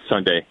on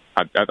Sunday.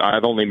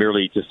 I've only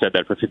merely just said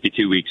that for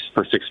 52 weeks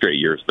for 6 straight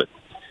years, but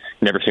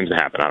it never seems to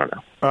happen. I don't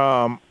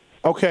know.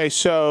 Okay,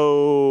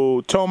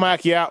 so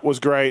Tomac, was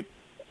great,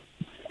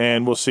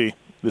 and we'll see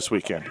this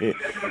weekend.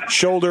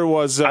 Shoulder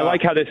was... I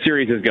like how this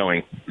series is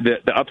going.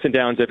 The ups and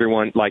downs,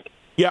 everyone,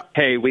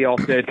 hey, we all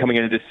said coming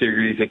into this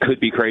series it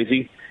could be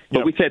crazy,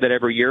 but we say that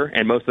every year,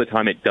 and most of the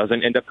time it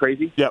doesn't end up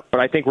crazy. Yep.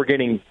 But I think we're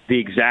getting the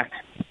exact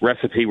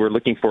recipe we're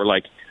looking for.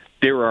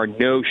 There are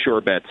no sure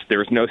bets.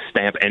 There's no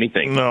stamp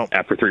anything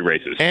after 3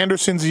 races.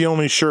 Anderson's the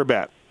only sure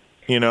bet,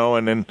 and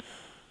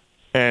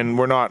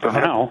we're not... For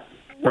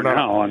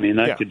now. I mean,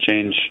 that could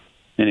change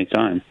any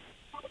time.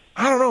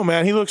 I don't know,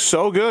 man. He looks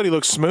so good. He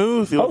looks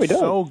smooth. He looks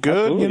so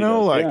good,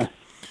 Absolutely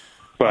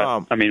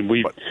But, I mean,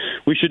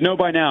 we should know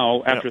by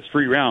now, after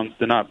 3 rounds,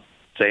 to not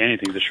say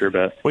anything's a sure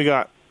bet. We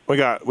got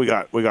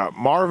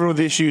Marvin with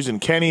issues, and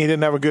Kenny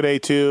didn't have a good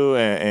A2,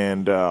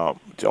 and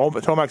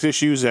Tomac's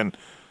issues, and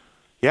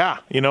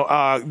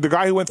the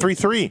guy who went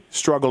 3-3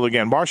 struggled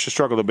again. Barsha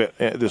struggled a bit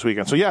this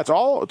weekend. So it's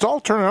all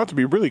turning out to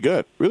be really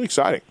good, really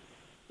exciting.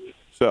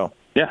 So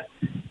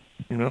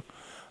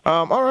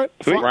all right.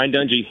 Sweet. Ryan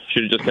Dungey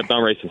should have just kept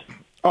on racing.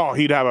 Oh,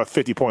 he'd have a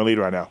 50-point lead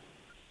right now.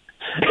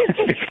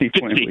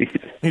 50-point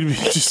lead. He'd be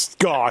just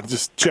gone,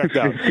 just checked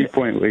out.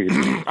 50-point lead.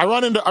 I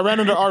ran into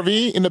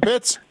RV in the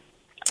pits.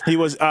 He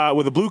was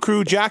with a Blue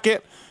Crew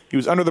jacket. He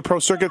was under the Pro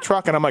Circuit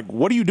truck, and I'm like,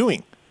 "What are you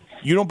doing?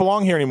 You don't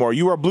belong here anymore.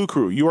 You are Blue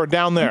Crew. You are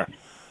down there."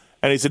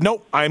 And he said,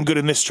 "Nope, I am good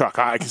in this truck.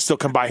 I can still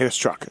come by his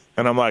truck."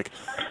 And I'm like,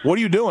 "What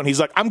are you doing?" He's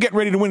like, "I'm getting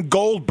ready to win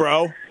gold,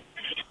 bro."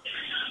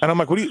 And I'm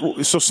like,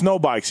 So snow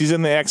bikes. He's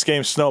in the X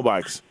Games snow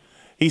bikes.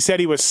 He said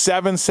he was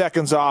 7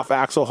 seconds off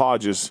Axel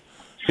Hodges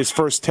his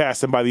first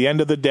test, and by the end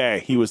of the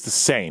day, he was the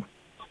same.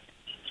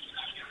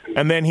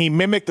 And then he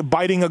mimicked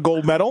biting a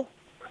gold medal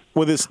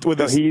with his.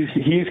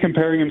 He's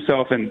comparing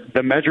himself, and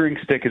the measuring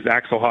stick is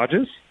Axel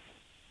Hodges.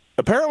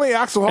 Apparently,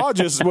 Axel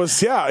Hodges was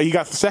he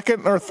got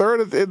second or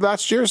third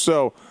last year.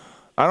 So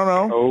I don't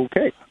know.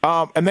 Okay.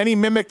 And then he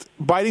mimicked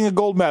biting a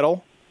gold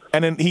medal.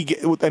 And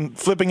then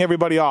flipping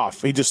everybody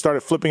off. He just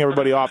started flipping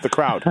everybody off the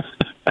crowd.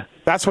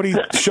 That's what he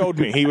showed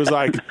me. He was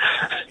like,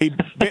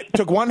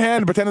 took one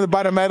hand, pretended to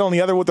bite a medal, and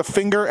the other with the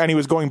finger, and he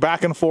was going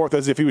back and forth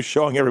as if he was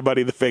showing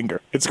everybody the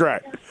finger. It's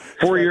great.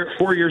 4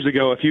 years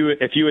ago, if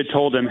you had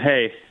told him,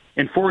 hey,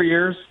 in 4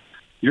 years,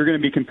 you're going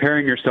to be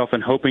comparing yourself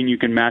and hoping you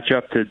can match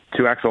up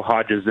to Axel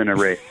Hodges in a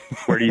race,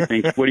 what do you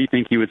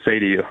think he would say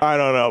to you? I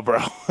don't know,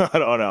 bro. I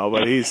don't know,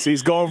 but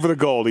he's going for the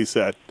gold, he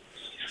said.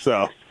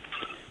 So...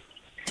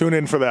 tune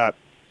in for that.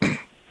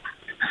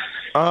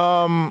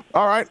 All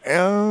right.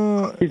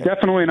 He's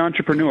definitely an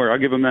entrepreneur. I'll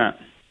give him that.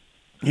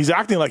 He's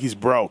acting like he's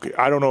broke.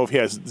 I don't know if he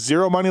has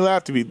zero money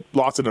left, if he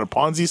lost it in a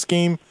Ponzi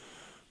scheme.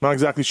 Not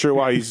exactly sure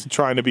why he's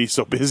trying to be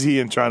so busy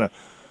and trying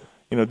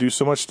to, do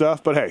so much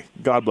stuff. But hey,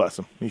 God bless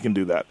him. He can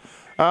do that.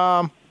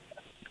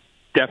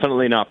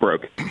 Definitely not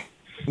broke.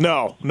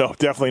 No,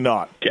 definitely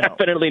not.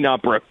 Definitely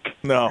not broke.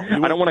 No.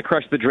 I don't want to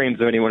crush the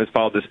dreams of anyone who's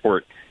followed this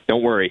sport.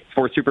 Don't worry.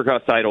 4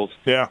 Supercross titles.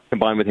 Yeah.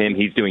 Combined with him,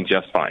 he's doing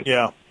just fine.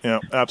 Yeah,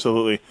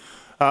 absolutely.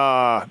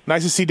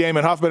 Nice to see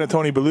Damon Huffman and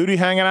Tony Belluti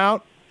hanging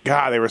out.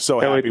 God, they were so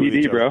happy with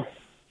each other. LAPD, bro.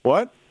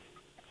 What?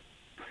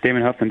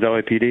 Damon Huffman's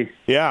LAPD.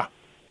 Yeah,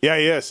 he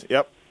is.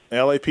 Yep.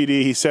 LAPD.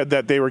 He said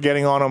that they were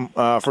getting on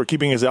him for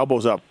keeping his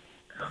elbows up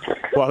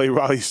while he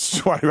rides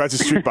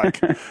his street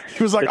bike.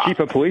 He was like, the chief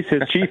of police,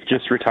 his chief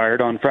just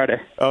retired on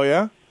Friday. Oh,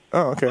 yeah?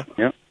 Oh, okay.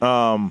 Yep.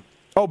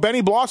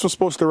 Benny Bloss was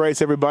supposed to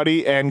race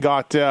everybody and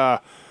got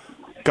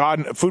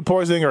food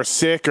poisoning or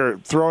sick or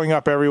throwing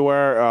up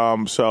everywhere.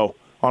 So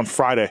on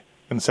Friday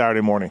and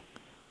Saturday morning.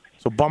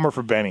 So bummer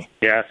for Benny.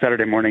 Yeah,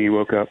 Saturday morning he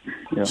woke up.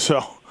 Yeah.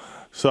 So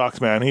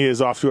sucks, man. He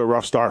is off to a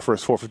rough start for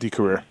his 450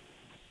 career.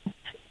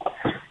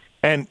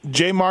 And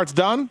J Mart's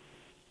done?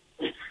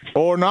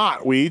 Or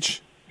not,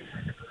 Weege?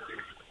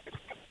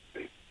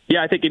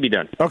 Yeah, I think he'd be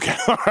done. Okay,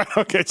 all right.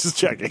 Okay, just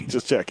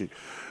checking.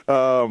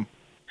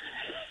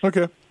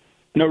 Okay.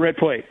 No red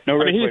plate. No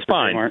red plate. He was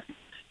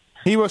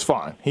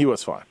fine. He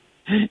was fine.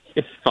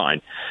 It's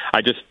fine.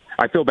 I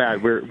feel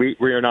bad. We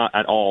are not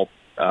at all.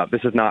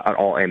 This is not at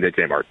all aimed at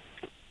J Mart.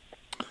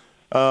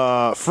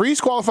 Freeze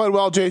qualified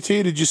well,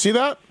 JT. Did you see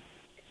that?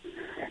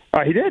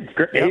 He did.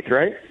 Eighth,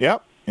 right?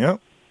 Yep.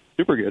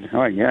 Super good.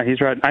 Oh, yeah, he's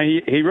right.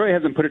 He really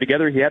hasn't put it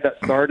together. He had that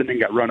start and then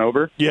got run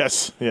over.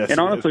 Yes. And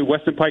honestly,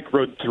 Weston Pike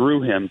rode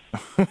through him.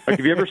 Like,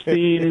 have you ever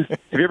seen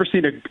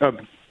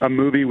a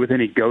movie with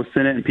any ghosts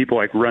in it and people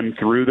like run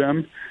through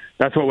them?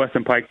 That's what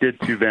Weston Pike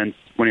did to Vince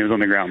when he was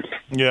on the ground.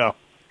 Yeah.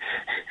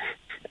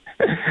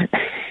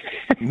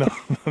 No,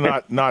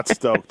 not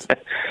stoked.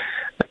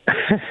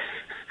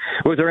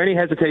 Was there any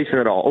hesitation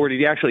at all, or did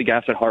he actually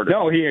gas it harder?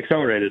 No, he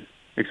accelerated.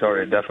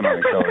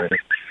 Definitely accelerated.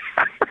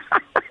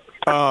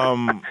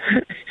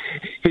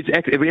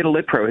 If we had a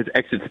lit pro, his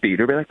exit speed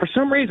would be like, for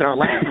some reason on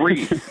lap 3,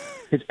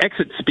 his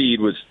exit speed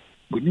was.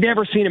 We've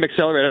never seen him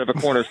accelerate out of a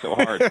corner so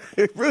hard.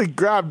 It really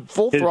grabbed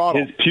full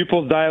throttle. His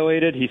pupils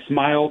dilated. He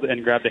smiled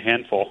and grabbed a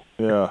handful.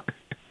 Yeah.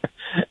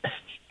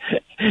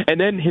 And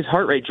then his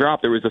heart rate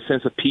dropped. There was a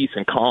sense of peace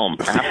and calm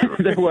after.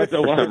 There was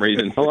for some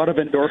reason. A lot of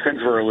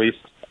endorphins were released.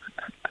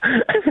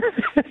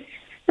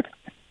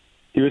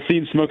 He was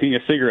seen smoking a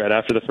cigarette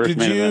after the first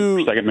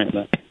second main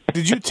event.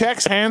 Did you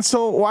text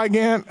Hansel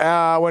Wygant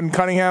when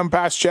Cunningham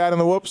passed Chad in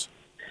the whoops?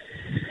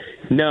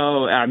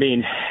 No, I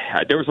mean,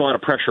 there was a lot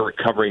of pressure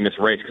covering this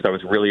race because I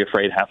was really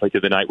afraid halfway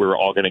through the night we were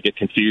all going to get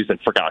confused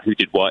and forgot who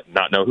did what and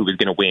not know who was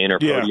going to win or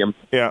podium.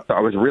 Yeah. So I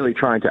was really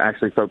trying to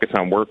actually focus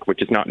on work,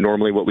 which is not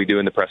normally what we do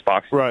in the press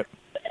box. Right.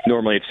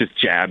 Normally it's just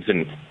jabs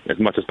and as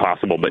much as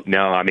possible. But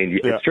no, I mean,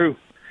 it's true.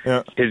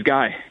 Yeah. His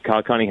guy,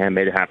 Kyle Cunningham,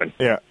 made it happen.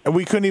 Yeah, and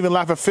we couldn't even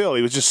laugh at Phil.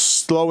 He was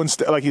just slow and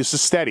like he was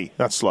just steady.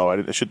 Not slow.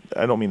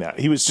 I don't mean that.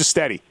 He was just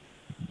steady.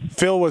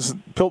 Phil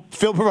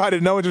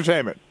provided no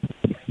entertainment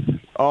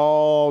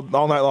all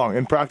night long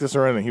in practice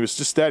or anything. He was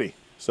just steady.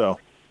 So.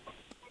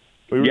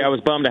 I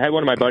was bummed. I had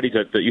one of my buddies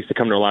that used to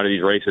come to a lot of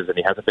these races, and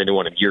he hasn't been to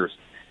one in years.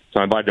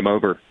 So I invited him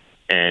over,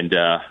 and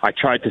I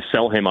tried to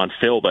sell him on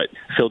Phil, but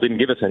Phil didn't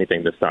give us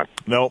anything this time.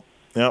 Nope.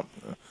 Yep.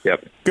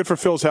 Good for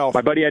Phil's health.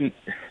 My buddy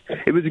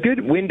it was a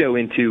good window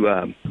into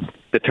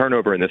the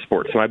turnover in this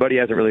sport. So my buddy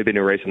hasn't really been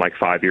to a race in like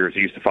 5 years.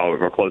 He used to follow it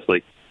more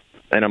closely.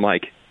 And I'm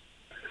like,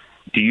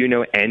 do you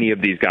know any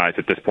of these guys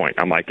at this point?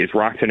 I'm like, is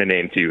Roxon a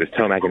name to you? Is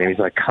Tomac a name? He's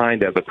like,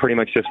 kind of, but pretty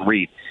much just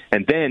Reed.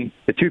 And then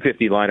the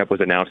 250 lineup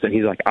was announced, and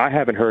he's like, I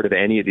haven't heard of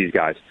any of these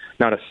guys.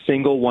 Not a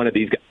single one of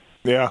these guys.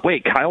 Yeah.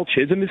 Wait, Kyle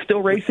Chisholm is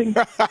still racing?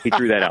 He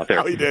threw that out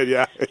there. Oh, he did,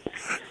 yeah.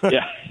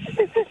 Yeah.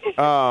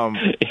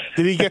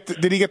 Did he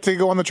get to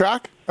go on the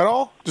track at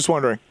all? Just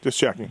wondering. Just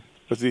checking.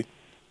 Was he?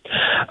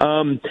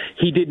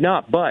 He did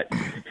not, but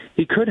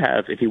he could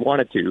have if he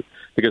wanted to,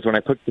 because when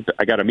I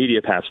got a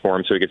media pass for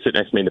him so he could sit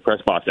next to me in the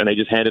press box, and they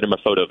just handed him a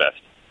photo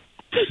vest.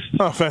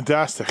 Oh,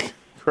 fantastic.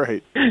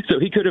 Great. So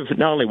he could have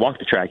not only walked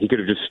the track, he could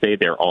have just stayed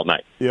there all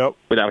night. Yep.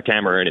 Without a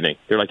camera or anything.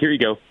 They're like, here you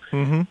go.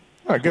 Mm-hmm. All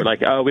right, good. We're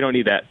like, oh, we don't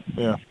need that.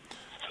 Yeah.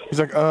 He's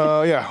like,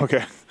 yeah,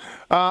 okay.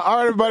 All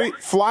right, everybody.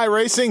 Fly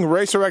Racing,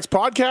 Racer X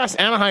Podcast,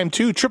 Anaheim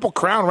 2, Triple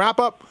Crown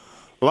wrap-up.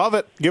 Love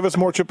it. Give us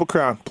more Triple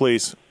Crown,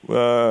 please.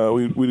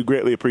 We'd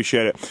greatly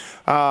appreciate it.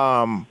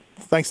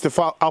 Thanks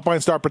to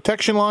Alpine Star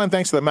Protection Line.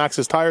 Thanks to the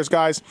Maxxis Tires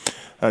guys.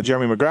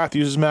 Jeremy McGrath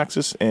uses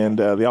Maxxis, and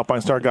the Alpine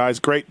Star guys.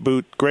 Great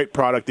boot, great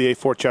product, the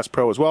A4 Chest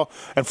Pro as well.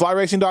 And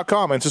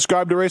flyracing.com, and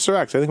subscribe to Racer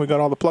X. I think we got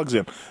all the plugs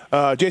in.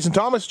 Jason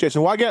Thomas,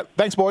 Jason Wygant.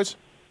 Thanks, boys.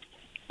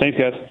 Thanks,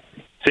 guys.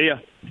 See ya.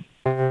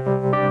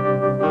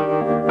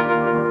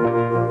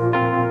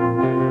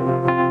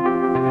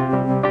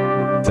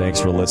 Thanks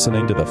for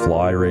listening to the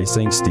Fly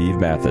Racing Steve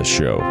Mathis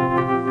Show.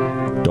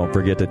 Don't Don't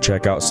forget to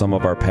check out some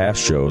of our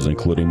past shows,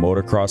 including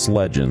motocross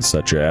legends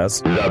such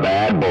as The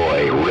Bad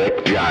Boy,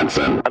 Rick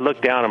Johnson. I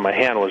looked down and my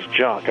hand was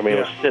junk. I mean,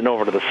 it was sitting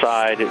over to the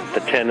side.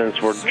 The tendons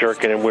were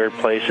jerking in weird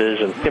places.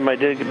 And my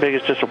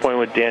biggest disappointment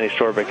with Danny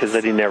Storbeck is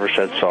that he never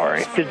said sorry.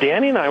 Because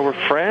Danny and I were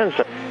friends,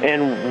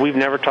 and we've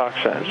never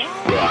talked since.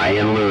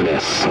 Brian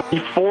Lunas.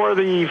 Before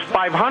the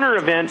 500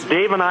 event,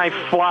 Dave and I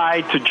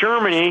fly to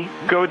Germany,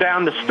 go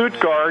down to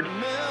Stuttgart.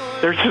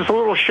 There's this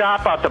little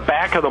shop out the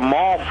back of the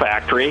mall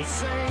factory.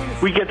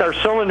 We get our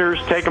cylinders,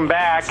 take them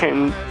back,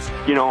 and,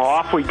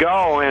 off we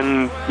go.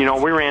 And,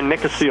 we ran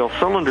Nicosil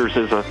cylinders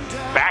as a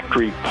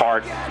factory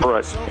part for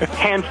a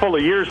handful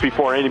of years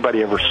before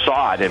anybody ever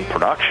saw it in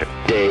production.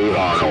 Dave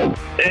Arnold.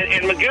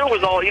 And McGill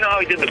was all, how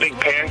he did the big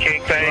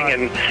pancake thing,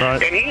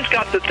 and he's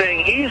got the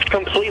thing, he's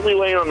completely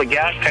laying on the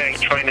gas tank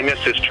trying to miss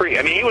his tree.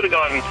 I mean, he would have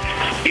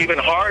gone even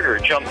harder,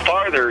 jumped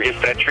farther if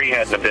that tree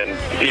hadn't have been,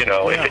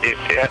 if it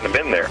hadn't have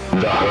been there.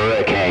 The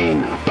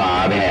Hurricane,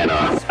 Bob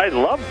Hanna. I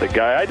love the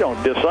guy. I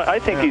don't dislike. I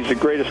think he's the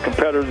greatest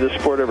competitor this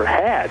sport ever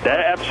had.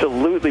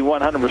 Absolutely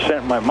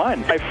 100% in my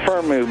mind. I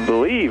firmly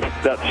believe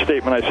that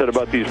statement I said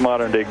about these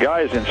modern-day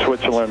guys in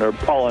Switzerland or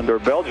Holland or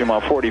Belgium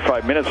on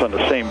 45 minutes on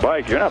the same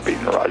bike. You're not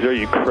beating Roger. Are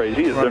you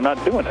crazy? They're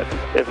not doing it.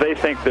 If they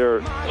think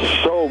they're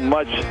so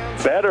much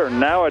better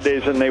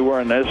nowadays than they were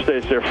in those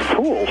days, they're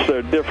fools.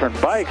 They're different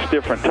bikes,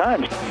 different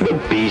times.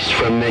 The Beast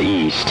from the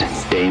East,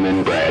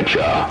 Damon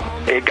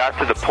Bradshaw. It got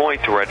to the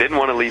point where I didn't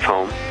want to leave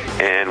home.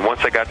 And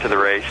once I got to the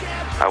race,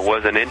 I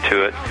wasn't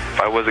into it.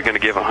 If I wasn't going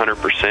to give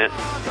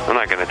 100%, I'm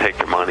not going to take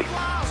their money.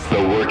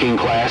 The working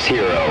class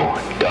hero,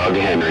 Doug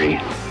Henry.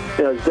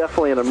 It was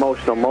definitely an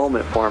emotional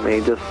moment for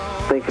me, just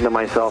thinking to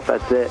myself,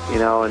 that's it,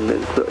 and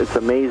it's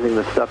amazing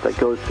the stuff that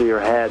goes through your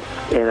head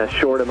in a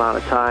short amount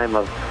of time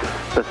of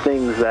the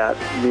things that,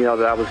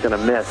 that I was going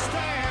to miss.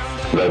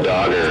 The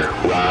Dogger,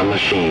 Ron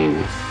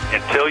Lachine.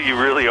 Until you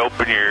really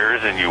open your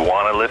ears and you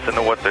want to listen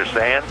to what they're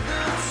saying,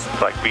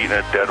 it's like beating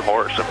a dead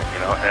horse.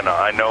 And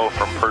I know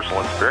from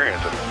personal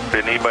experience,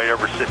 did anybody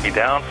ever sit me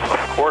down? Of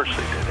course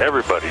they did.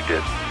 Everybody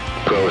did.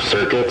 Pro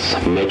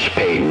Circuits, Mitch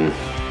Payton.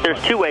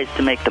 There's two ways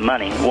to make the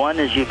money. One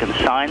is you can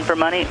sign for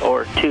money,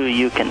 or two,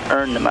 you can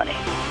earn the money.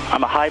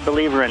 I'm a high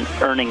believer in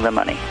earning the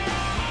money.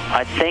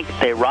 I think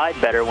they ride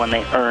better when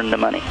they earn the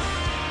money.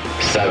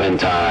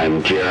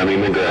 7-time Jeremy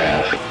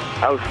McGrath.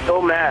 I was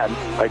so mad,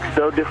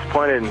 so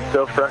disappointed and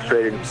so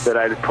frustrated that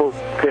I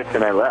picked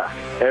and I left.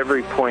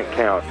 Every point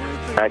counts.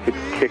 I could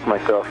kick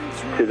myself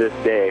to this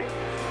day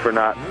for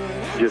not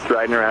just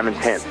riding around in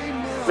 10th.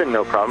 It's been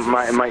no problem.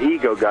 My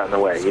ego got in the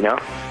way,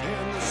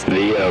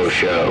 The O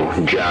Show,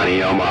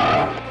 Johnny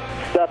O'Mara.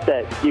 Stuff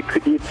that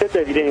you'd sit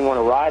there, you didn't even want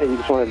to ride it, you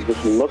just wanted to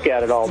just look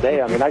at it all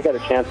day. I mean, I got a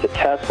chance to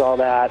test all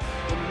that.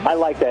 I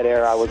like that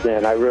era I was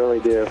in, I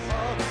really do.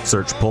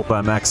 Search Pulp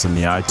MX in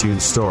the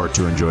iTunes store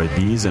to enjoy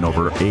these and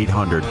over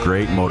 800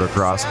 great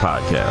motocross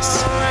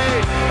podcasts.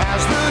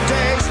 As the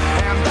days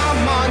and the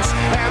months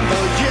and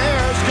the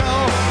years